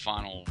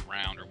final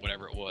round or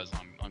whatever it was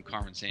on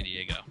Carmen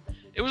Sandiego.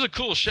 It was a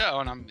cool show,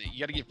 and you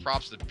got to give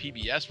props to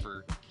PBS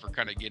for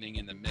kind of getting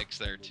in the mix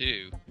there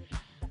too.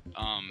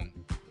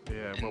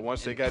 But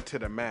once they got to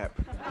the map,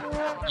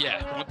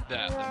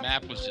 the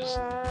map was just,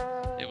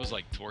 it was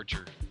like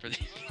torture for the.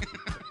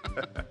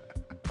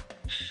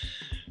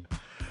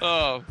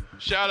 Oh,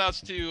 shout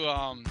outs to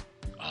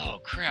oh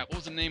crap, what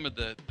was the name of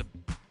the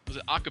was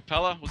it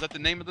Acapella? Was that the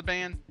name of the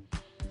band?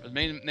 Or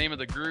the name of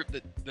the group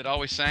that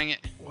always sang it?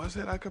 Was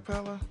it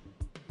Acapella?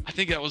 I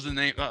think that was the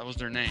name. That was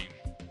their name.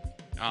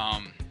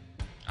 I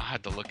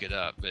had to look it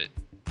up, but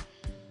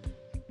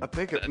I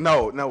think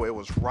no, it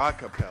was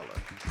Rockapella.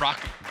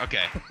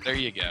 Okay, there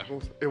you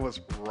go. It was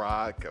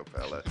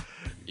Rockapella.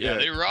 Yeah,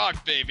 they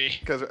rock, baby.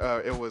 Because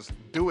it was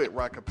Do It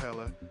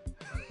Rockapella.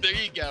 There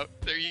you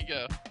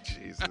go.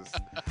 Jesus.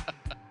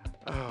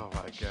 Oh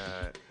my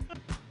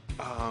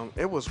God.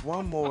 It was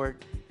one more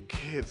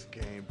kids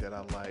game that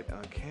I liked.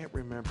 I can't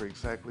remember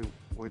exactly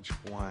which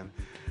one.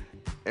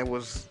 It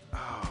was,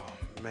 oh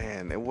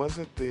man, it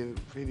wasn't the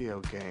video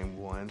game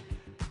one.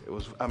 It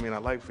was, I mean, I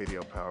like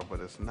Video Power,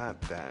 but it's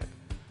not that.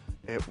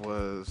 It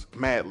was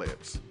Mad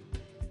Libs.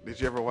 Did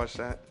you ever watch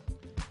that?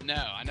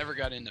 No, I never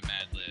got into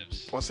Mad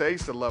Libs. Well, see, I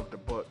used to love the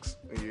books.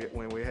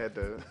 When we had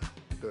the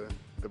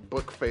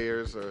book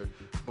fairs or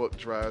book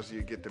drives,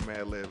 you get the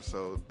Mad Libs.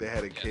 So they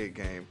had a kid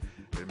game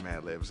in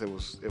Mad Libs. It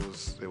was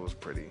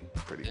pretty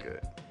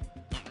good.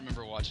 I don't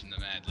remember watching the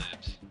Mad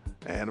Libs.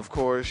 And of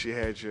course, you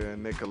had your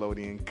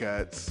Nickelodeon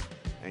Guts,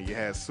 and you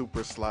had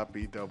Super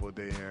Sloppy Double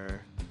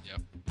Dare.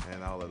 Yep.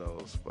 And all of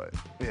those, but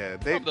yeah,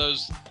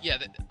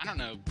 I don't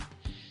know.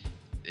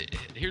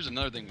 Here's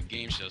another thing with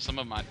game shows. Some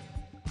of my,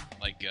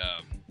 like,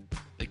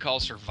 they call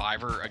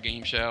Survivor a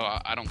game show.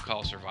 I don't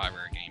call Survivor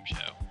a game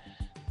show,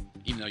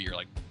 even though you're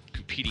like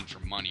competing for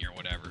money or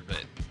whatever.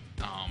 But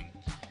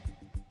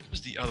what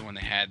was the other one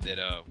they had that?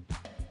 Oh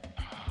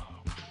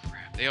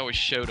crap! They always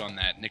showed on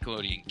that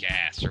Nickelodeon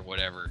Gas or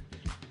whatever.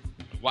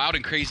 Wild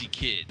and Crazy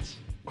Kids.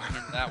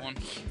 Remember that one?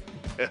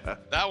 Yeah.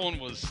 That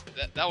was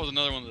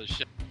another one of those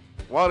shows.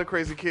 Wild and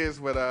Crazy Kids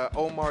with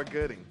Omar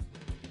Gooding.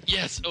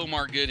 Yes,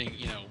 Omar Gooding.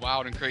 You know,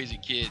 Wild and Crazy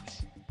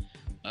Kids.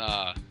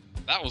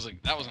 That was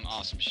an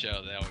awesome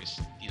show. They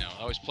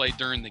always played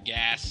during the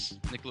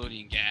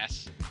Nickelodeon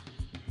Gas.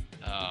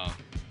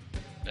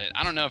 But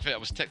I don't know if it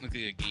was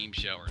technically a game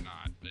show or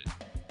not. But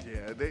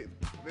yeah,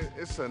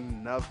 it's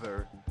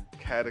another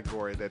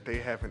category that they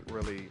haven't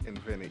really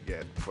invented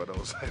yet for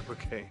those type of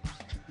games.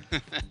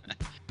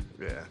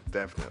 Yeah,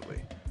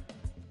 definitely.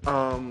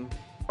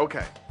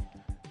 Okay,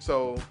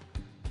 so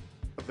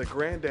the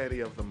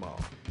granddaddy of them all,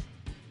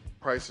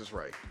 Price is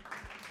Right.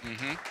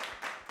 Mm-hmm.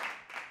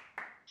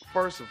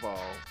 First of all,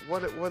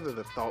 what are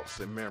the thoughts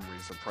and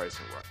memories of Price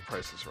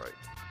is Right?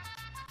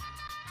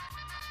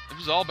 It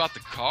was all about the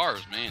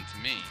cars, man, to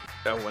me.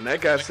 When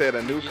that guy said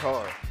a new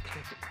car.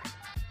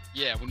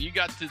 Yeah, when you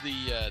got to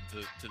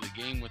the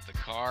game with the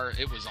car,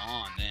 it was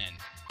on then,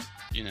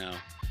 you know.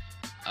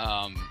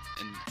 And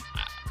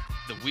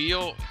the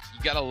wheel,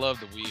 you gotta love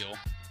the wheel.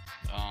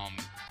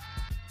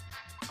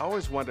 I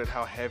always wondered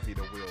how heavy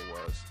the wheel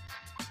was.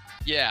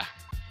 Yeah,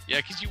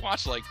 because you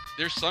watch, like,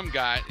 there's some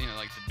guy, you know,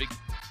 like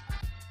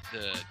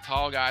the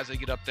tall guys, they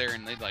get up there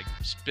and they like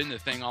spin the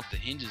thing off the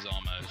hinges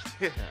almost.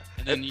 Yeah.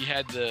 And then you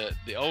had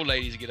the old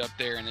ladies get up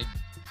there and they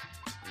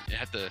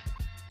have to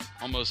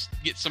almost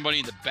get somebody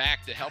in the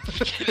back to help them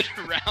get it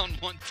around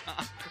one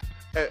time.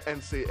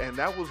 And see, and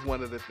that was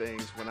one of the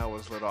things when I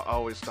was little, I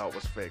always thought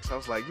was fixed. I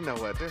was like, you know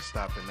what? They're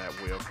stopping that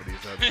wheel for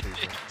these other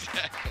people.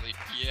 Exactly.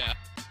 Yeah.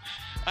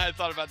 I had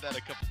thought about that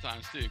a couple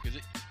times too, because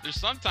there's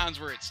sometimes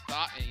where it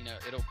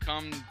it'll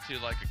come to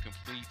like a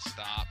complete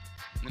stop,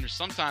 and then there's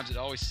sometimes it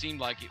always seemed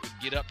like it would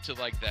get up to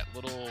like that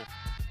little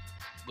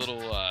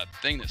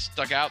thing that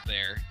stuck out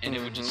there, and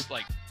it would just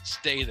like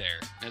stay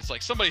there, and it's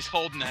like somebody's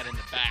holding that in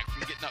the back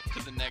from getting up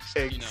to the next.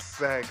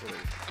 Exactly.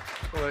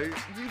 Well,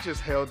 you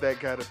just held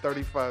that guy to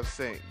 35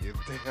 cents, you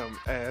damn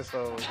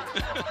asshole.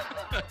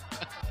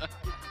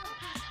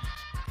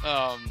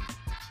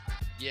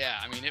 Yeah,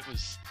 I mean,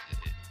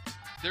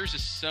 there's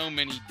just so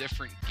many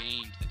different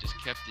games that just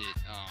kept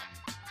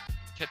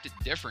it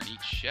different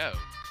each show.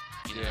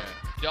 You know,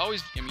 you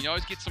always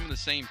get some of the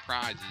same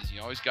prizes.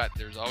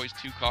 There's always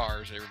 2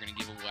 cars they were going to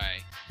give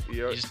away.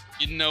 You just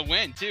didn't know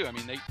when too. I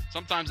mean,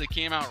 sometimes they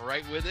came out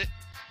right with it,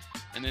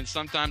 and then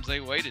sometimes they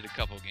waited a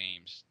couple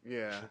games.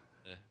 Yeah.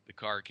 The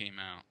car came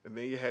out. And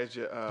then you had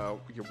your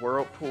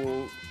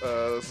whirlpool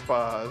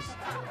spas.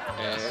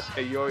 Yes.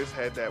 And you always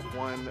had that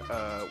one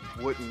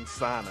wooden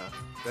sauna.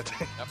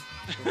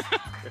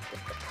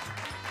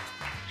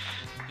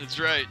 That's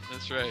right.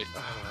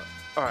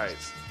 All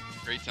right.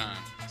 Great time.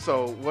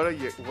 So what are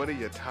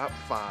your top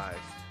 5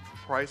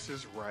 Price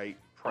is Right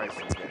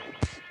pricing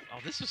games?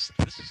 Oh, this is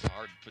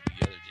hard to put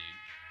together,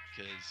 dude.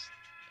 Because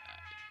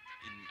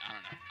I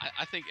don't know.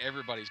 I think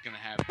everybody's gonna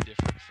have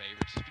different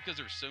favorites just because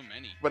there's so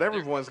many. But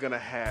everyone's gonna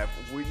have.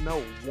 We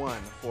know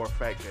one for a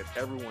fact that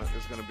everyone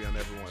is gonna be on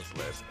everyone's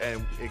list,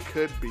 and it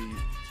could be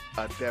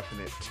a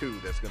definite 2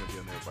 that's gonna be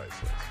on everybody's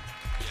list.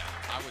 Yeah,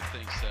 I would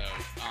think so.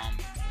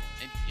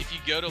 And if you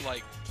go to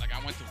like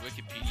I went to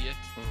Wikipedia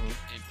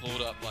and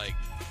pulled up like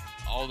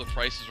all the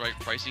Price is Right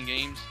pricing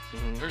games,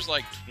 there's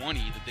like 20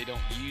 that they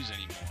don't use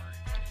anymore.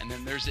 And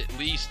then there's at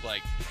least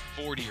like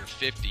 40 or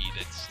 50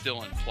 that's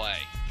still in play.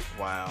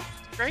 Wow.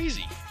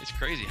 It's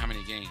crazy how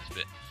many games.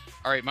 But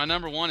all right, my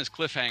number 1 is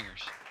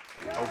Cliffhangers.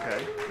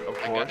 Okay, of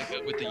course. I got to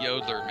go with the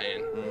Yodeler,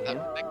 man.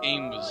 That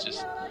game was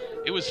just,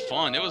 it was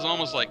fun. It was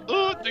almost like,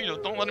 don't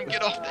let him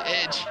get off the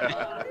edge.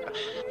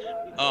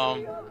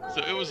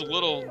 So it was a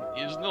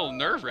little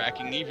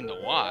nerve-wracking even to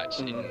watch.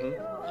 And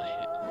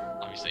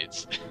obviously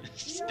it's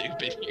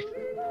stupid.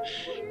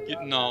 You're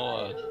getting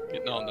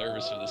all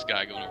nervous for this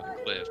guy going over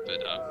the cliff.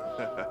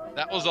 But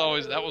that was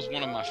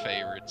one of my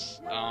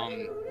favorites.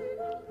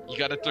 You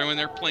got to throw in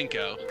there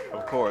Plinko.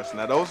 Of course.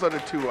 Now those are the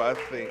 2 I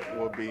think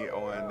will be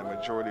on the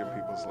majority of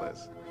people's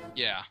list.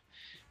 Yeah,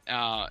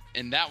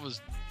 and that was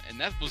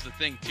the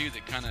thing too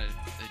that kind of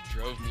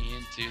drove me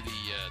into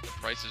the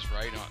Price is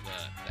Right on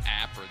the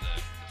app or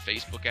the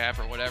Facebook app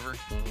or whatever.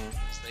 So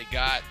they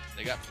got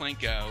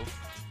Plinko.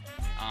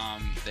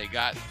 They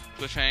got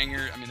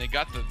Cliffhanger. I mean, they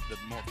got the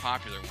more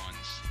popular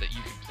ones that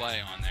you can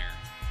play on there.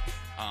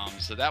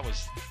 So that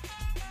was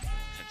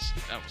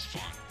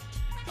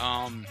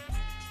fun.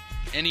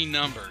 Any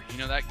Number,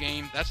 that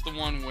game? That's the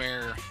one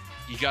where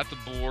you got the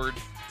board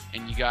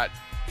and you got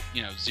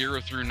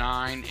 0 through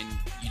 9, and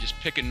you just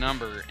pick a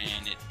number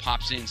and it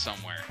pops in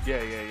somewhere.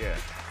 Yeah.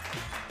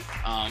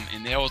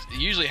 And they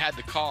usually had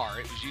the car.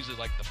 It was usually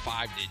like the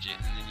 5-digit,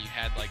 and then you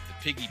had like the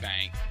piggy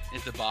bank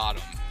at the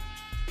bottom.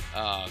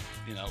 That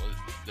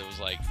was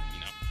like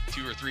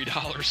 $2 or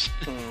 $3.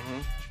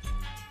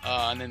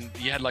 And then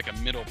you had like a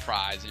middle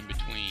prize in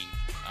between.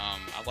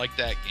 I like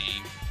that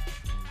game.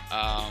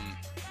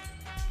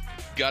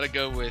 Gotta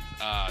go with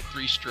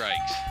 3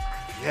 Strikes.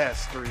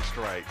 Yes, 3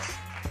 Strikes.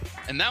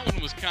 And that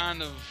one was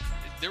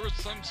there was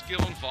some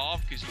skill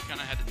involved because you kind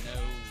of had to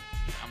know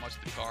how much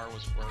the car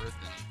was worth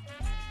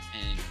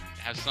and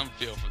have some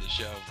feel for the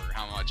show for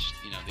how much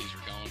these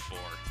were going for.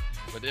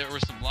 But there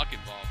was some luck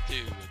involved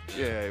too.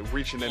 With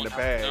reaching in the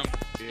bag.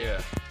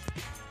 Yeah.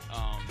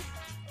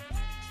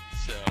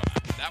 So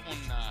that one,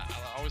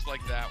 I always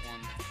liked that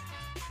one.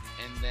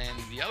 And then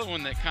the other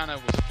one that kind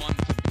of was fun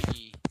to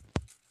me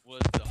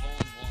was the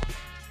hole-in-one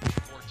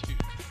or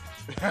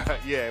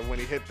 2. Yeah, when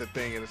he hit the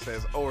thing and it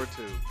says or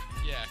 2.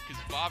 Yeah,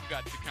 because Bob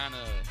got to kind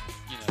of,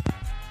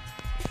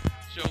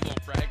 show a little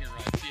bragging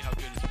rights, see how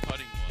good his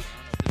putting was. I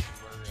don't know if this is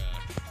where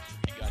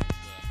he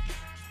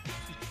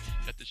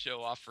got to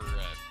show off for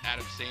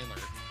Adam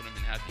Sandler, put him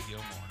in Happy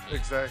Gilmore. But,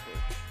 exactly.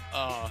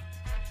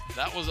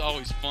 That was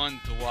always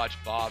fun to watch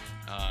Bob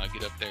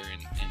get up there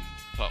and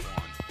putt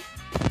one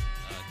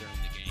during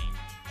the game.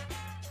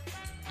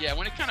 Yeah,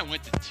 when it kind of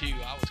went to 2,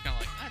 I was kind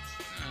of like,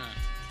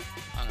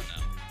 I don't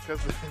know.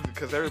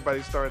 Because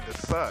everybody started to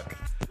suck.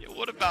 Yeah,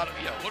 what about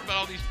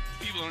all these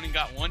people who only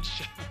got one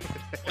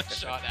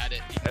shot at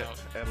it,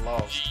 and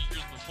lost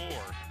years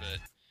before? But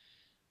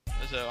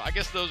So I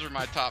guess those are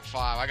my top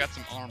 5. I got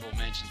some honorable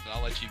mentions, but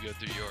I'll let you go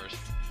through yours.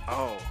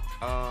 Oh,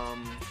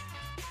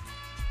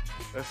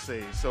 let's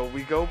see. So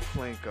we go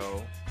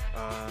Plinko.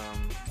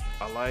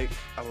 I like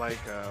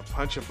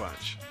Punch a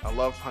Bunch. I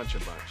love Punch a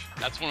Bunch.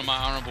 That's one of my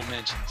honorable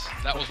mentions.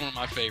 That was one of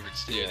my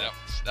favorites too. Yeah.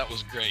 That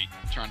was great.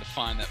 Trying to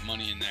find that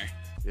money in there.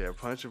 Yeah,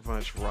 Punch a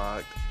Bunch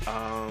rocked.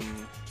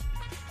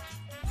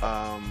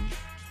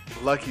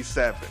 Lucky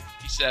 7.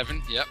 Lucky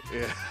 7. Yep.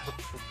 Yeah.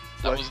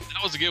 That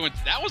was a good one.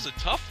 That was a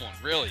tough one,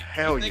 really.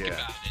 Hell Think yeah.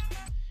 about it.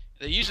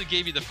 They usually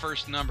gave you the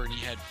first number, and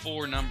you had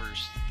 4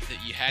 numbers that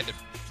you had to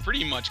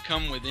pretty much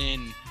come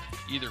within.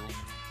 Either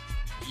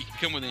you could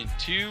come within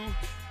 2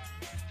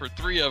 for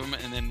 3 of them,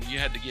 and then you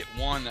had to get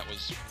one that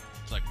was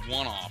like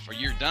one off, or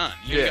you're done.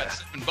 You got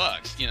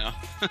 $7, you know.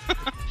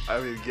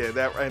 I mean, yeah,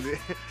 that right.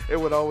 It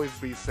would always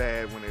be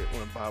sad when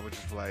Bob would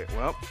just be like,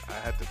 well, I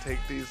had to take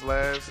these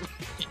last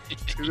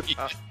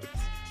 $2.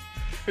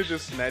 It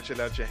just snatch it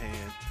out your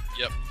hand.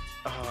 Yep.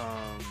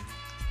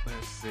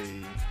 Let's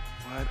see.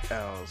 What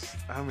else?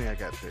 How many I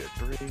got there?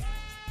 3.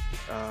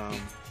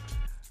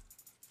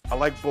 I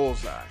like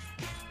Bullseye.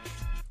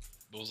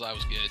 Bullseye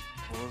was good.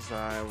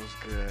 Bullseye was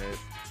good.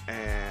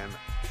 And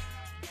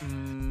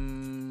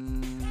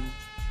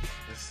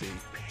let's see,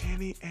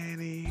 Penny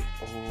Annie,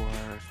 or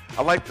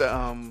I like the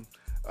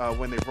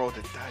when they roll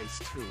the dice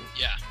too.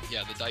 Yeah,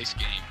 the dice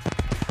game.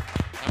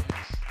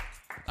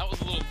 That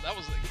was like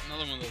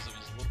another one of those. It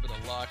was a little bit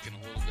of luck and a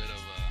little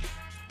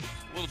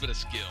bit of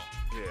skill.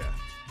 Yeah.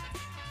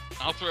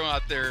 I'll throw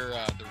out there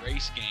the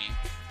race game.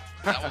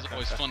 That was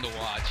always fun to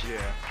watch.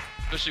 Yeah.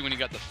 Especially when you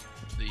got the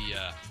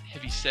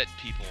heavy set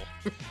people.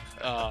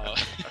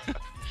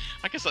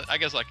 I guess I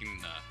can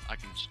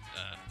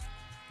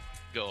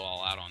go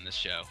all out on this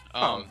show.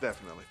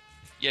 Definitely.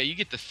 Yeah, you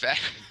get the fat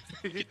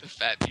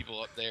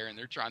people up there, and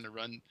they're trying to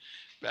run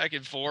back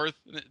and forth.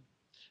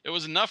 It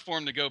was enough for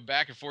them to go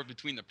back and forth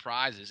between the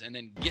prizes and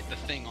then get the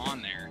thing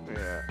on there.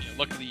 Yeah. You know,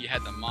 luckily, you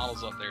had the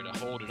models up there to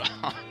hold it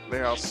on.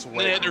 They're all sweating.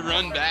 They had to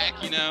run back,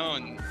 you know,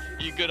 and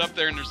you get up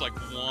there and there's like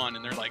one,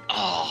 and they're like,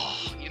 oh,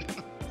 you know.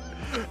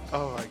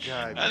 Oh my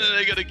God. And then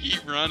they got to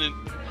keep running.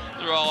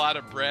 They're all out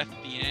of breath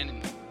at the end,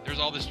 and there's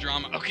all this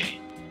drama. Okay,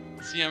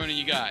 let's see how many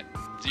you got.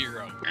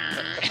 0.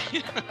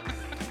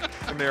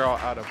 And they're all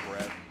out of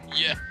breath.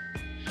 Yeah.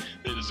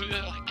 They're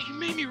like, you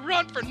made me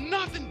run for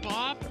nothing,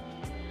 Bob.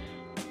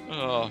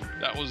 Oh,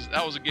 that was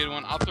a good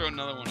one. I'll throw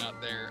another one out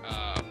there.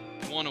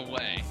 One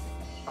Away.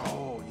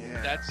 Oh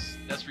yeah.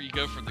 That's where you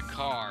go for the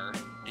car,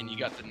 and you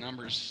got the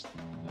numbers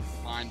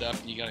lined up,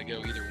 and you got to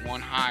go either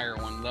one higher,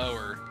 one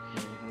lower,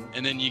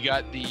 and then you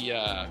got the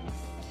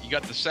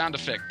sound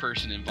effect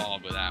person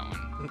involved with that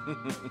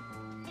one.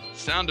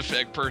 Sound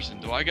effect person.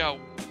 Do I got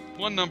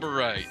one number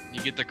right?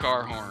 You get the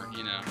car horn,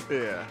 you know.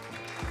 Yeah.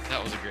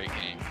 That was a great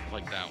game. I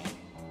like that one.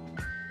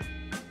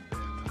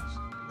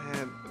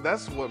 Man,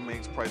 that's what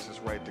makes Price is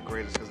Right the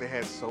greatest, because they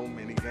had so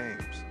many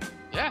games.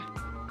 Yeah.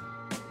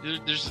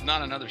 There's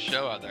not another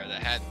show out there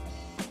that had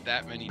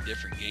that many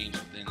different games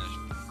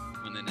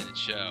within its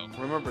show.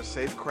 Remember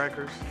Safe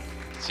Crackers?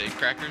 Safe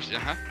Crackers,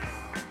 uh-huh.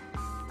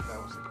 That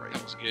was great.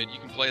 That was good. You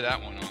can play that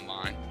one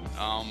online.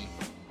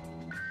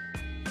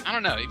 I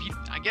don't know.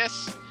 I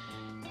guess,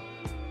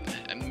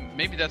 and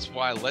maybe that's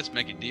why Let's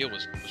Make a Deal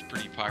was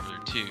pretty popular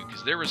too,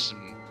 because they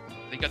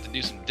got to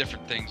do some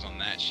different things on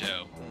that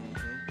show.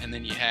 And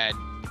then you had,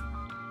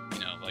 you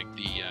know, like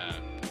you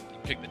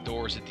pick the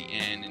doors at the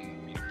end,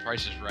 and you know,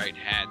 Price is Right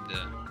had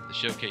the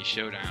Showcase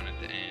Showdown at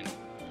the end,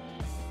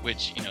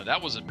 which, you know,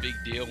 that was a big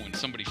deal when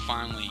somebody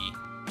finally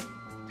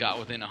got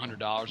within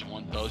 $100 and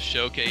won both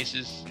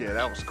showcases. Yeah,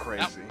 that was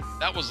crazy.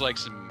 That was like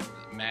some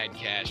mad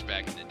cash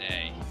back in the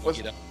day. You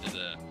get up to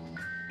the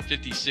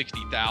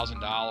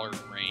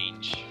 $50,000-$60,000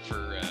 range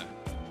for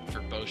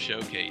both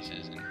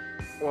showcases. And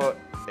well,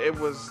 it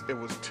was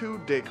 2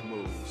 dick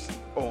moves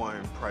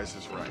on Price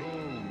is Right.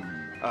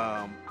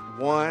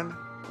 One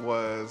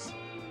was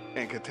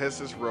in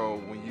Contestants Row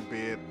when you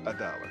bid $1.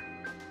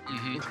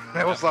 Mm-hmm.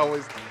 That was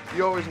always,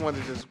 you always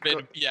wanted to just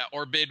bid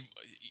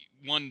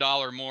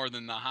 $1 more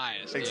than the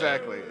highest.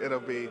 Exactly. Yeah. It'll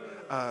be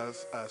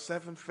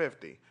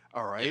 $7.50.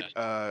 All right.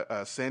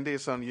 Yeah. Cindy,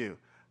 it's on you.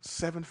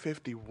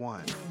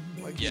 $7.51.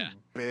 Like, yeah,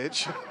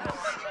 bitch.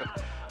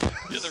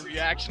 Yeah, the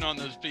reaction on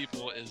those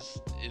people is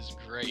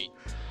great.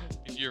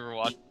 If you ever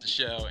watch the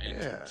show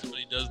and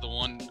somebody does the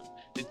one,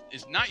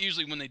 it's not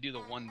usually when they do the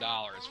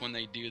 $1. It's when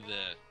they do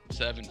the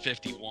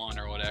 $7.51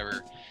 or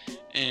whatever.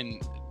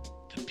 And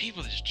the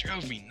people that just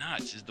drove me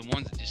nuts is the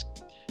ones that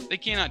they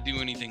cannot do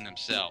anything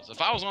themselves.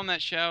 If I was on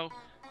that show,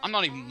 I'm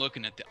not even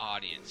looking at the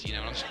audience. You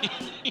know what I'm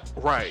saying?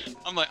 Right.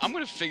 I'm like, I'm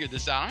gonna figure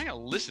this out. I ain't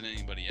gonna listen to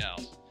anybody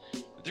else.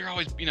 But they're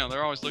always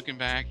looking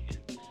back.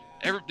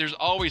 There's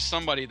always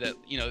somebody that,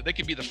 you know, they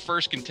could be the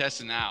first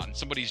contestant out, and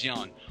somebody's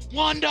yelling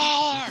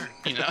 $1.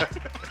 You know.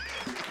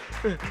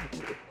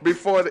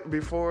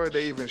 Before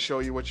they even show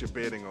you what you're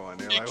bidding on,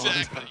 they're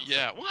exactly. Like,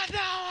 yeah,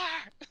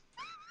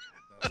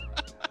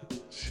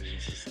 $1.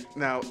 Jesus.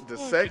 Now the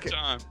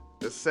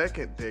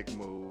second dick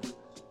move,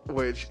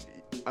 which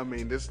I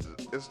mean, this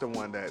is the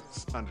one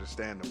that's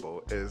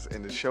understandable. Is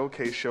in the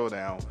Showcase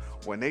Showdown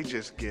when they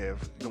just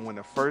when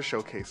the first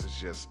showcase is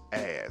just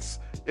ass.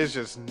 It's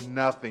just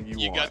nothing you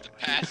want. You got to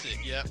pass it,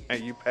 yep.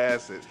 And you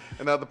pass it.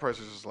 Another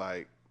person's just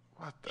like,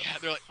 what the? Yeah,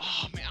 they're like,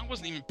 oh man, I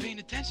wasn't even paying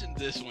attention to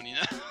this one, you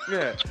know?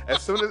 Yeah.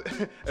 As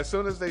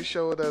soon as they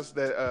showed us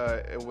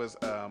that it was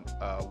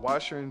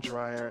washer and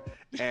dryer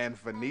and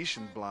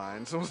Venetian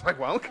blinds, I was like,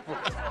 well, I don't give a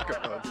fuck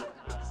about this.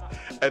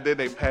 And then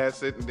they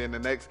pass it, and then the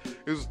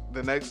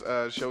next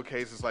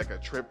showcase is like a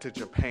trip to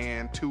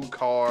Japan, 2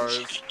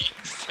 cars,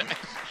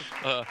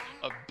 a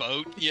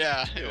boat.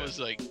 Yeah, it was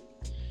like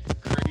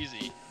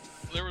crazy.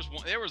 There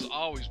was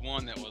always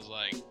one that was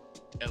like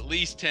at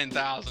least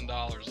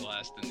 $10,000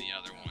 less than the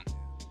other one.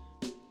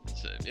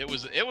 So it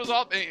was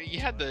all. You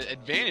had the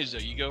advantage though.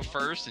 You go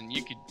first, and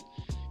you could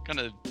kind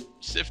of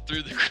sift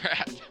through the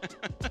crap.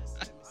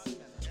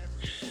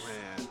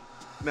 Man.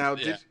 Now,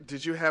 Yeah.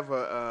 did you have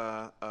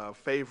a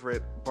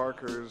favorite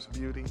Barker's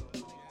beauty?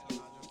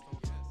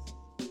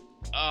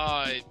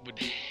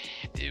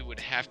 It would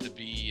have to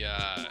be.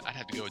 I'd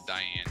have to go with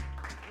Diane.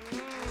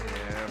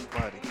 Yeah,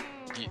 buddy.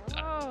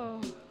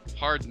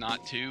 Hard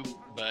not to,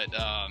 but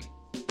I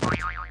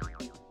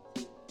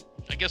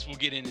guess we'll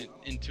get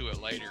into it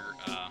later.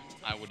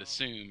 I would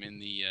assume in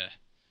the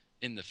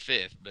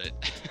 5th, but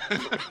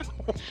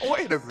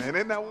Wait a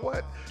minute. Now,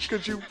 what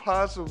could you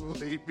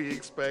possibly be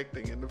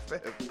expecting in the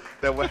 5th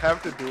that would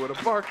have to do with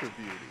a Barker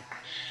beauty?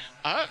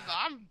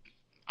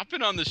 I've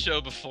been on the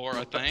show before,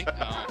 I think,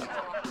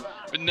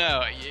 but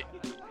no,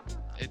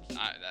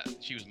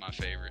 she was my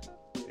favorite.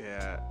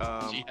 Yeah.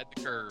 She had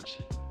the curves.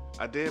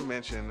 I did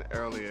mention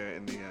earlier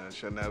in the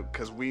show now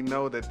because we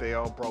know that they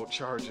all brought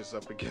charges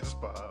up against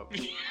Bob.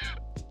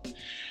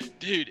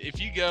 Dude, if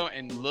you go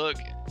and look,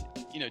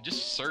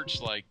 just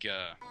search like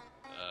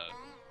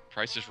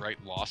Price is Right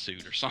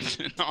lawsuit or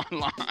something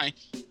online.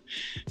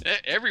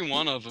 Every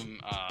one of them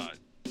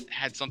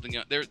had something.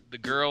 The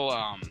girl,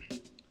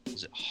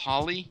 was it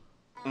Holly?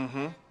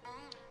 Mm-hmm.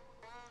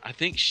 I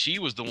think she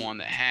was the one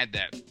that had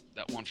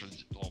that one for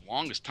the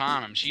longest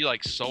time. I mean, she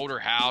like sold her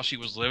house. She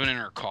was living in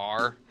her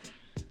car.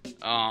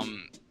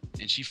 And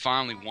she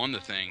finally won the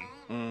thing.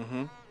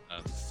 Mm-hmm.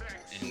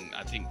 And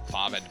I think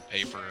Bob had to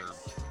pay for her,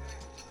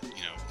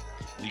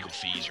 legal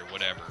fees or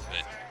whatever.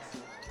 But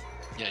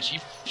yeah,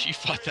 she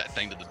fought that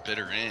thing to the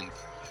bitter end.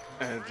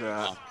 And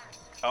I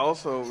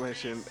also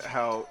mentioned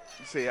how,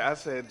 I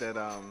said that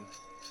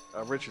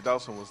Richard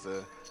Dawson was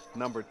the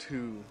number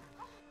 2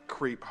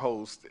 creep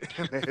host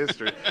in the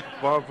history.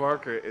 Bob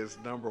Barker is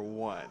number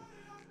 1.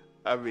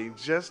 I mean,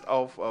 just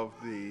off of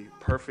the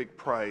perfect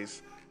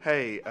price.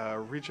 Hey,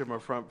 reach in my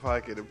front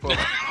pocket and pull out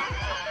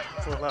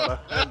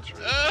 100.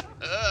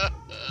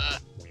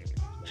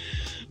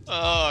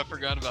 Oh, I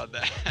forgot about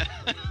that.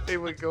 He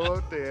would go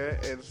up there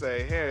and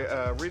say, hey,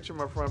 reach in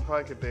my front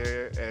pocket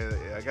there,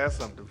 and I got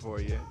something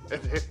for you.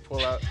 And then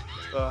pull out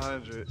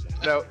 100.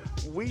 Now,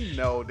 we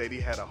know that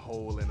he had a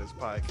hole in his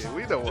pocket.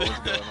 We know what was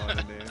going on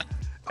in there.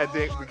 And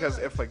then, because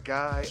if a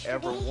guy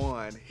ever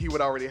won, he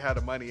would already have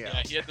the money out.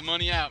 Yeah, he had the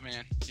money out,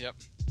 man. Yep.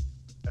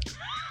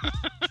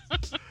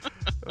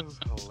 That was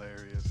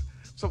hilarious.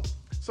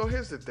 So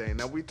here's the thing.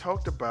 Now, we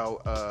talked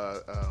about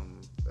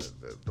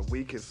the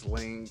weakest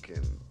link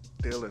and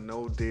Deal or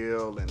No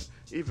Deal and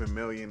even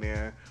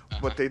Millionaire,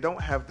 but they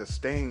don't have the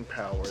staying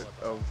power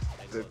of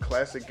the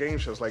classic game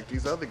shows. Like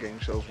these other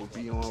game shows would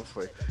be on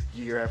for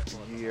year after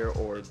year,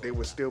 or they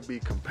would still be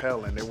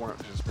compelling. They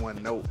weren't just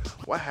one note.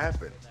 What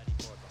happened?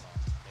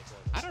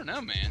 I don't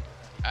know, man.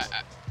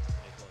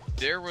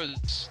 There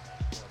was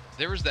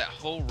that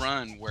whole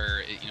run where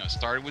it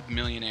started with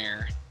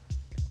Millionaire,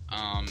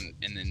 and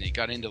then they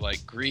got into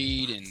like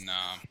Greed and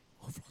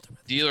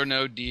Deal or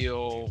No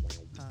Deal,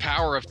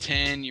 Power of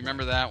 10. You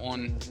remember that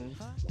one?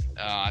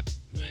 I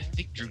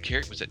think Drew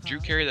Carey that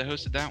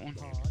hosted that one.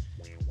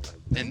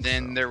 And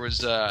then there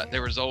was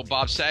old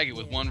Bob Saget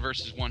with 1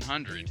 versus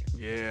 100.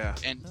 Yeah.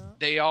 And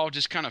they all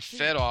just kind of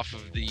fed off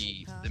of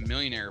the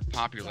Millionaire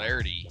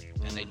popularity,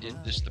 and they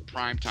did just the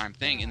primetime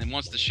thing. And then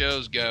once the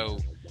shows go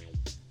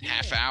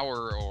half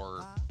hour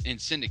or in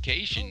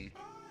syndication,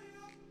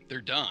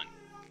 they're done,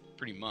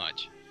 pretty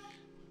much.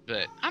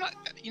 But I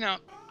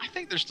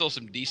think there's still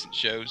some decent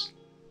shows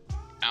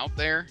out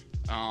there.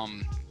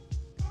 The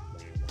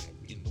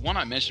one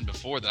I mentioned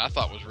before that I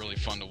thought was really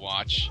fun to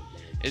watch,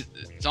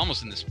 it's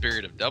almost in the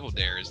spirit of Double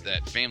Dare, is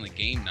that Family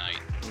Game Night.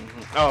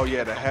 Mm-hmm. Oh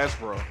yeah, the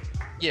Hasbro.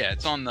 Yeah,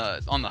 it's on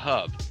the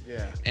hub.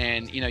 Yeah.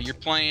 And you're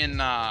playing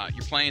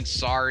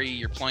Sorry,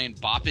 you're playing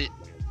Bop It.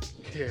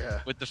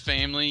 Yeah. With the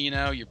family,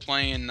 you're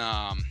playing.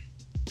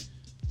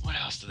 What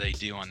else do they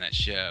do on that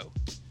show?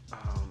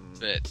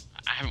 But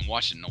I haven't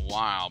watched it in a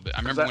while. But I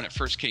remember when it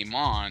first came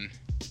on.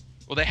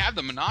 Well, they have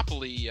the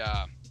Monopoly.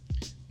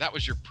 That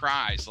was your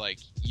prize. Like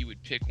you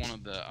would pick one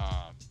of the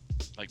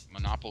like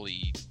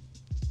Monopoly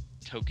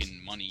token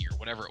money or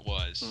whatever it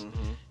was,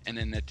 and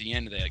then at the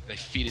end of that, they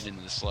feed it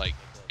into this like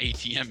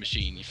ATM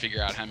machine. You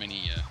figure out how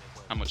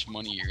much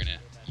money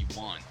you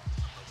won.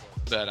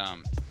 But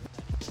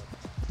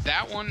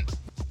that one,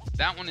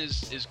 that one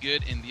is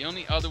good. And the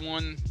only other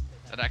one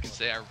that I can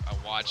say I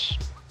watch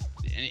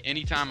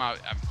anytime I'm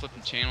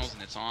flipping channels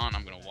and it's on,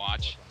 I'm gonna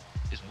watch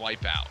is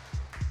Wipeout.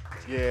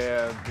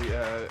 Yeah,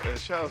 the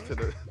shout out to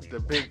the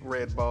big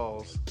red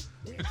balls.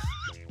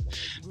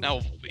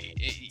 Now,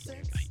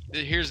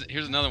 here's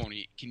another one.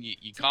 Can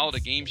you call it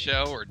a game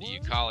show, or do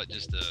you call it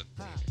just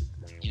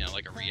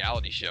like a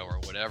reality show or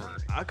whatever?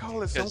 I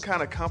call it some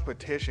kind of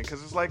competition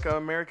because it's like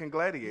American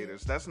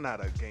Gladiators. That's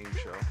not a game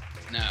show.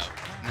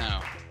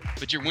 No.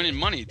 But you're winning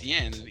money at the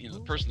end.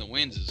 The person that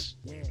wins is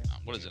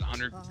what is it,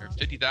 100 or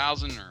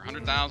 50,000 or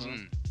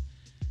 100,000?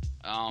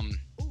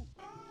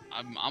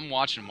 I'm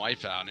watching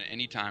Wipeout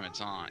anytime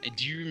it's on. And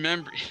do you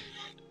remember?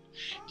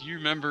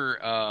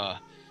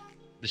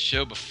 The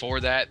show before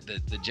that,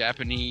 the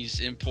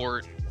Japanese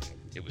import?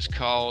 It was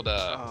called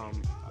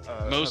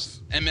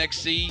Most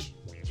MXC.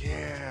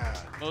 Yeah.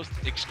 Most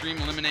Extreme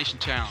Elimination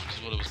Challenge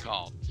is what it was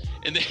called.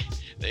 And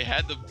they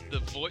had the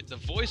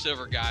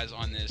voiceover guys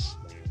on this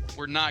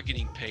were not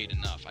getting paid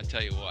enough. I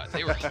tell you what,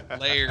 they were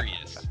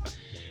hilarious.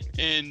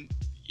 And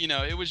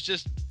it was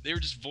just they were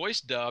just voice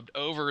dubbed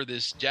over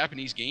this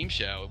Japanese game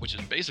show, which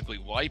is basically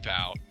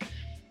Wipeout.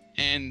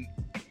 And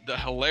the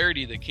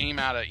hilarity that came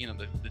out of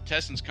the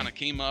contestants kind of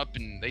came up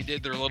and they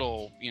did their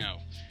little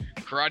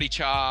karate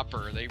chop,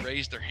 or they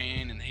raised their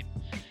hand and they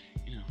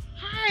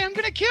hi, I'm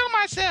gonna kill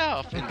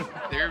myself, and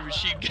there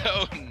she'd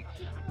go and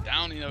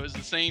down. It was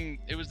the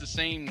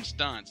same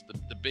stunts,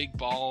 the big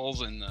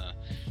balls and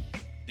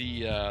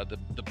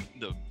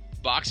the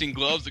boxing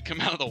gloves that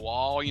come out of the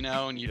wall,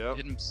 and you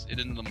hit it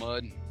into the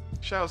mud.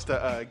 Shouts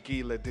to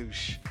Guy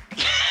Ledouche.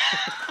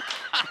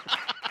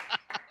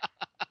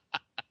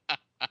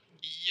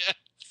 Yes,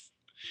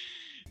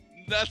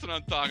 that's what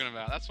I'm talking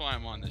about. That's why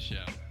I'm on this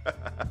show.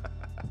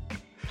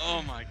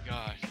 Oh my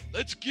gosh,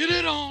 let's get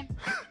it on.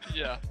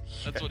 Yeah,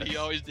 that's what he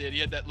always did. He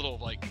had that little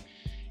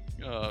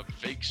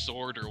fake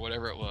sword or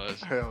whatever it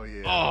was. Hell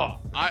yeah. Oh,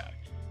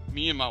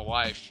 me and my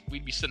wife,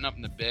 we'd be sitting up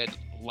in the bed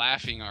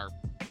laughing our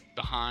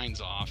behinds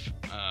off,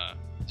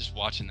 just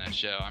watching that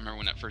show. I remember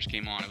when that first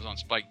came on. It was on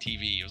Spike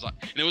TV.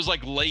 It was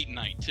like late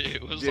night too.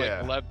 It was like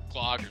 11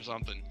 o'clock or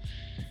something.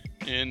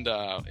 And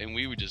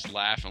we would just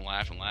laugh and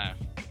laugh and laugh.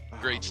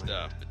 Great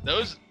stuff. But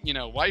those,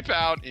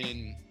 Wipeout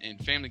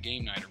and Family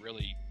Game Night are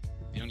really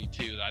the only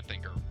two that I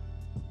think are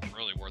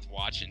really worth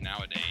watching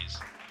nowadays.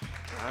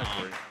 I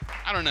agree.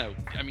 I don't know.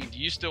 I mean, do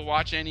you still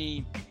watch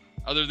any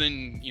other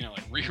than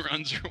like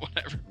reruns or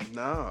whatever?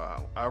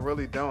 No, I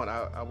really don't.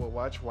 I would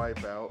watch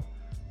Wipeout,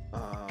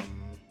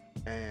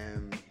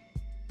 and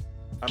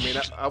I mean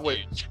I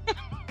would.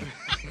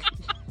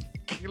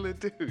 Gila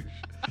Douche.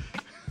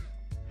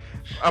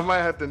 I might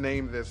have to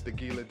name this the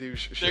Gila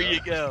Douche show. There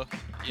you go.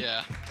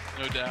 Yeah,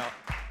 no doubt.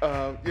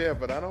 Yeah,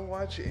 but I don't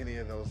watch any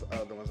of those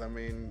other ones. I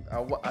mean,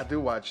 I do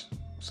watch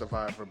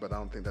Survivor, but I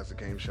don't think that's a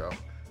game show.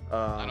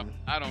 I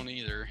don't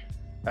either.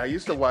 I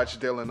used to watch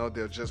Dylan No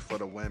Deal just for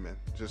the women,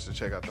 just to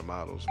check out the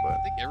models. But I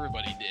think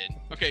everybody did.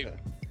 Okay,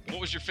 what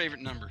was your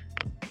favorite number?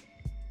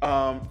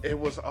 It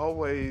was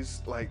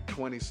always like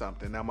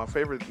 20-something. Now my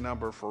favorite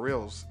number for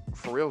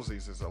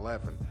realsies is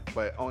 11.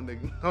 But on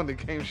the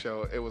game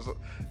show, it was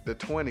the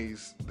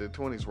 20s. The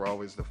 20s were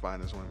always the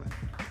finest women.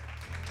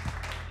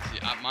 See,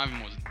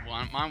 mine was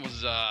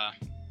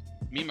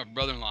me and my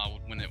brother-in-law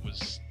when it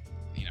was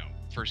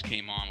first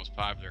came on, was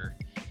popular.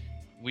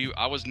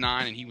 I was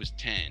 9 and he was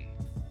 10.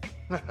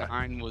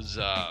 Mine was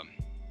oh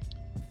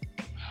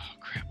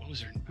crap, what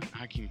was her? I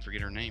can't even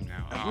forget her name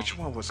now. Which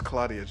one was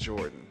Claudia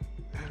Jordan?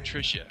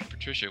 Patricia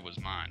was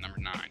mine, number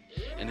 9,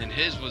 and then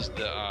his was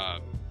the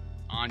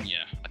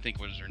Anya, I think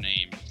was her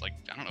name. Like,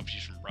 I don't know if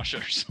she's from Russia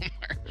or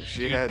somewhere.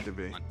 She had to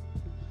be.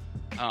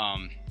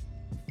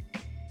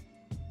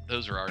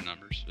 Those are our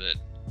numbers, but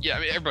yeah, I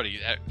mean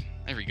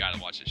every guy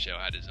that watched the show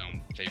had his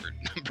own favorite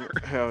number.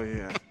 Hell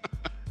yeah.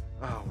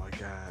 Oh my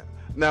god.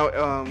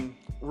 Now,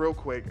 real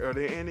quick, are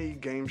there any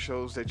game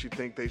shows that you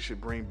think they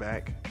should bring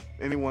back?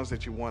 Any ones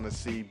that you want to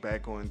see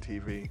back on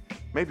TV?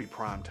 Maybe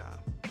primetime.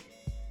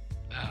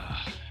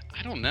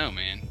 I don't know,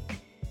 man.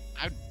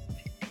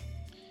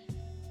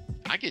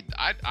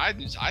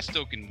 I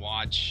still can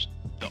watch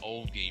the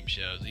old game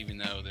shows, even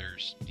though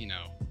there's,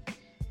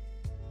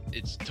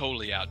 it's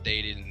totally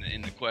outdated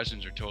and the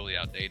questions are totally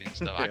outdated and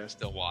stuff. I can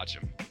still watch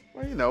them.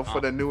 Well,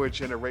 for the newer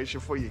generation,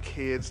 for your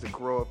kids to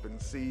grow up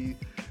and see,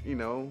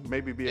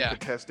 maybe be a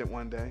contestant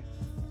one day.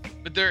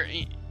 But there,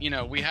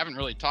 we haven't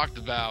really talked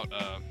about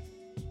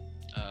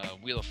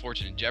Wheel of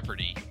Fortune and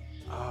Jeopardy.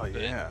 Oh,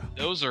 yeah.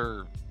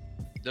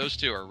 Those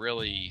two are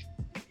really,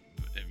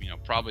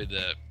 probably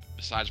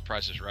besides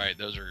Price is Right,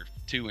 those are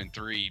 2 and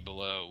 3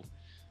 below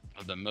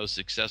of the most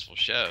successful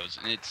shows.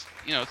 And it's,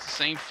 it's the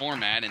same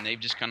format, and they've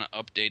just kind of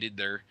updated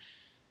their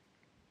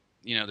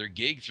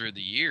gig through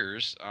the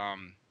years.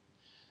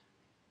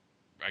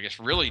 I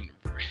guess really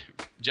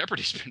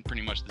Jeopardy's been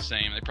pretty much the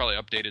same. They probably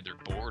updated their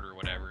board or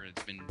whatever.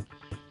 It's been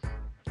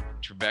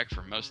Trebek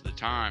for most of the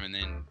time. And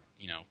then,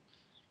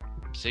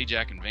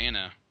 Sajak and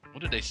Vanna,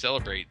 what did they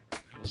celebrate?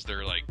 Was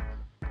their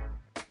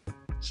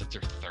is it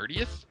their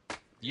 30th?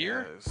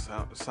 year.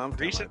 Something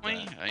recently,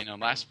 like that.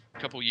 Last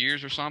couple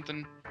years or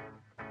something.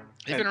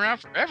 They've been around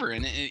forever,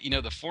 and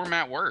the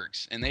format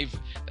works. And they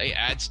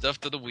add stuff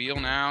to the wheel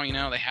now.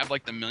 They have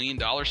like the $1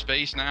 million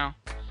space now.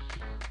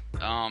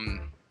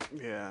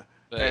 Yeah.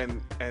 But,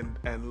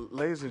 and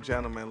ladies and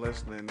gentlemen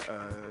listening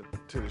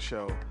to the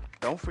show,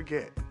 don't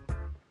forget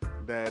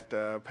that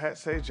Pat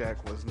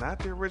Sajak was not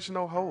the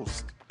original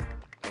host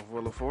of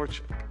Wheel of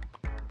Fortune.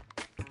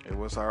 It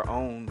was our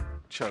own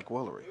Chuck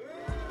Woolery.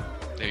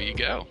 There you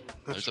go.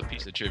 There's a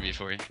piece of trivia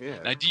for you. Yeah.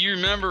 Now, do you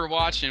remember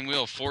watching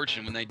Wheel of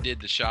Fortune when they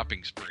did the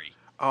shopping spree?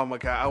 Oh my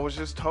God! I was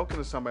just talking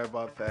to somebody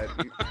about that.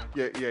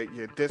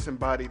 Your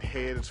disembodied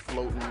head is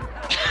floating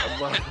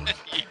above,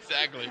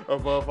 exactly.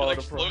 above all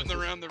the floating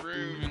prices. around the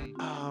room.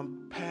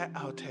 And... Pat,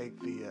 I'll take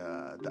the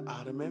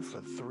ottoman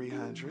for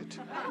 $300,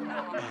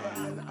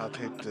 and I'll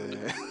take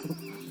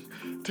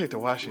the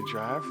wash and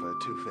dryer for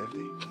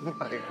 $250.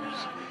 Like,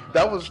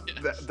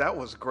 that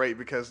was great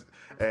because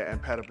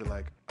and Pat would be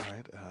like, all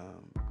right,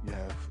 you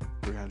have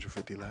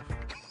 $350 left.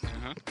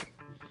 Uh-huh.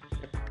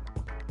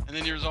 And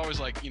then there was always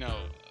like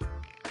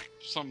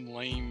some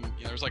lame,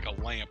 there's like a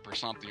lamp or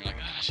something. You're like,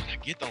 should I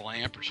get the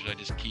lamp or should I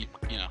just keep,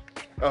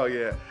 Oh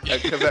yeah,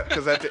 because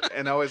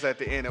always at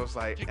the end it was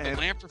like, take the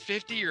lamp for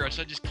 $50 or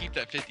should I just keep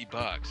that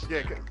 $50?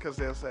 Yeah, because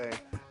they'll say,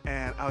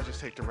 and I'll just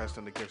take the rest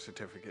on the gift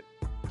certificate.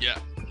 Yeah,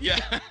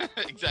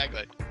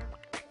 exactly.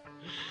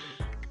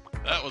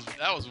 That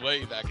was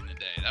way back in the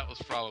day. That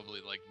was probably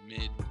like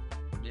mid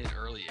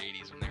early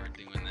 80s when they were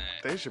doing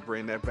that. They should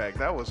bring that back.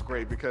 That was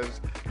great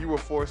because you were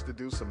forced to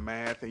do some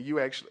math, and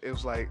it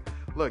was like,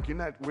 look,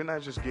 we're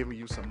not just giving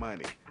you some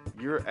money.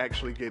 You're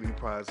actually getting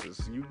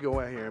prizes. You go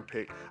out here and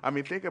pick. I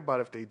mean, think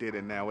about if they did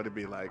it now. It'd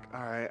be like,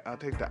 all right, I'll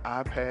take the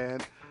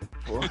iPad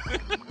for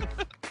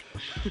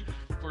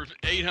for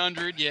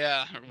 $800,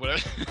 yeah, or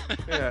whatever.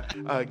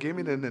 Yeah, give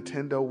me the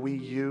Nintendo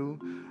Wii U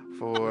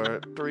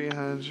for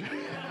 $300.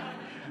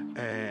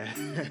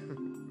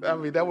 And I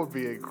mean, that would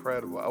be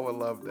incredible. I would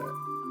love that.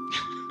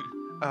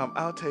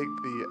 I'll take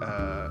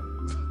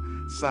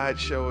the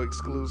Sideshow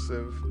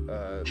exclusive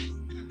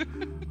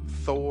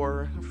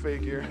Thor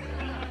figure.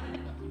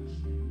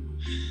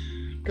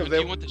 Do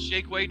you want the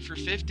shake weight for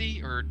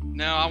 $50 or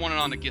no? I want it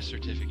on the gift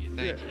certificate.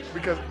 Thank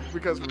you.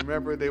 Because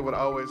remember they would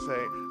always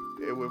say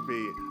it would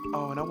be,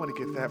 oh, and I want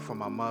to get that for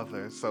my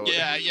mother. So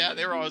yeah,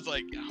 they were always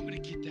like, I'm gonna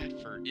get that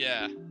for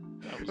That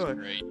was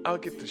great. I'll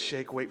get the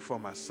shake weight for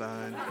my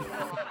son.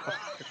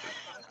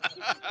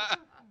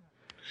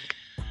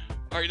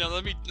 All right, now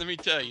let me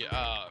tell you.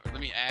 Let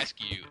me ask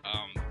you.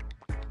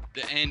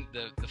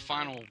 The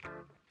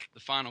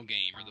final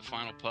game or the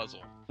final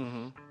puzzle.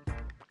 Mm-hmm.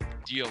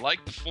 Do you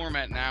like the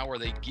format now where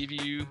they give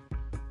you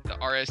the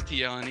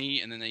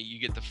RSTLNE and then you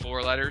get the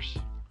 4 letters?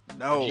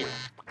 No.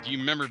 Do you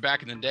remember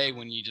back in the day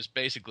when you just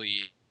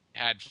basically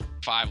had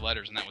 5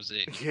 letters and that was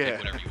it? You could pick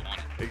whatever you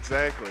wanted.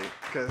 Exactly.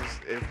 Because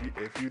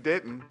if you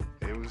didn't,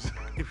 it was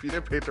if you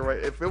didn't pick the right.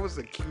 If it was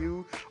a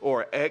Q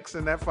or X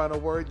in that final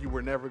word, you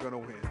were never gonna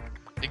win.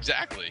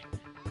 Exactly.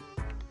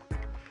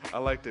 I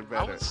liked it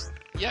better.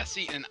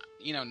 See, and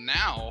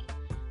now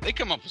they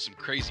come up with some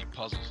crazy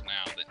puzzles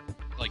now that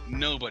like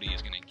nobody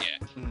is gonna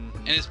get,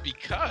 and it's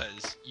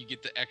because you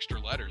get the extra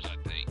letters, I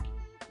think.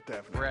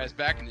 Definitely. Whereas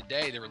back in the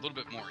day, they were a little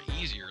bit more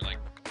easier, like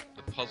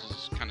the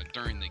puzzles kind of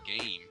during the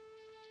game,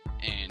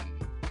 and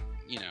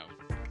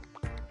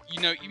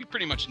you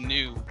pretty much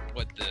knew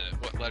what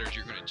letters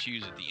you're gonna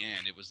choose at the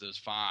end. It was those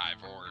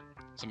 5, or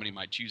somebody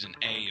might choose an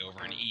A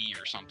over an E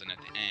or something at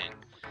the end.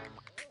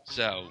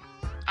 So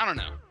I don't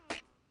know.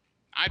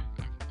 I've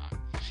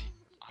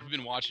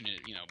been watching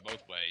it,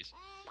 both ways.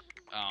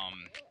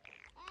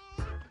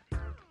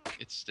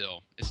 It's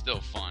still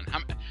fun.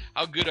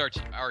 How good are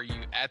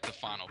you at the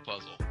final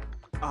puzzle?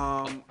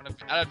 Out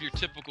of your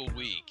typical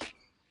week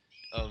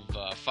of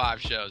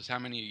 5 shows, how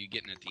many are you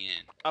getting at the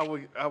end? I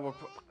would,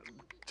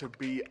 to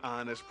be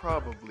honest,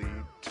 probably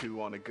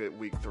 2 on a good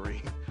week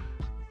 3.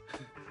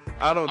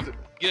 I'm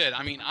good.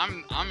 I mean,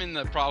 I'm in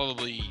the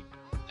probably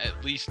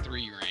at least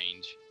 3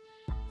 range.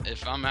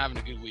 If I'm having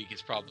a good week,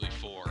 it's probably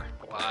 4.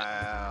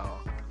 Wow.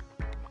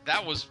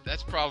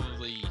 That's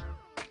probably,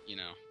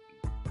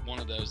 one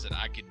of those that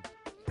I could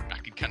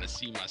kind of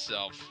see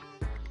myself,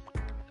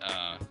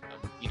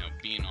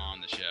 being on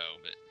the show,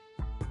 but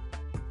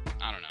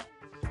I don't know.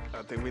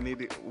 I think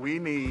we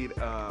need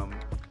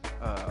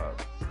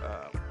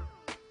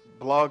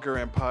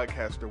blogger and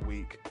podcaster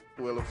week,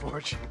 Wheel of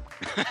Fortune.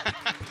 There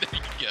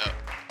you go.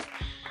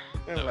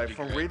 And like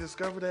from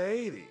Rediscover the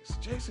 80s,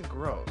 Jason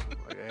Gross.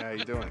 Like, hey, how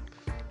you doing?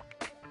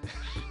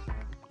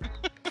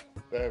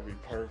 That'd be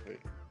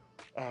perfect.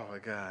 Oh my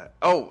God.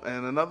 Oh,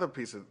 and another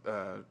piece of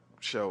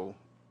show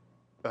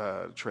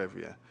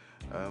trivia.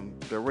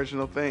 The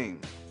original theme,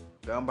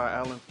 done by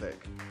Alan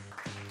Thicke.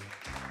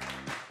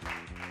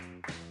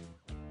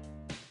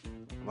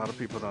 A lot of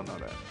people don't know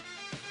that.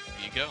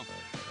 There you go.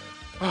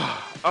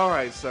 All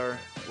right, sir.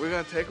 We're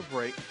going to take a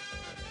break,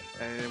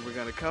 and we're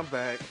going to come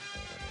back,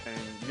 and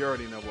you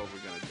already know what we're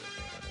going to do.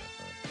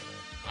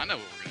 I know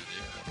what we're going to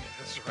do.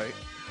 That's right.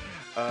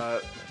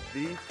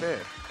 The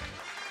 5th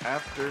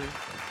after this.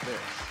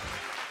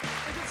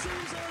 If it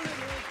seems a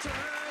little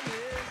time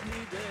is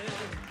needed,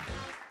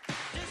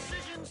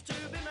 decisions to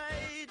be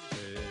made.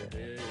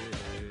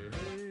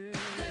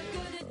 The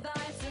good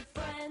advice of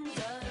friends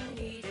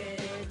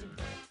unheeded.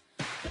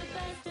 The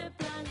best of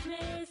plans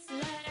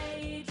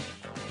mislaid.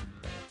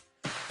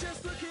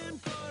 Just looking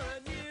for a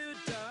new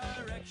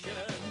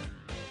direction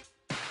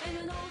In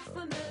an old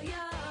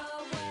familiar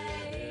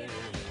way.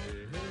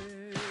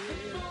 The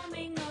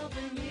forming of a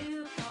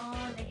new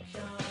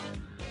connection.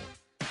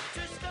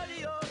 to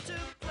study or to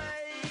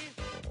play.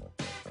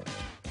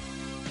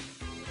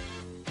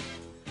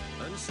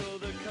 And so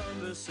the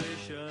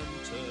conversation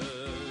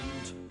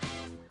turned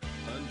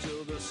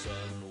until the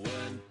sun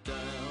went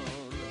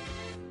down,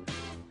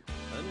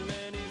 and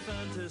many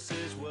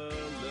fantasies were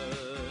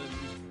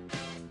learned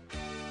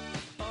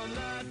on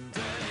that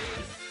day.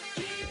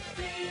 Keep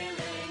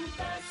feeling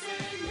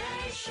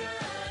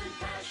fascination,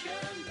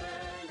 passion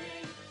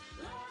burning,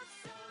 love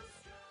so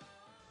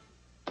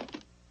strong.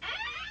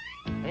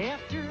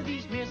 After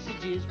these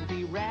messages, we'll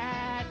be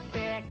right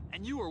back.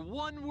 And you are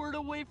one word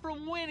away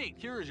from winning.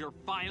 Here is your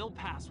final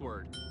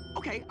password.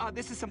 Okay,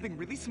 this is something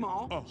really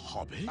small. A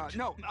hobbit?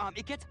 No,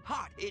 it gets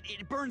hot.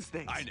 It burns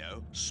things. I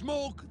know.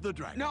 Smoke the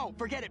dragon. No,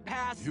 forget it.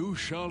 Pass. You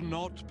shall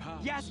not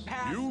pass. Yes,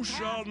 pass. You Pass,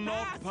 shall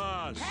not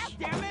pass. Pass,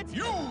 damn it.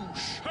 You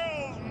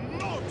shall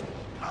not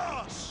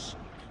pass.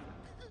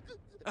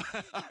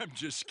 I'm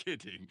just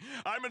kidding.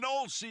 I'm an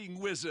all-seeing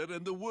wizard,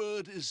 and the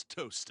word is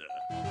toaster.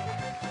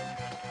 Back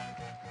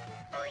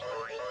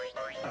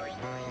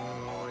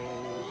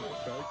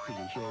to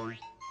the show.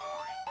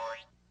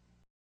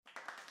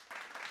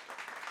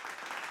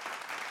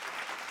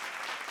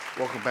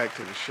 Welcome back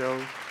to the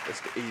show.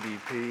 It's the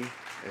EDP.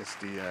 It's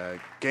the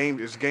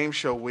game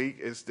show week.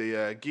 It's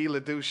the Guy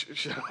Ledouche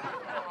show.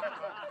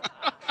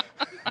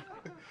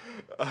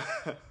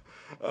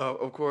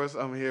 Of course,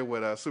 I'm here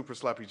with Super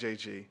Sloppy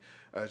JG,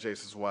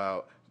 Jason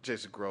Wild,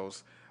 Jason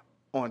Gross,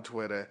 on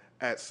Twitter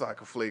at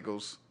Soccer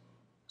Flegels.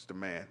 It's the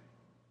man.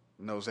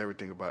 Knows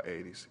everything about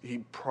 80s. He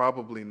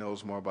probably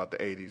knows more about the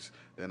 80s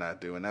than I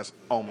do, and that's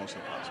almost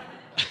impossible.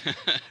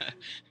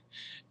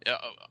 Yeah,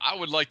 I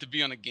would like to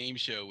be on a game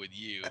show with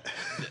you,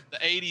 the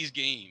 80s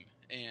game,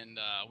 and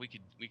we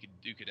could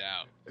duke it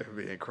out. It'd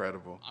be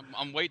incredible.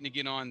 I'm waiting to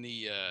get on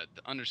the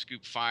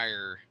Underscoop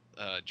Fire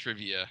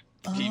trivia,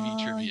 TV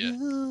trivia.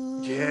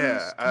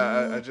 Yeah,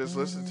 I just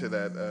listened to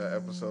that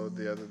episode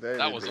the other day.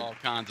 That was all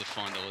kinds of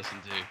fun to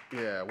listen to.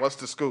 Yeah, what's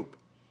the scoop?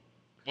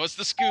 What's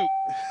the scoop?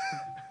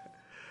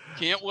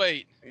 Can't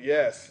wait.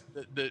 Yes.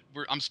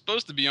 I'm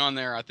supposed to be on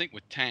there, I think,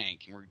 with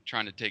Tank, and we're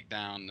trying to take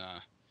down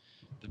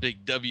the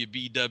big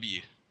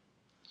WBW.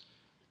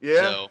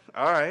 Yeah. So,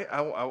 all right.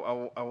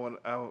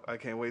 I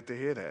can't wait to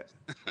hear that.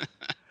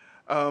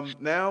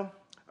 Now,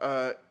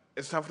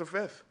 it's time for the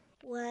fifth.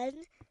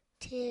 1,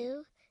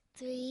 2,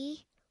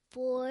 3,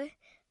 4,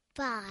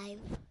 5.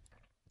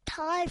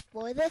 Time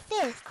for the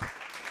fifth.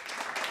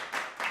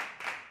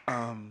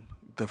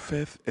 The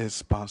fifth is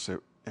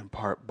sponsored in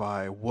part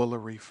by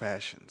Woolery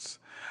Fashions.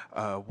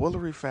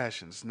 Woolery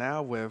Fashions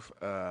now with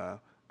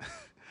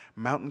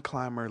mountain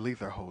climber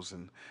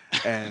lederhosen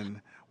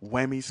and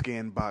whammy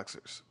skin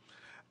boxers.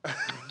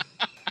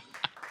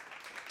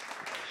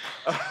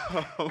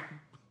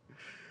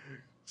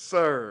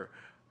 Sir,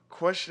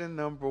 question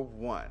number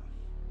 1.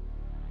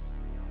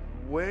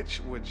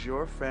 Which would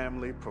your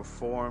family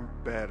perform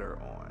better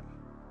on?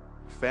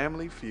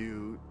 Family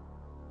Feud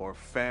or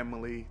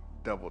Family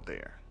Double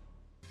Dare?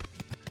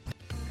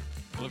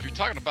 well, if you're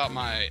talking about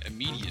my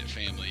immediate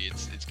family,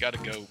 it's got to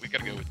go. We got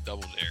to go with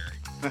Double Dare.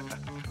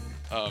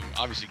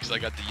 Obviously, because I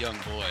got the young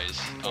boys,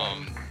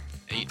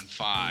 8 and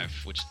 5,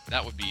 which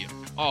that would be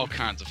all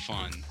kinds of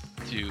fun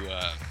to be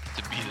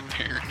the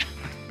parent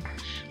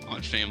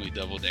on Family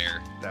Double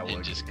Dare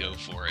and just go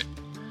for it.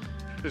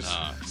 Just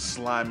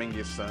sliming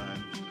your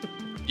son.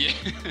 Yeah.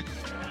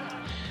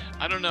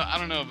 I don't know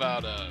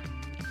about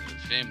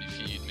Family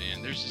Feud,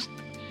 man. There's just,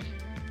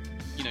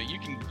 you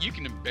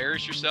can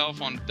embarrass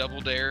yourself on Double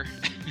Dare,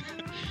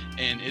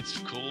 and it's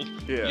cool.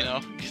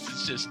 Yeah.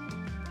 It's just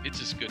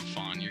good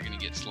fun. You're gonna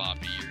get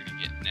sloppy. You're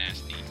gonna get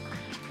nasty.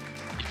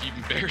 If you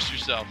embarrass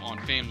yourself on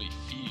Family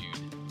Feud,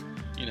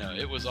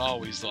 it was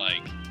always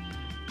like,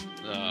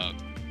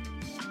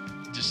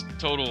 just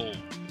total.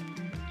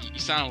 You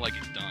sounded like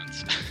a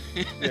dunce.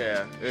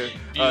 Yeah.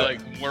 You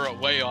were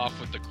way off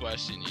with the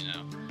question,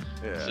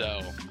 Yeah.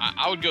 So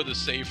I would go the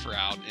safe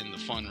route and the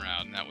fun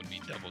route, and that would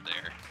be Double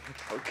Dare.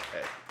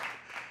 Okay.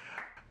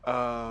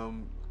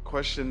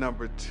 Question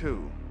number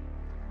 2.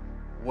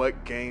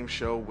 What game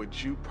show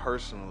would you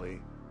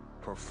personally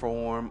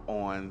perform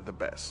on the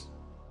best?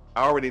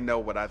 I already know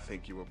what I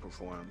think you would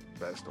perform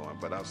best on,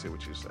 but I'll see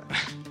what you say.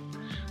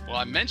 Well,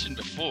 I mentioned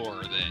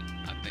before that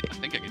I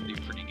think I could do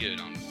pretty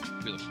good on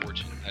Wheel of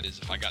Fortune. That is,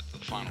 if I got to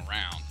the final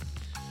round.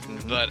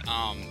 Mm-hmm. But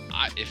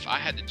if I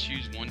had to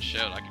choose one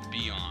show that I could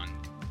be on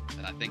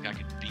that I think I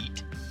could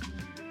beat,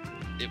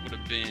 it would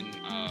have been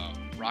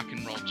Rock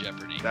and Roll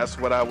Jeopardy. That's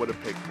what I would have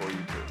picked for you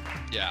too.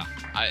 Yeah,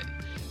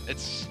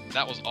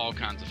 that was all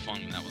kinds of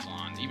fun when that was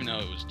on, even though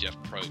it was Jeff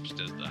Probst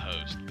as the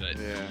host. But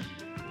yeah,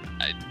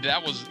 I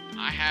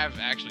have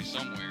actually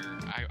somewhere.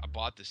 I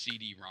bought the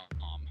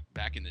CD-ROM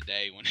back in the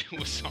day when it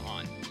was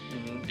on,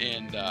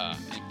 and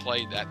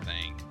played that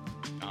thing.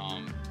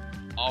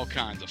 All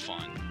kinds of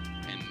fun,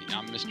 and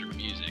I'm Mr.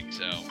 Music,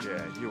 so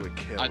yeah, you would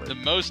kill it. The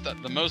most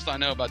I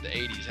know about the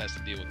 '80s has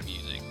to deal with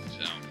music,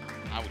 so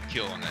I would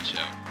kill on that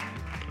show.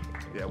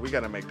 Yeah, we got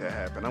to make that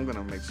happen. I'm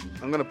gonna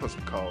put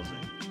some calls in.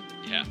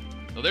 Yeah.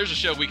 Well, there's a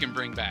show we can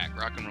bring back,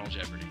 Rock and Roll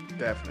Jeopardy.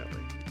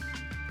 Definitely.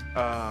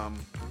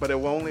 But it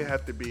will only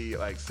have to be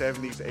like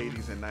 70s,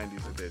 80s, and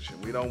 90s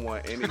edition. We don't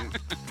want any of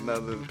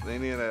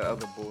that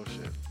other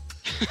bullshit.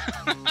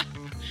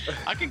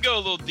 I can go a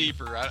little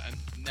deeper.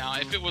 Now,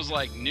 if it was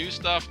like new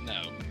stuff,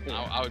 no,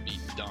 I would be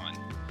done.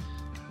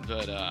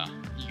 But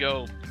you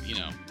go,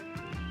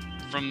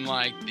 from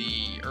like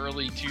the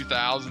early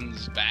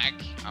 2000s back,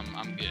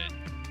 I'm good.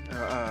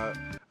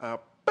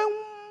 Boom.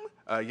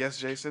 Yes,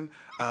 Jason.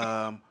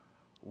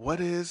 Who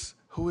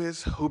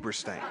is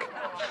Hooberstank?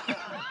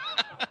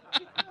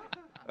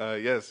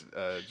 Yes,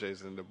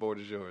 Jason, the board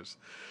is yours.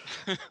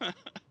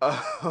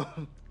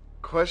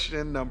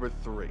 Question number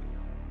 3.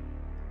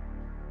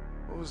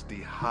 What was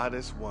the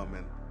hottest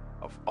woman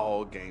of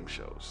all game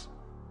shows?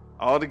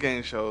 All the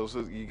game shows,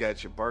 you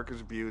got your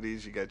Barker's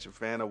Beauties, you got your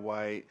Vanna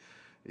White,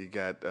 you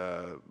got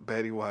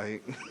Betty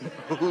White.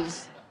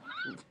 Who's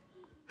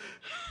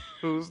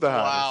the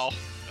hottest?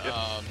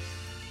 Wow.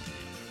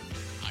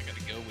 I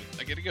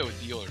gotta go with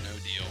Deal or No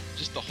Deal.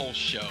 Just the whole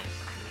show.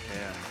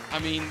 Yeah. I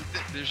mean,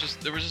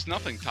 there was just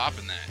nothing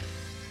topping that,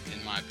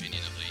 in my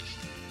opinion, at least.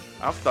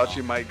 I thought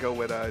you might go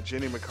with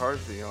Jenny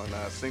McCarthy on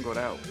Singled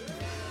Out.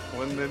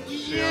 Wasn't it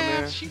she on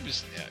there? She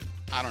was.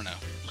 I don't know.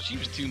 She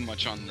was too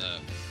much on the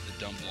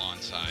dumb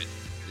blonde side.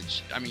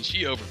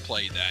 She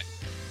overplayed that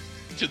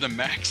to the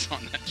max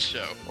on that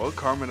show. Well,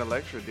 Carmen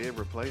Electra did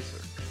replace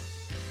her.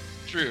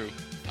 True.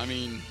 I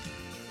mean,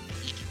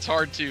 it's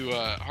hard to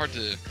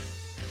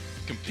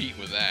compete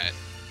with that.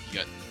 You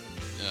got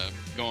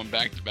going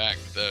back to back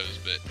with those,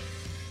 but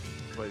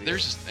yeah.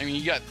 There's just,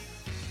 you got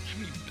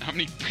how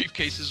many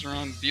briefcases are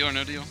on Deal or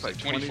No Deal? Like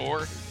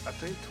 24? I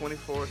think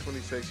 24,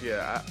 26.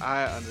 Yeah,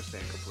 I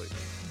understand completely.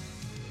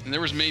 And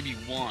there was maybe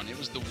one. It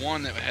was the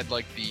one that had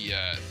like the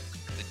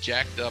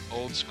jacked up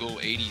old school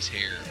 80s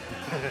hair.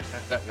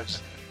 That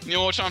was, you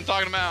know what I'm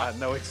talking about? I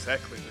know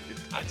exactly what you're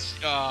talking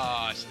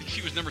about. I think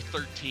she was number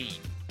 13. She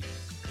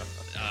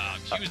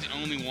was the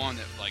only one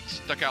that like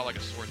stuck out like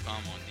a sore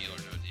thumb on Deal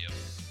or No Deal.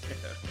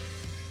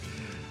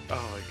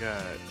 Oh my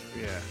God,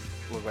 yeah.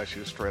 Looked like she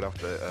was straight off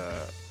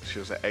she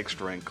was an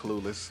extra in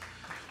Clueless.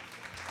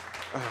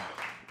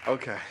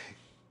 Okay.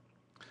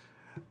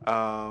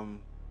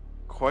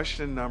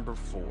 Question number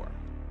 4.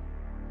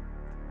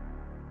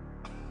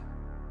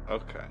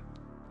 Okay.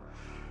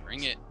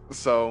 Bring it.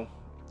 So,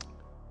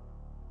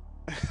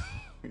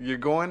 you're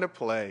going to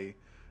play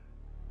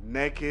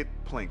Naked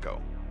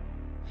Plinko.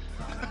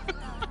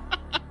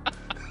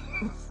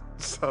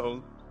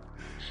 So,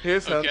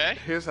 here's how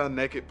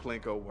Naked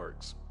Plinko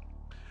works.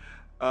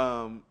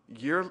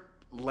 You're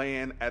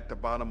laying at the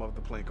bottom of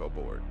the Plinko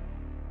board.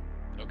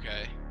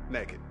 Okay.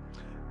 Naked.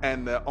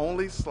 And the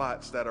only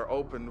slots that are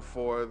open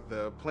for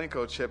the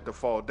Plinko chip to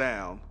fall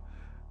down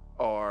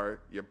are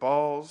your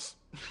balls,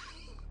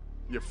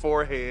 your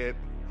forehead,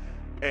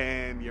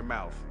 and your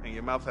mouth. And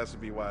your mouth has to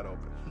be wide open.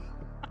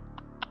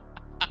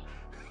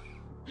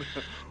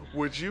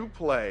 Would you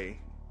play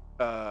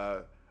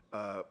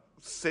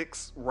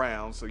 6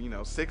 rounds, so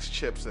 6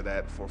 chips of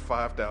that for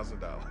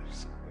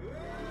 $5,000?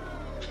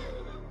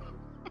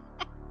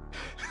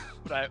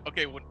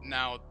 Okay, well,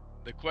 now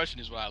the question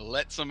is, will I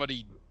let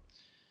somebody?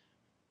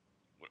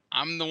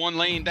 I'm the one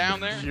laying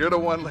down there? You're the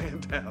one laying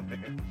down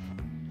there.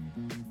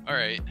 All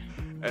right.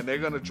 And they're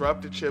gonna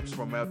drop the chips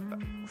from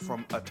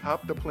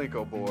atop the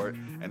Plinko board,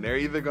 and they're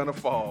either gonna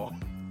fall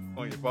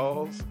on your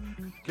balls,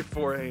 your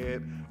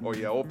forehead, or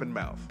your open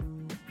mouth.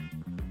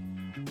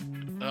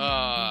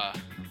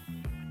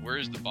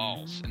 Where's the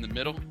balls? In the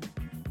middle?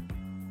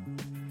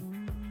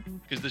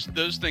 Because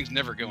those things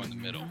never go in the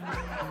middle.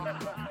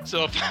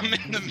 So if I'm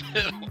in the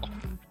middle,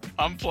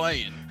 I'm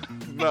playing.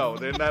 No,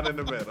 they're not in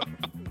the middle.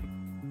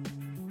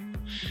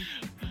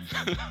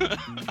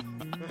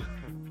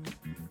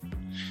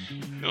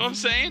 You know what I'm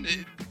saying?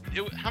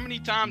 How many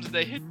times did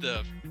they hit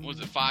was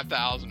it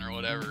 5,000 or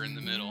whatever in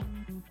the middle?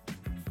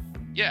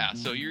 Yeah,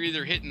 so you're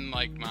either hitting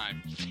like my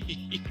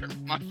feet or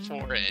my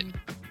forehead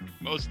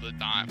most of the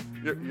time.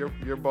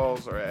 Your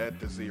balls are at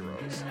the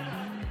zeros.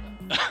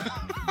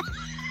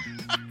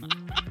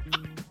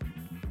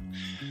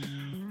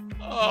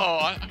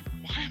 Why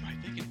am I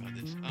thinking about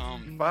this?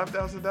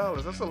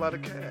 $5,000. That's a lot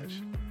of cash.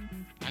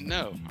 I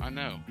know.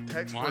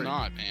 Tax Why free.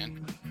 not,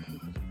 man?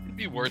 It'd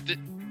be worth it.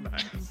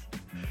 Nice.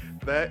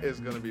 That is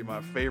gonna be my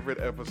favorite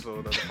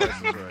episode of The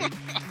Price is Right.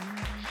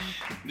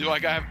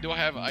 Do I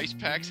have ice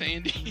packs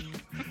handy?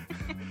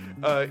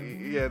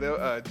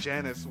 Yeah,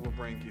 Janice will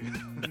bring you.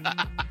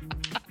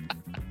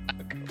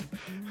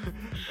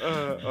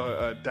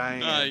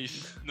 Diane.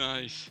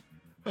 Nice.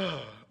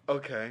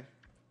 Okay.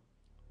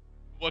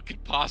 What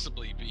could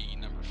possibly be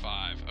number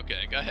 5?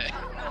 Okay, go ahead.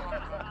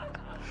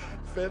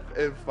 Fifth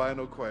and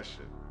final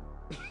question.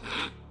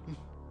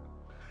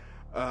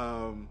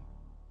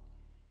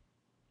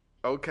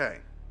 Okay.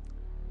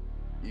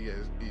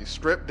 You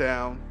strip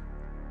down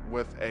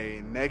with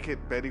a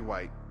naked Betty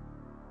White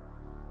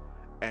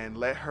and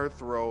let her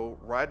throw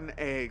rotten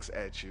eggs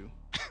at you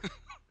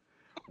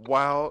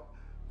while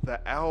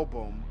the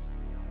album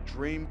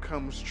Dream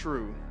Comes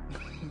True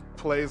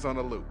plays on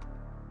a loop.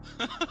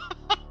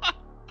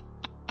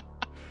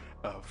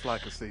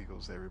 Flock of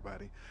seagulls,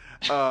 everybody.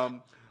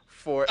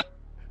 For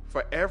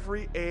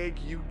every egg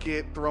you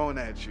get thrown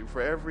at you,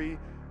 for every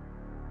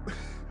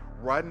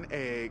rotten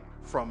egg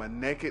from a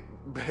naked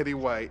Betty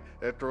White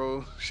that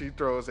she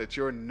throws at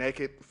your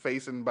naked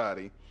face and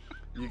body,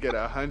 you get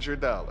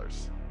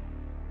 $100.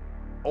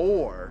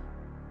 Or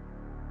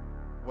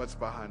what's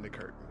behind the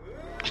curtain?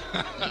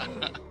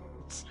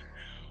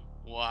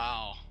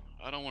 Wow.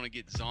 I don't want to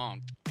get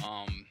zonked.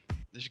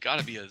 There's got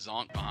to be a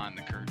zonk behind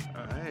the curtain.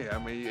 Hey,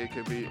 I mean, it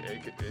could be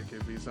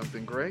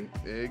something great.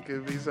 It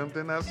could be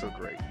something not so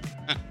great.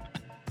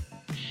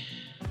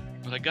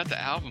 But I got the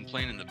album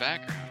playing in the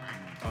background.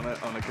 On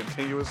a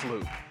continuous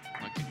loop.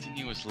 On a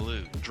continuous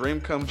loop.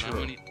 Dream come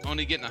true. I'm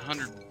only getting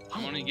 100.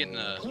 I'm only getting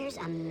a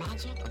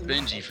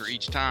Benji for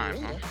each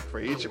time. Huh?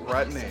 For each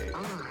rotten egg.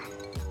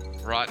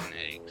 Rotten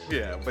eggs.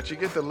 Yeah, but you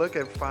get to look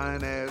at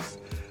fine ass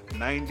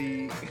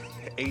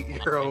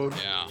 98-year-old.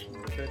 Yeah.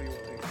 Betty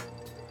White.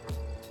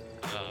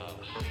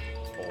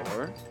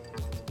 Or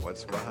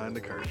what's behind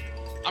the curtain?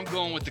 I'm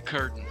going with the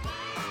curtain.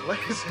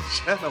 Ladies and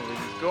gentlemen,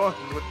 he's going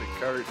with the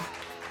curtain.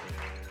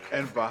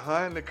 And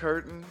behind the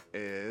curtain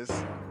is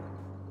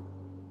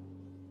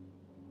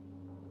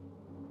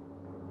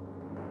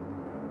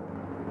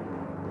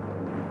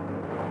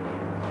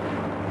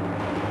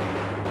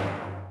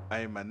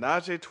a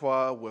menage a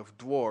trois with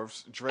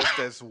dwarfs dressed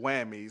as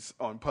whammies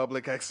on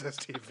public access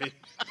TV.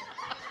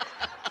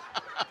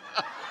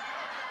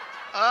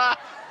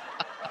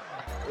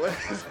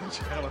 Ladies and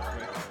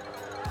gentlemen.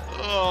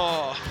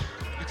 Oh.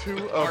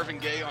 Marvin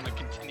Gaye on a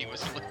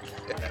continuous loop.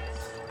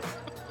 Yes.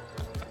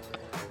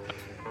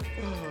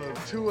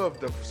 Two of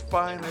the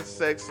finest,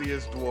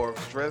 sexiest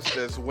dwarfs dressed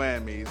as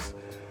whammies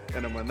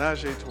in a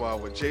menage a trois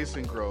with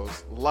Jason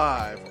Gross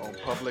live on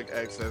public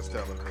access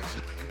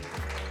television.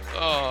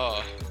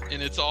 Oh,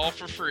 and it's all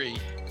for free.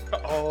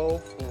 All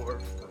for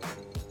free.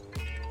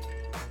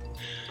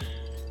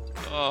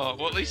 Oh,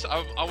 well, at least I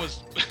was I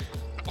was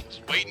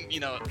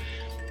waiting,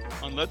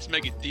 on Let's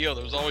Make a Deal.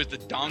 There was always the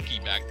donkey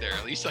back there.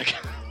 At least I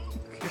got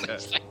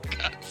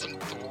some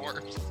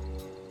dwarfs.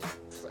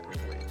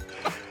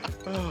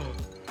 Oh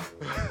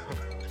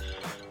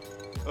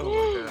my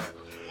God.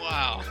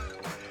 Wow.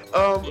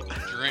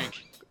 Drink.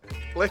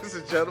 Ladies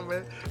and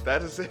gentlemen,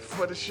 that is it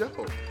for the show.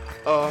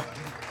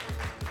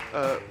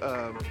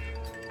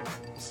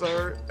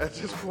 Sir, at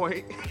this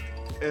point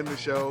in the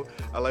show,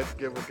 I like to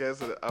give a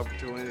guest an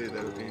opportunity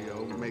to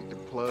make the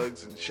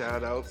plugs and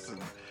shout outs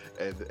and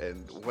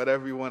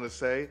whatever you want to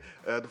say.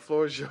 The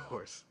floor is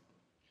yours.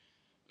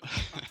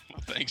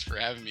 Well, thanks for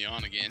having me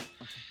on again.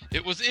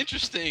 It was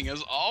interesting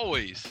as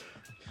always.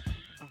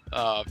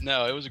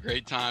 No, it was a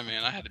great time,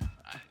 man.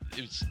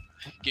 It was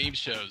game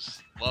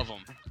shows. Love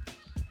them.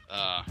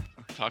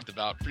 Talked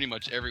about pretty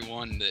much every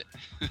one that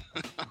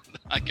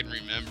I can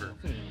remember.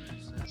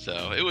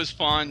 So it was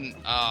fun.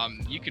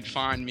 You can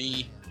find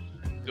me.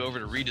 Go over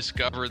to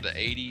Rediscover the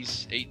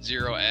 80s,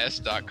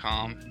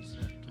 80s.com.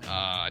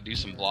 I do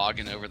some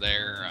blogging over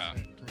there.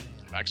 I've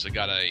actually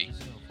got a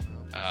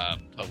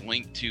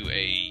link to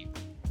a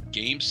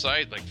game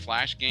site, like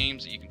Flash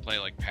games that you can play,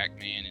 like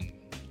Pac-Man and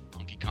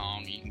Donkey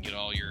Kong. You can get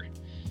all your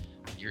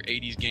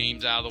 80s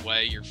games out of the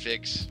way, your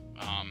fix.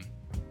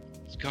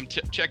 So come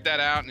check that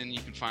out, and then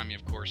you can find me,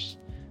 of course,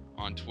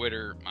 on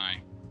Twitter.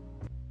 My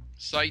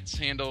site's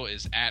handle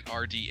is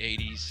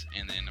 @RD80s,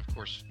 and then, of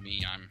course,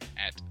 me, I'm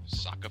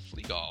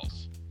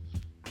 @SakaFleagals.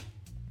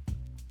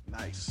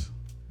 Nice.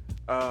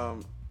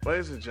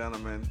 Ladies and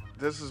gentlemen,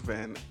 this has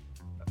been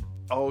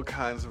all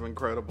kinds of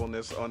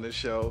incredibleness on this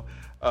show,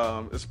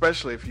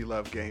 especially if you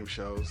love game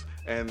shows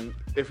and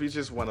if you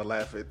just want to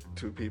laugh at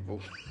two people.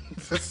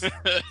 It's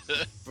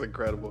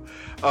incredible.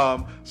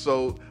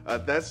 So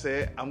that's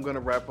it. I'm going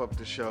to wrap up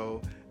the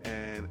show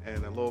and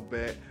a little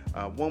bit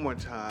one more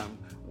time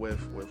with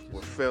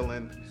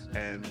filling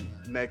and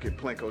naked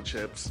Plinko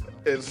chips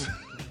is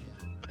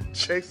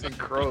Jason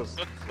Gross,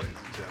 ladies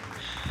and gentlemen.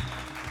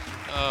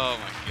 Oh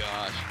my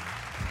gosh.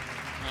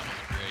 That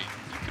was great.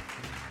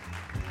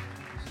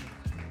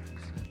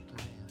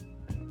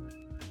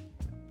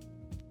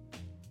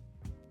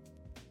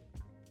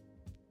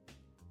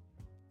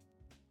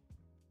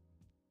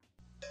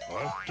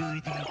 After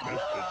these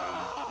messages,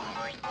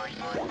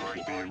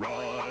 we'll be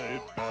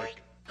right back.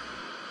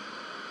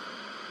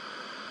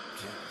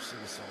 Damn, see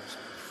this on this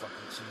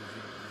fucking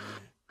TV, man.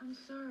 I'm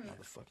sorry.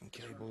 Motherfucking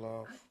cable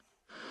off.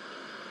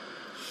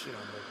 Shit,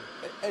 I'm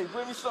making. Hey,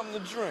 bring me something to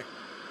drink.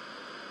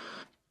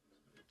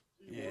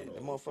 Yeah,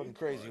 the motherfucking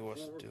crazy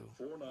horse do.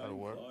 That'll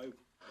work.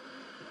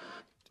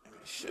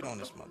 Shit on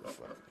this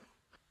motherfucker.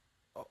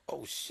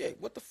 Oh shit,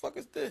 what the fuck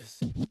is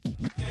this?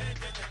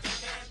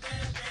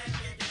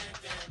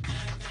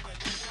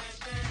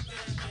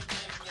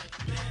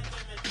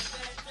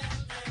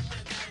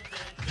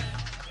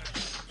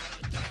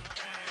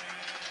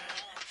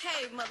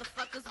 Hey,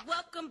 motherfuckers,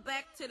 welcome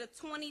back to the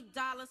 $20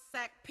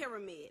 Sack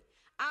Pyramid.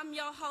 I'm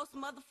your host,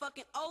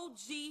 motherfucking OG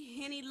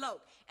Henny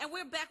Loke, and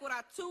we're back with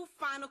our two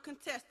final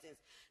contestants,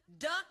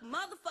 Duck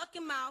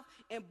Motherfucking Mouth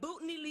and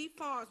Bootney Lee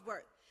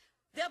Farnsworth.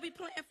 They'll be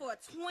playing for a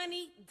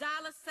 $20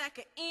 sack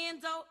of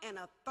Endo and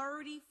a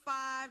 $35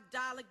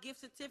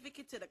 gift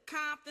certificate to the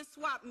Compton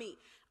Swap Meet.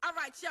 All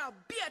right, y'all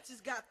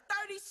bitches got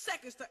 30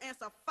 seconds to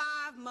answer 5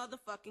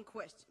 motherfucking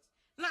questions.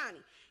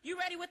 Lonnie, you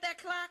ready with that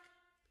clock?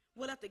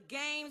 Well, let the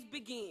games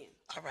begin.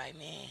 All right,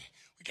 man.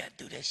 We gotta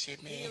do that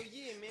shit, man. Hell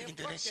yeah, man. We can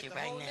do Fuck that shit the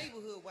right whole now.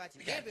 neighborhood watching.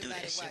 We gotta do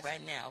Everybody that shit watching.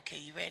 right now. Okay,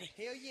 you ready?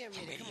 Hell yeah, I'm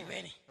ready. I'm ready. Come You on.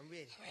 ready? I'm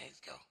ready. All right, let's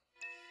go.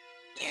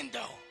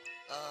 Endo.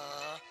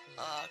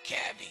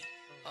 Cabby.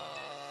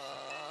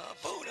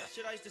 Buddha.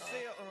 Shit I used to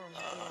sell.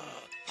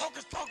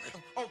 Hocus Pocus.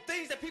 Oh,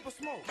 things that people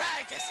smoke.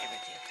 Right, that's it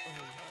right there.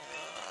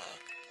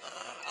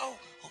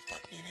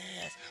 Fuck me in the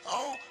ass.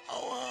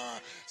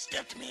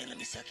 Step to me and let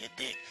me suck your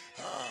dick.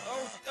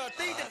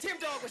 Things that Tim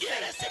Dog was Yeah,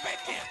 saying. that's it right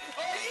there.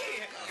 Oh,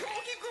 yeah. Come on,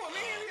 keep going,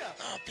 man. Hurry up.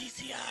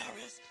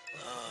 PCRs,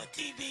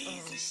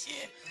 DBs and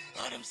shit.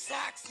 Them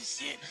socks and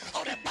shit.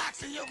 That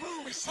box in your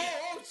room and shit.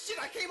 Oh, shit,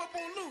 I came up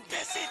on loot.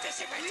 That's it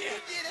right there.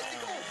 Yeah, that's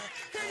the goal.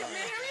 Hurry up,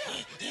 man, hurry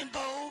up. In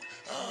Vogue.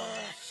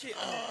 Shit.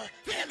 Halle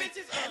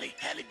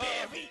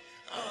Berry.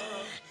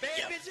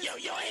 Bad bitches?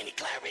 Yo, Annie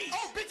Clarice.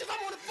 Oh, bitches, I'm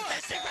on the bus.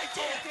 That's it right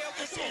there.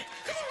 Okay, That's come on. it.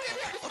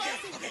 Come on,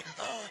 Okay.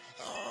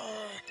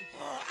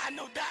 I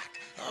know Doc.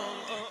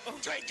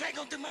 Drake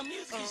gonna do my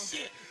music and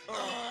shit.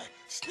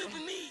 Snoop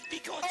and me be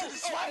going to the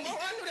swap meet.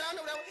 I know that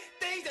one.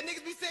 Things that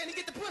niggas be saying to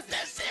get the pussy.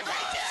 That's it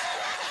right there.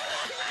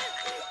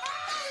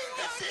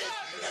 That's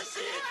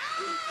it.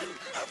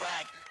 All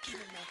right. Give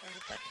me my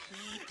motherfucking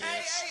weed,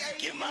 bitch.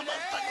 Give me my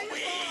motherfucking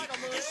weed.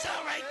 It's all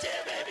right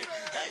there, baby.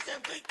 That's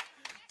a big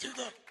to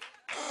the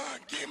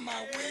give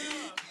my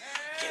weed.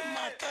 Give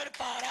my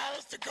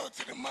 $35 to go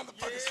to the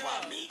motherfucking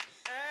swap meet.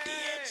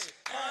 Bitch.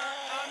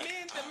 I'm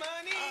in the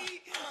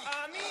money.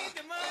 I'm in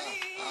the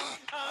money.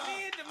 I'm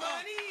in the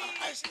money.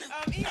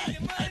 I'm in the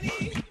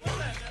money.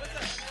 What's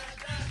up?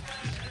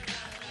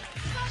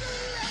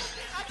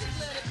 I just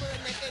love that bud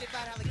that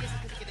 $35 gift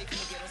certificate they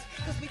finna get us.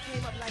 Cause we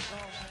came up like,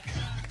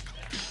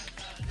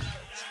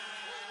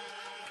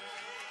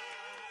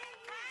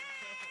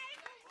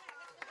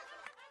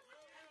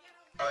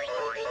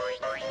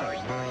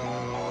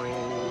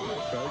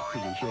 Back to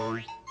the show.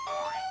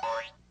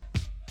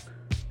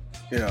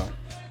 Yeah.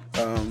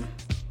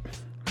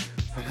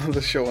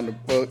 Another show on the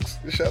books.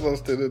 Shout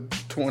outs to the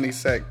 20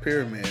 Sack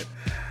Pyramid.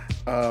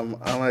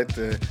 I'd like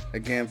to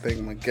again thank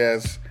my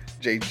guests,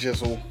 Jay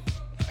Jizzle,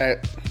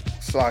 at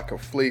Soccer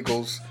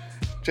Flegels,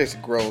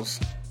 Jason Gross,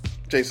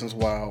 Jason's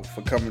Wild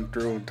for coming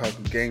through and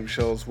talking game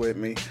shows with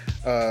me.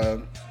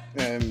 And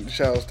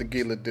shout outs to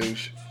Gila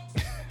Douche.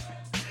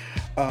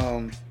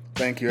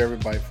 Thank you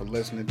everybody for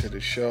listening to the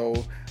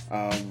show.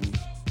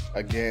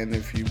 Again,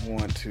 if you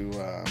want to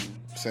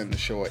send the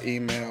show an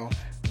email,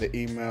 the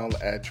email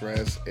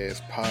address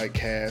is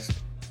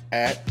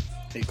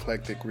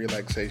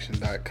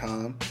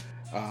podcast@eclecticrelaxation.com.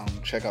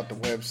 Check out the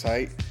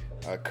website.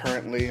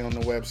 Currently on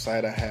the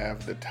website, I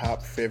have the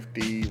top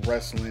 50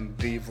 wrestling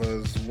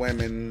divas,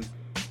 women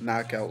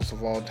knockouts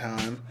of all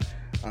time.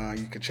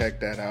 You can check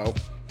that out.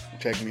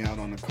 Check me out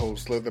on the Cold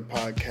Slither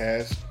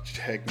podcast.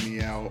 Check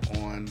me out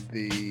on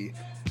the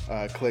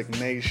Click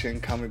Nation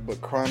Comic Book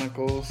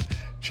Chronicles.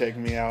 Check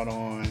me out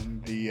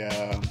on the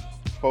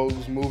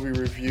Foes Movie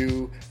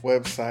Review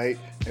website.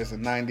 There's a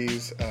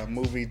 90s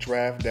movie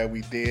draft that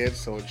we did,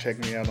 so check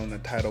me out on the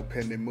Title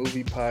Pending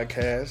Movie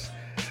podcast.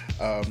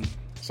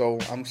 So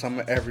I'm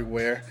somewhere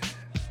everywhere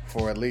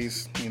for at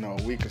least, a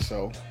week or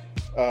so.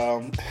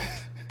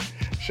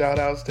 Shout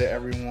outs to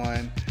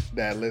everyone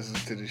that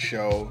listens to the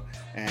show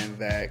and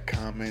that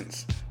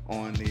comments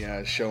on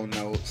the show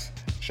notes.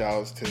 Shout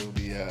outs to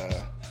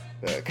the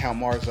Count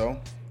Marzo,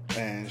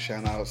 and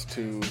shout outs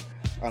to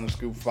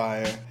Underscoop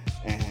Fire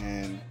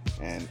and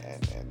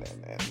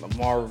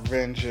Lamar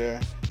Revenger,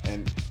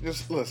 and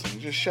just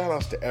shout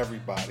outs to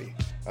everybody.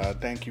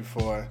 Thank you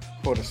for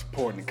the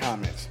support and the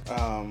comments.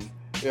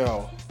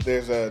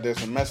 There's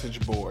a message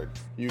board.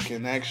 You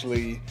can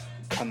actually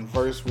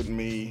converse with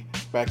me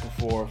back and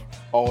forth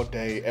all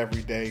day,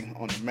 every day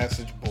on the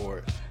message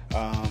board.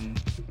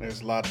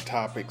 There's a lot of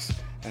topics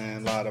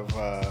and a lot of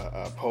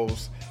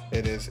posts.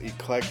 It is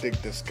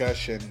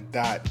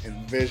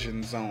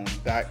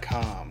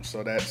eclecticdiscussion.envisionzone.com.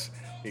 So that's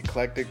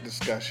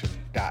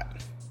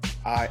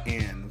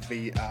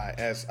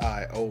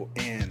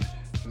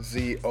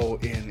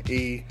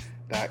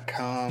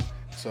eclecticdiscussion.envisionzone.com.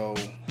 So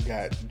we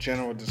got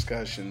general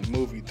discussion,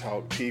 movie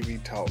talk,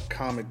 TV talk,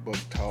 comic book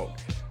talk,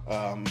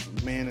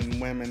 men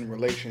and women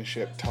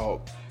relationship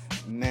talk,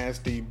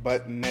 nasty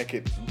butt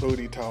naked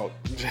booty talk.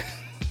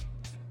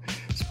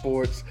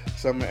 sports,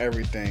 some of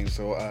everything.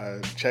 So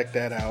check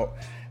that out.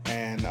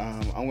 And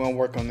I'm going to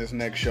work on this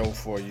next show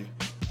for you.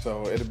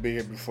 So it'll be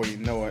here before you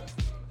know it.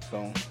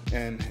 So,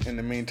 and in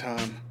the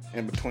meantime,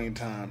 in between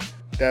time,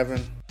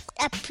 Devin.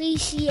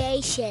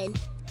 Appreciation.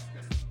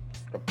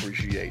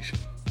 Appreciation.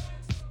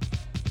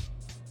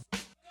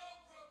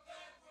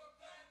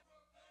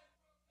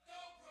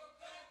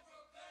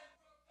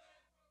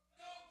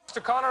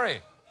 Mr.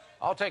 Connery,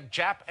 I'll take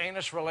Jap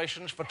anus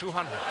relations for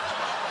 200.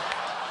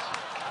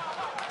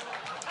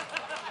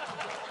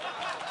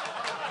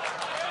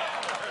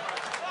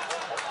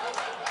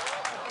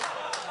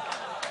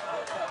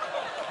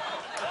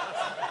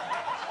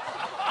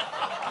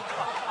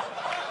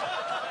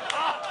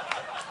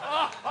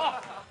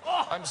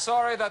 I'm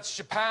sorry, that's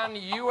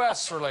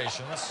Japan-U.S.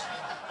 relations.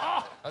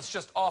 That's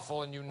just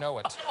awful, and you know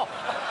it.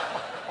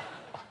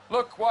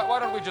 Look, why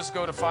don't we just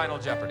go to Final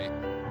Jeopardy?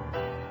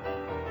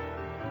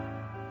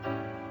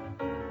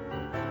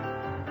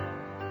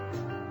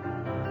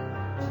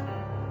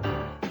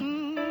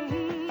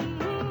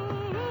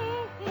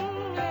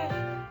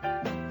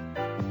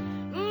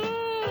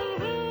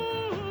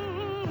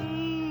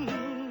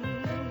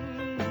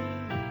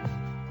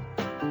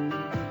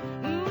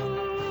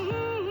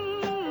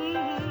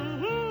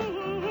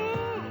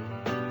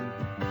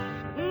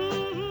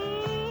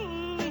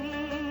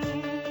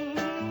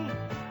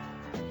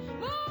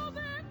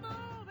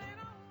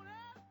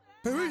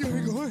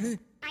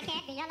 I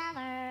can't be your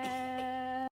lover.